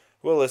 Like,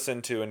 we'll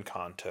listen to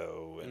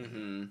Encanto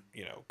and,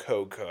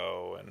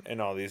 Coco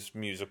and all these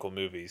musical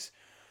movies.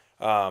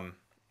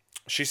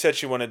 She said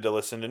she wanted to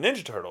listen to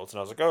Ninja Turtles, and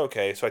I was like, oh,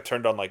 okay. So I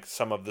turned on, like,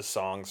 some of the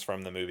songs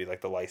from the movie,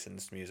 like the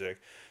licensed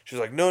music. She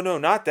was like, no,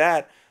 not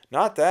that.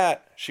 Not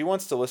that. She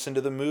wants to listen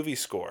to the movie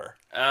score.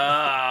 Oh.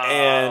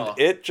 And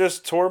it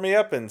just tore me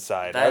up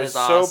inside. I was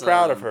so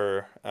proud of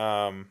her.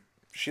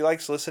 She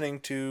likes listening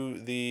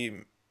to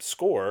the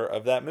score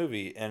of that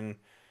movie, and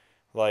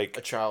like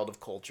a child of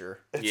culture.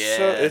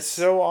 It's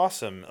so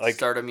awesome. Like,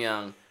 start 'em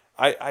young.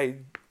 I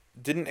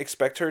didn't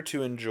expect her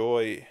to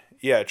enjoy.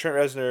 Yeah, Trent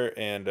Reznor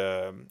and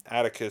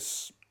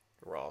Atticus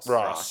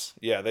Ross.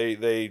 Yeah,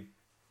 they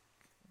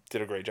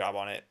did a great job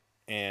on it,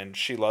 and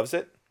she loves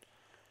it.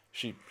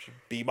 She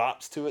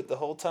bebops to it the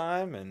whole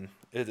time, and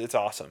it's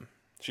awesome.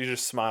 She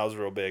just smiles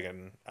real big,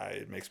 and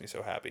it makes me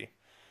so happy.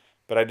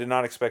 But I did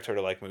not expect her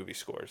to like movie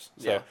scores.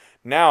 So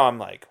now I'm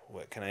like,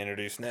 what can I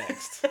introduce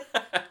next?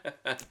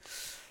 I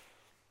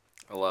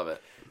love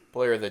it.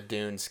 Player of the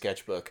Dune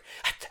sketchbook.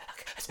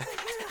 She's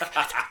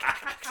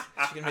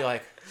gonna be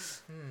like,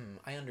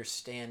 I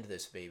understand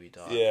this, baby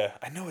dog. Yeah,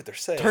 I know what they're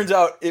saying. Turns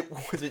out it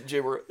wasn't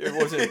gibber. It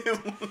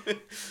wasn't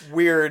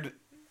weird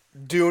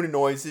Dune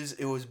noises.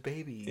 It was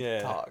baby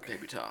talk.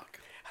 Baby talk.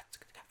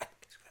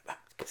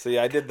 So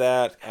yeah, I did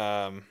that,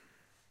 and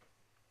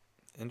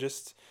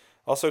just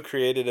also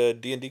created a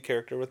D&D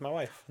character with my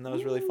wife, and that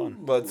was really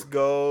fun. Let's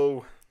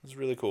go. It was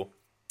really cool.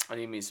 I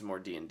need me some more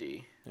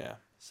D&D. Yeah.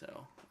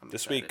 So I'm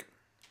this excited. week.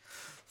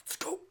 Let's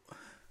go.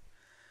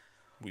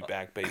 We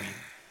back, baby.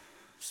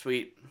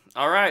 Sweet.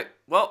 All right.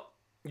 Well,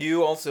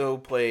 you also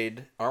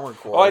played Armored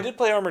Core. Oh, I did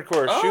play Armored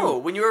Core. Oh, Shoot.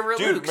 when you were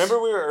Dude,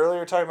 remember we were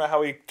earlier talking about how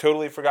we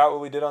totally forgot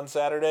what we did on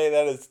Saturday?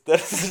 That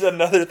is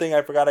another thing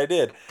I forgot I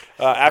did.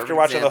 After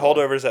watching the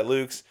Holdovers at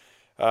Luke's,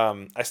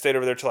 I stayed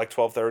over there till like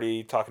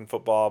 12:30 talking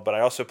football, but I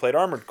also played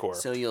Armored Core.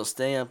 So you'll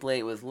stay up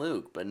late with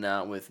Luke, but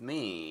not with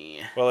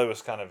me. Well, it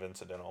was kind of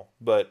incidental,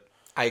 but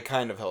I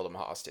kind of held him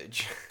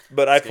hostage.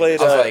 But I played.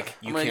 I was like,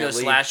 I'm gonna go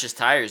slash his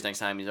tires next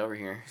time he's over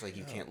here. It's like,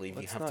 you can't leave. You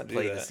Let's have to not do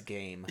play that. this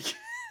game.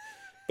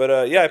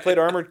 But yeah, I played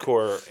Armored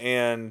Core,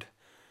 and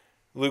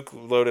Luke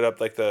loaded up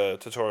like the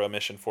tutorial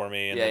mission for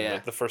me, and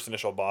then the first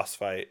initial boss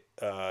fight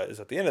is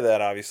at the end of that,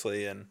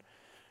 obviously, and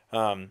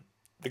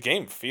the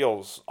game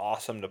feels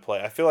awesome to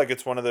play. I feel like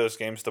it's one of those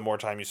games, the more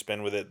time you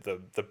spend with it,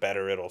 the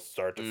better it'll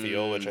start to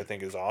feel, which I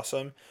think is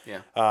awesome.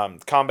 Yeah.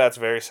 Combat's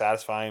very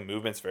satisfying.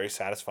 Movement's very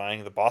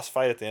satisfying. The boss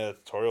fight at the end of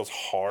the tutorial is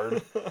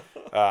hard.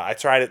 I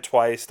tried it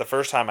twice. The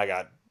first time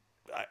I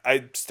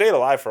stayed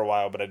alive for a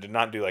while, but I did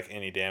not do like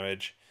any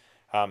damage.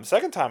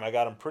 Second time I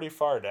got him pretty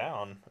far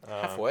down.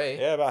 Halfway.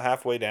 Yeah, about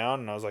halfway down,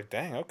 and I was like,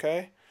 dang,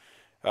 okay.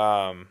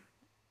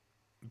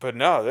 But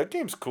no, that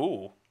game's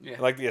cool. Yeah.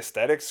 Like, the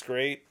aesthetic's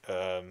great.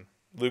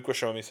 Luke was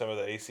showing me some of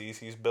the ACs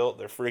he's built.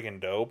 They're freaking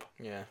dope.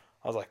 Yeah.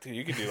 I was like, dude,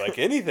 you can do like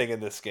anything in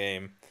this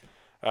game.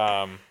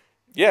 Yeah,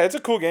 it's a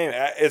cool game.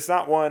 It's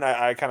not one,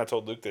 I kind of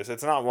told Luke this,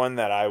 it's not one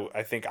that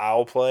I think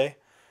I'll play.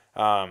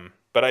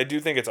 But I do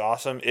think it's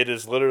awesome. It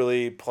is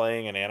literally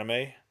playing an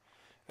anime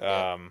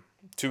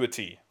to a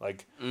T.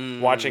 Like,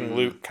 watching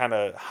Luke kind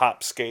of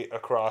hop skate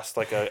across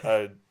like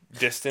a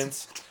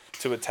distance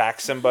to attack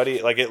somebody.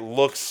 Like, it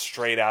looks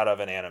straight out of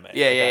an anime.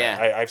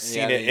 Yeah. I've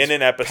seen it in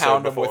an episode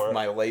pound before. him with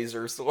my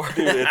laser sword.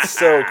 Dude, it's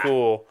so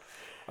cool.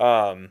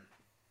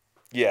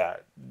 Yeah,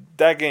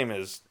 that game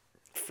is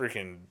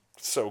freaking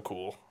so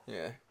cool.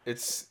 Yeah,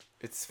 it's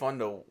fun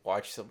to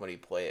watch somebody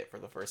play it for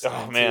the first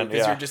time. Oh man,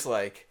 because yeah. you're just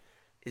like,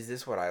 is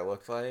this what I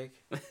look like?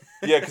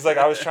 Yeah, because like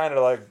I was trying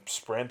to like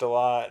sprint a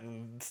lot,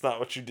 and it's not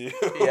what you do.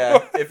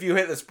 Yeah, if you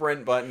hit the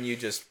sprint button, you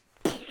just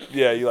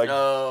Yeah, you like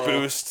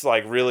boost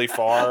like really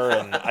far,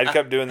 and I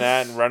kept doing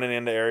that and running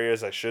into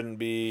areas I shouldn't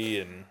be,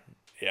 and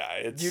yeah,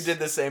 it's. You did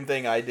the same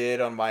thing I did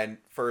on my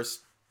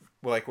first,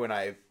 like when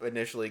I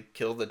initially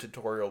killed the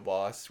tutorial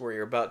boss, where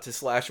you're about to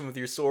slash him with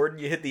your sword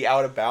and you hit the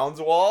out of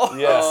bounds wall.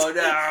 Yes. Oh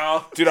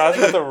no, dude, I was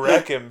going to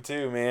wreck him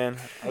too, man.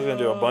 I was going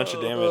to do a bunch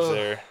of damage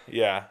there.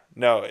 Yeah,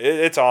 no,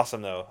 it's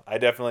awesome though. I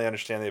definitely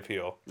understand the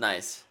appeal.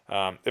 nice.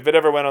 If it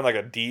ever went on like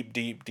a deep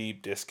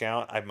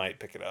discount, I might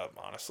pick it up.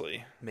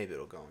 Honestly, Maybe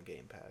it'll go on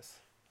Game Pass.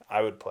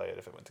 I would play it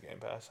if it went to Game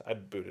Pass.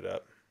 I'd boot it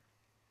up.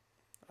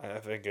 I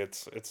think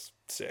it's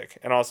sick,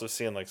 and also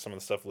seeing like some of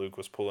the stuff Luke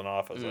was pulling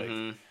off, I was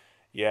like,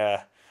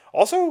 yeah.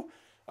 Also,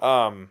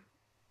 I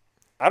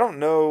don't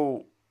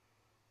know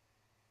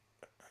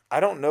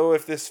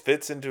if this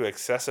fits into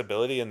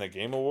accessibility in the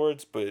Game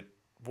Awards, but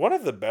one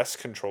of the best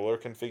controller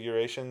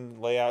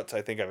configuration layouts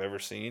I think I've ever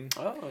seen.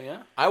 Oh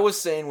yeah. I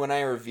was saying when I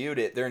reviewed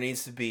it, there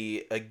needs to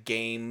be a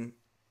game.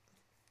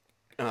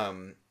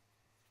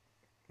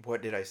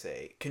 What did I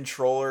say?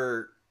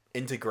 Controller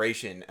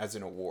integration as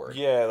an award.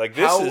 Yeah, like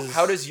this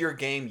how does your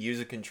game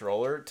use a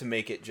controller to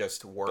make it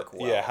just work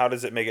well? Yeah, how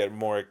does it make it a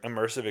more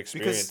immersive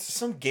experience? Because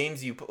some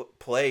games you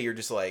play, you're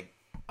just like,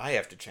 I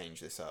have to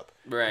change this up.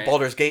 Right.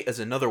 Baldur's Gate is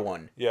another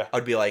one. Yeah.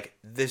 I'd be like,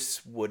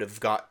 this would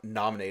have got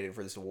nominated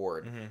for this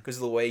award. Because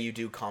the way you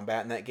do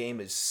combat in that game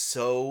is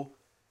so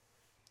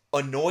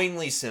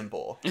annoyingly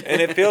simple.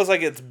 And it feels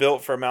like it's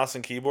built for mouse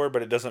and keyboard,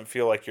 but it doesn't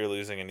feel like you're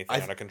losing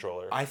anything on a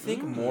controller. I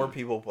think more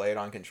people play it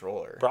on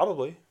controller.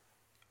 Probably.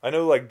 I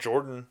know like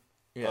Jordan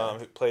Yeah.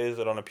 who plays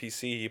it on a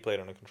PC, he played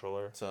on a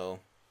controller. So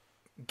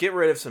get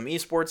rid of some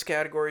esports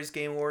categories,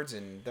 Game Awards,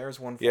 and there's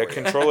one for Yeah, you.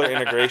 controller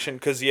integration,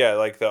 because yeah,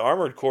 like the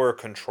Armored Core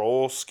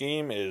control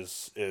scheme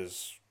is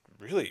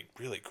really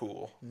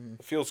cool.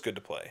 It feels good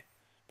to play,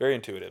 very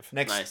intuitive.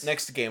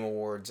 Next Game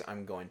Awards,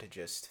 I'm going to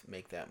just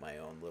make that my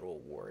own little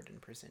award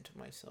and present it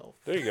myself.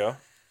 There you go.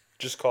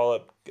 Just call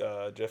up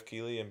Jeff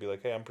Keighley and be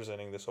like, hey, I'm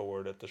presenting this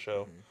award at the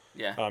show.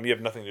 Yeah. You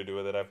have nothing to do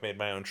with it. I've made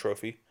my own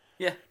trophy.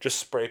 Yeah. Just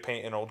spray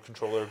paint an old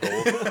controller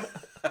gold.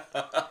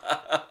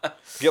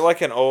 Get like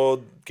an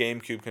old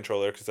GameCube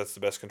controller, because that's the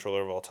best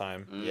controller of all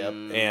time. Yep.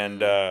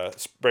 And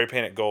spray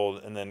paint it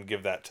gold, and then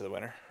give that to the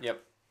winner.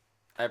 Yep.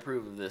 I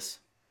approve of this.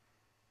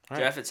 All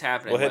Jeff, it's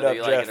happening, We'll hit whether up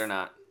you Jeff. like it or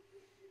not.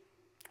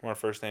 We're on a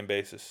first name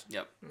basis.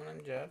 Yep.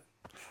 I'm Jeff.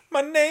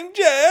 My name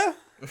Jeff.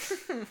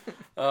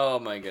 Oh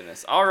my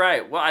goodness. All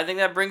right. Well, I think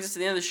that brings us to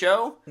the end of the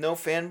show. No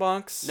fan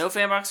box? No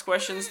fan box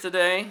questions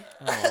today.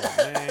 Oh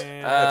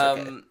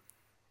man.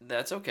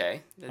 That's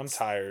okay. I'm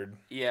tired.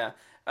 Yeah.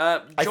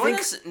 I Join think-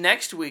 us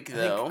next week, I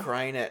though. think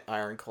crying at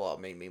Iron Claw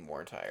made me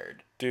more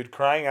tired. Dude,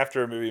 crying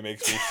after a movie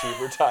makes me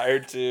super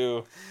tired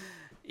too.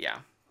 Yeah,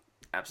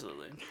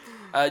 absolutely.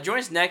 Join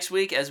us next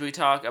week as we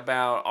talk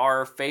about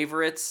our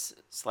favorites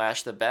 /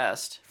 the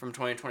best from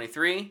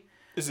 2023.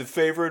 Is it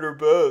favorite or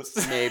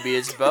best? Maybe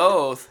it's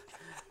both.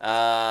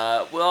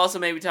 We'll also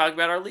maybe talk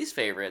about our least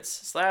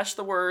favorites /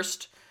 the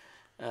worst.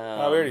 We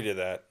already did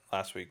that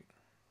last week.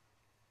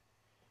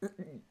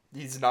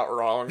 He's not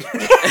wrong.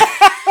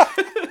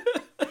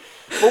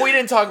 But we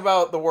didn't talk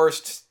about the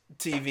worst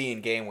TV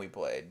and game we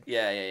played.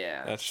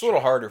 Yeah. That's It's a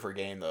little harder for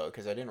game, though,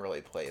 because I didn't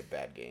really play a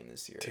bad game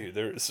this year. Dude,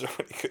 there's so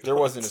many good There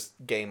ones. wasn't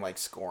a game like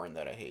Scorn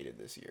that I hated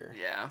this year.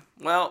 Yeah.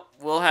 Well,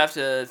 we'll have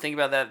to think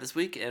about that this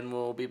week, and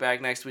we'll be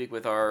back next week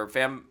with our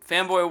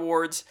Fanboy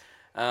Awards.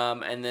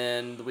 And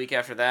then the week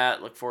after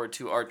that, look forward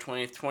to our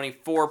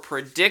 2024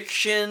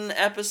 prediction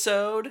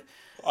episode.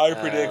 I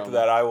predict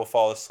that I will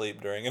fall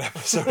asleep during an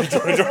episode of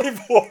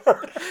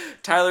 2024.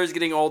 Tyler's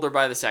getting older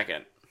by the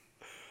second.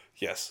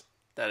 Yes,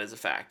 That is a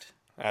fact.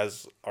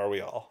 as are we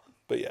all.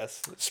 But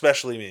yes,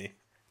 especially me.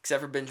 Except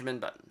for Benjamin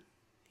Button.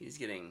 He's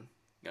getting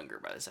younger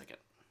by the second.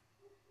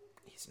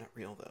 He's not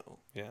real though.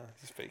 Yeah,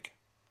 this is fake.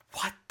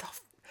 What the?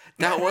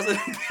 That wasn't.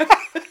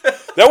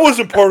 That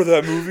wasn't part of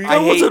that movie.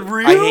 That wasn't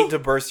real? I hate to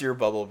burst your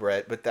bubble,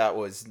 Brett, but that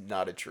was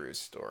not a true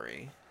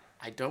story.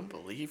 I don't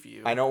believe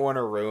you. I don't want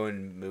to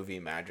ruin movie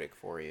magic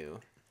for you.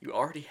 You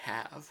already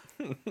have.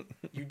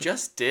 You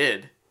just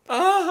did.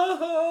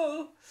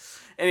 Oh.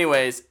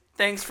 Anyways,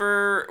 thanks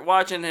for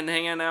watching and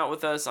hanging out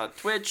with us on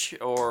Twitch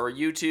or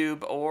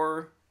YouTube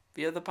or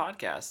via the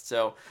podcast.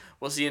 So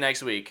we'll see you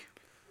next week.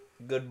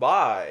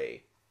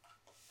 Goodbye.